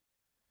round.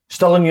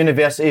 Stirling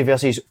University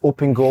versus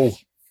Open Goal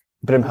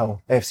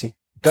Brimhill FC.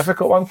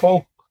 Difficult one,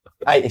 Paul.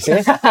 Aye, you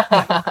say?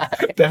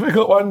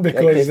 Difficult one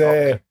because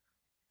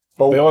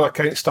Paul, by all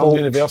accounts, Stirling Paul.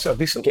 University are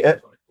decent. get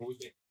it.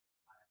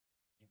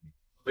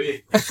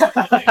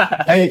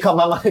 How you come,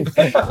 my man?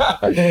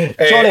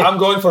 Sorry. I'm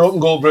going for Open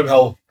Goal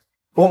Broomhill.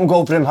 Open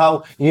Goal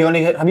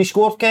Brimhill. Have you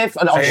scored, Kev?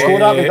 And I'll score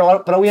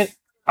that. Brilliant.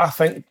 I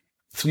think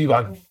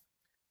 3-1.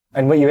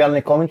 And what you wear in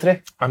the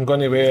commentary? I'm going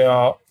to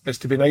wear, it's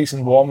to be nice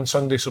and warm on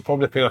Sunday, so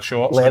probably a pair of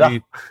shorts.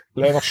 Leather.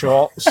 Leather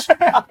shorts,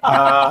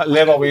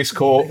 leather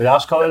waistcoat, The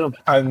arse colour them.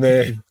 and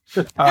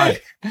aye.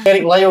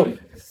 Eric Lyle.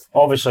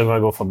 Obviously, we're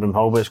going to go for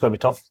Broomhill, but it's going to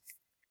be tough.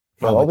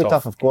 Well, it'll be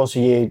tough, of course.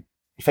 You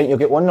think you'll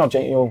get one, or do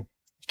you think you'll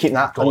keep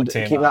that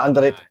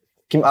under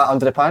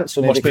the pants?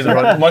 So Must be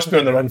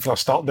on the run for a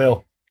start,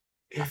 Dale.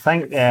 I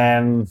think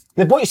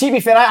the boy, see, to be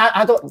fair,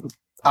 I don't.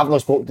 I've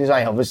not spoken to his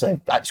eye, obviously.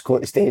 That's cool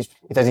at the stage.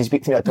 He doesn't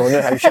speak to me, I don't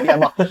know how shit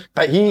him up.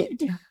 But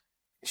the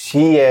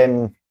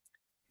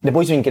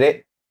boys have been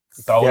great.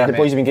 The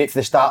boys have been great for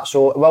the start.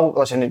 So, well,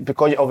 listen,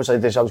 because obviously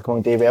the results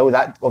going day well,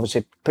 that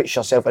obviously puts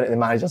yourself into the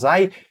manager's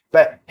eye.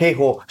 But hey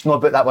ho, it's not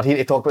about that. We're here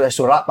to talk about this.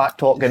 So, right back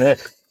talking.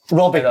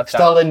 Robbie,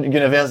 Stirling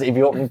University,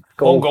 be open.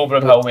 Open Goal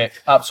Brimhill, mate.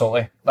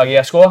 Absolutely. Like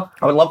a score?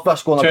 I would love for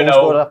us going a 2-0. goal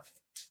scorer.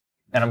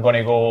 And I'm going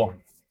to go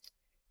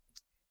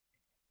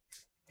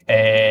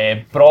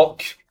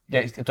Brock.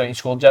 Don't you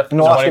score, Jeff?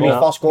 No, that's going to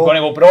be first goal. I'm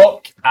going to go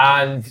Brock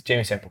and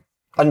Jamie Semple.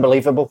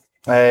 Unbelievable.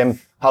 I'll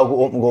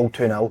go open goal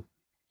 2-0.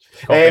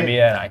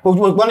 We're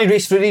going to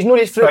race through these. No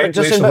race through, but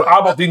just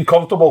Aberdeen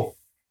comfortable.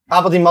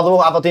 Aberdeen,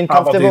 Motherwell, Aberdeen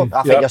comfortable.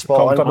 I think you're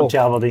spot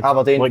on.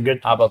 Aberdeen. Look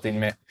good. Aberdeen,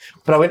 mate.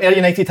 Brilliant. Ayr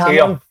United,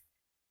 Hamilton.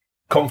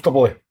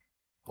 Comfortably.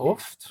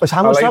 Oof. Was I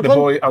Hamilton like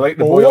struggling? I like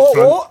the boy up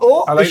front.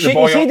 I like the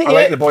shake, I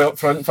like the boy up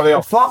front for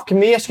Ayr. Fuck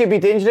me, this could be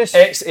dangerous.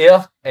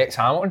 Ex-Ayr,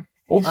 ex-Hamilton.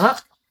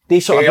 They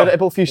sort of Ayr. got it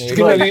about few Give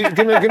me a Get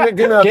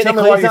tell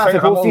me why the you clues out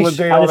think for Hamilton both would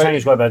do I all just think right.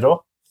 he's got a bit of draw.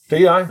 Do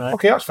you? Aye?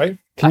 Okay, that's fine.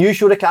 Can you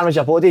show the cameras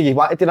your body? You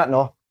want to do that?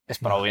 No. It's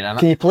brilliant,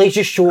 Can you please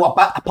just show a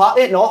part of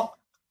it? No.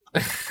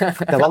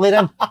 The willy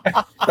then.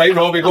 Right,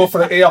 Robbie, go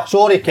for it, Ayr.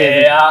 Sorry,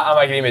 Kevin. Yeah, I'm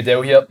agreeing with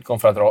Dale here. Going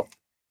for a drop.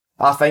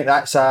 I think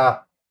that's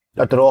a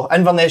draw.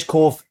 Inverness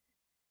Cove.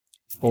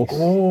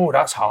 Oh,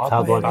 that's hard.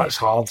 Hard one. That's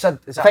hard. Is that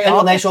I think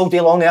Inverness all day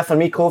long there for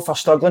me, Cove, for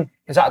struggling.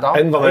 Is that a dart?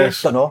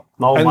 Inverness. Don't know.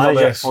 My old manager,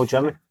 Inverness. old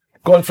Jimmy.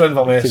 Going for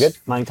Inverness. Good.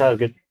 Mine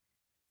good.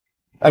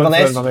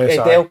 Inverness, Inverness,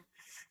 aye. Dale.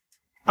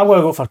 I'm going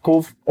to go for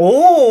Cove.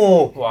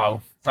 Oh,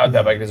 Wow. That'd be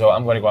a big result.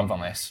 I'm going to go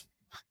Inverness.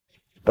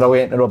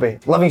 brilliant, Robbie.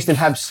 Livingston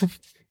Hibs.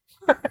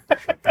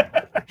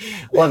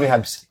 Livy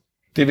Hibs.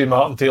 Davy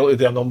Martin Taylor to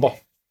their number.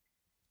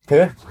 Who?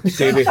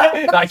 Davy.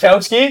 That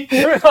Kelski.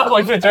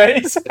 Like for the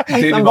 20s.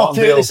 Davy Number 2 at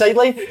Martindale. the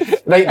sideline.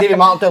 Right, David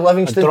Martin,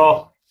 Livingston.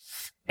 Draw.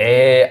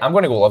 I'm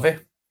going to go Livy.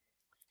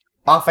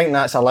 I think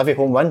that's a Livy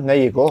home win. There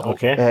you go.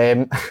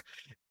 Okay.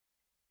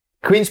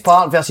 Queen's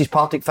Park versus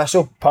Partick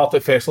Thistle.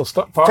 Partick Thistle.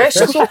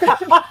 Thistle?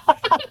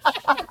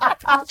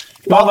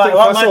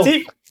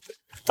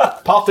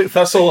 Partick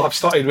Thistle have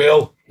started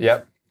well.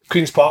 Yep.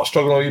 Queen's Park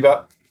struggling a wee bit.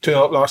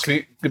 2-0 last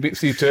week. They beat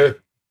 3-2.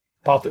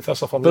 Partick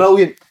Thistle for me.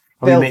 Brilliant.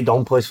 I mean, make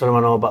Dom plays for him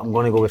and all, but I'm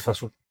going to go with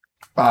Thistle.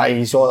 Aye,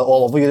 he's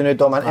all over you now,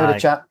 Dom, into the Aye.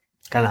 chat.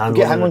 Kind of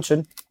Get him on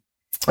soon.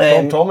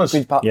 Tom Thomas.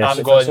 Queen's Park, Yes. I'm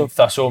Partick going Thistle.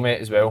 Thistle,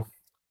 mate, as well.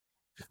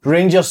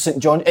 Rangers St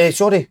John.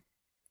 Sorry,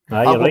 Aye,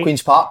 I'll you're go right.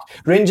 Queen's Park.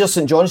 Rangers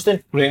St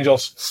Johnston.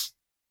 Rangers.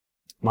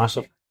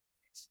 Massive.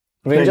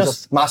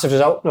 Rangers. Massive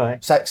result.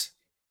 Right. 6.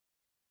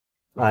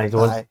 Aye, the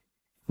one. Aye.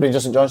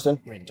 Rangers St Johnston.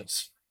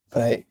 Rangers.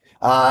 Right.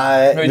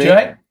 Who do you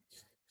think?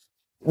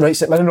 Right,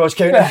 St Mirren, Ross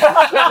County. No,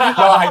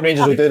 I think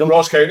Rangers will do them.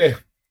 Ross County.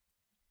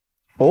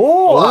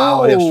 Oh,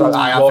 wow. They've struggled.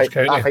 Aye, Ross I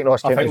County. think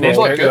Ross I County. think They've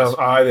Ross looked County. good.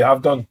 Aye, they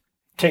have done.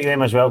 Take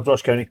them as well,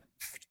 Ross County.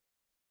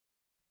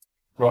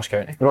 Ross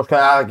County. Ross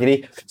County, I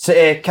agree.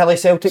 Kelly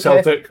Celtic.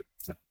 Celtic.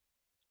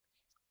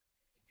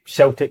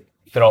 Celtic.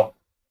 Draw.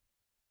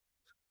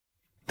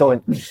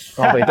 Don't.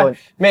 Probably don't.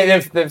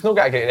 Mate, they've not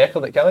got a great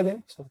record at Kelly, do they?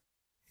 So.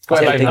 Go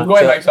ahead, Celtic- mate. Go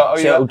ahead, mate. So,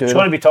 Celtic do It's them.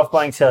 going to be tough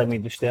buying Celtic,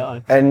 mate, just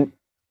there. And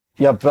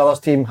your brother's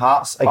team,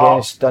 Hearts,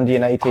 against Dundee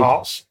United.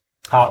 Hearts.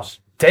 Hearts.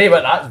 Tell you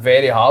what, that's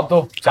very hard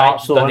though.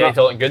 Hearts, though, Dundee innit?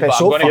 United looking good, but It's I'm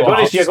so going to far. go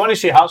Hearts. You're going to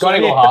see Hearts. Going to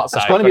go aren't you? Hearts.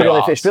 It's aye, going to be gonna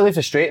really, go it's really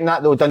frustrating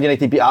that though. Dundee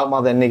United beat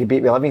Alkmaar, then they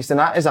beat Livingston.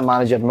 That as a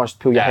manager must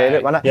pull your head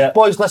out, wouldn't it? Yeah.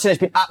 Boys, listen, it's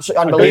been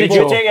absolutely Who did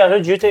you unbelievable. take? Who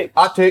did you take?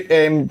 I took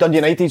Dundee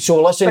United,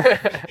 so listen.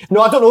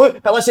 No, I don't know,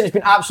 but listen, it's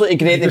been absolutely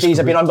great. The days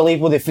have been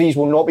unbelievable. The freeze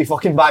will not be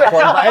fucking back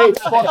on. But hey,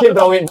 fucking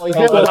brilliant,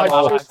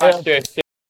 boys. Thank you.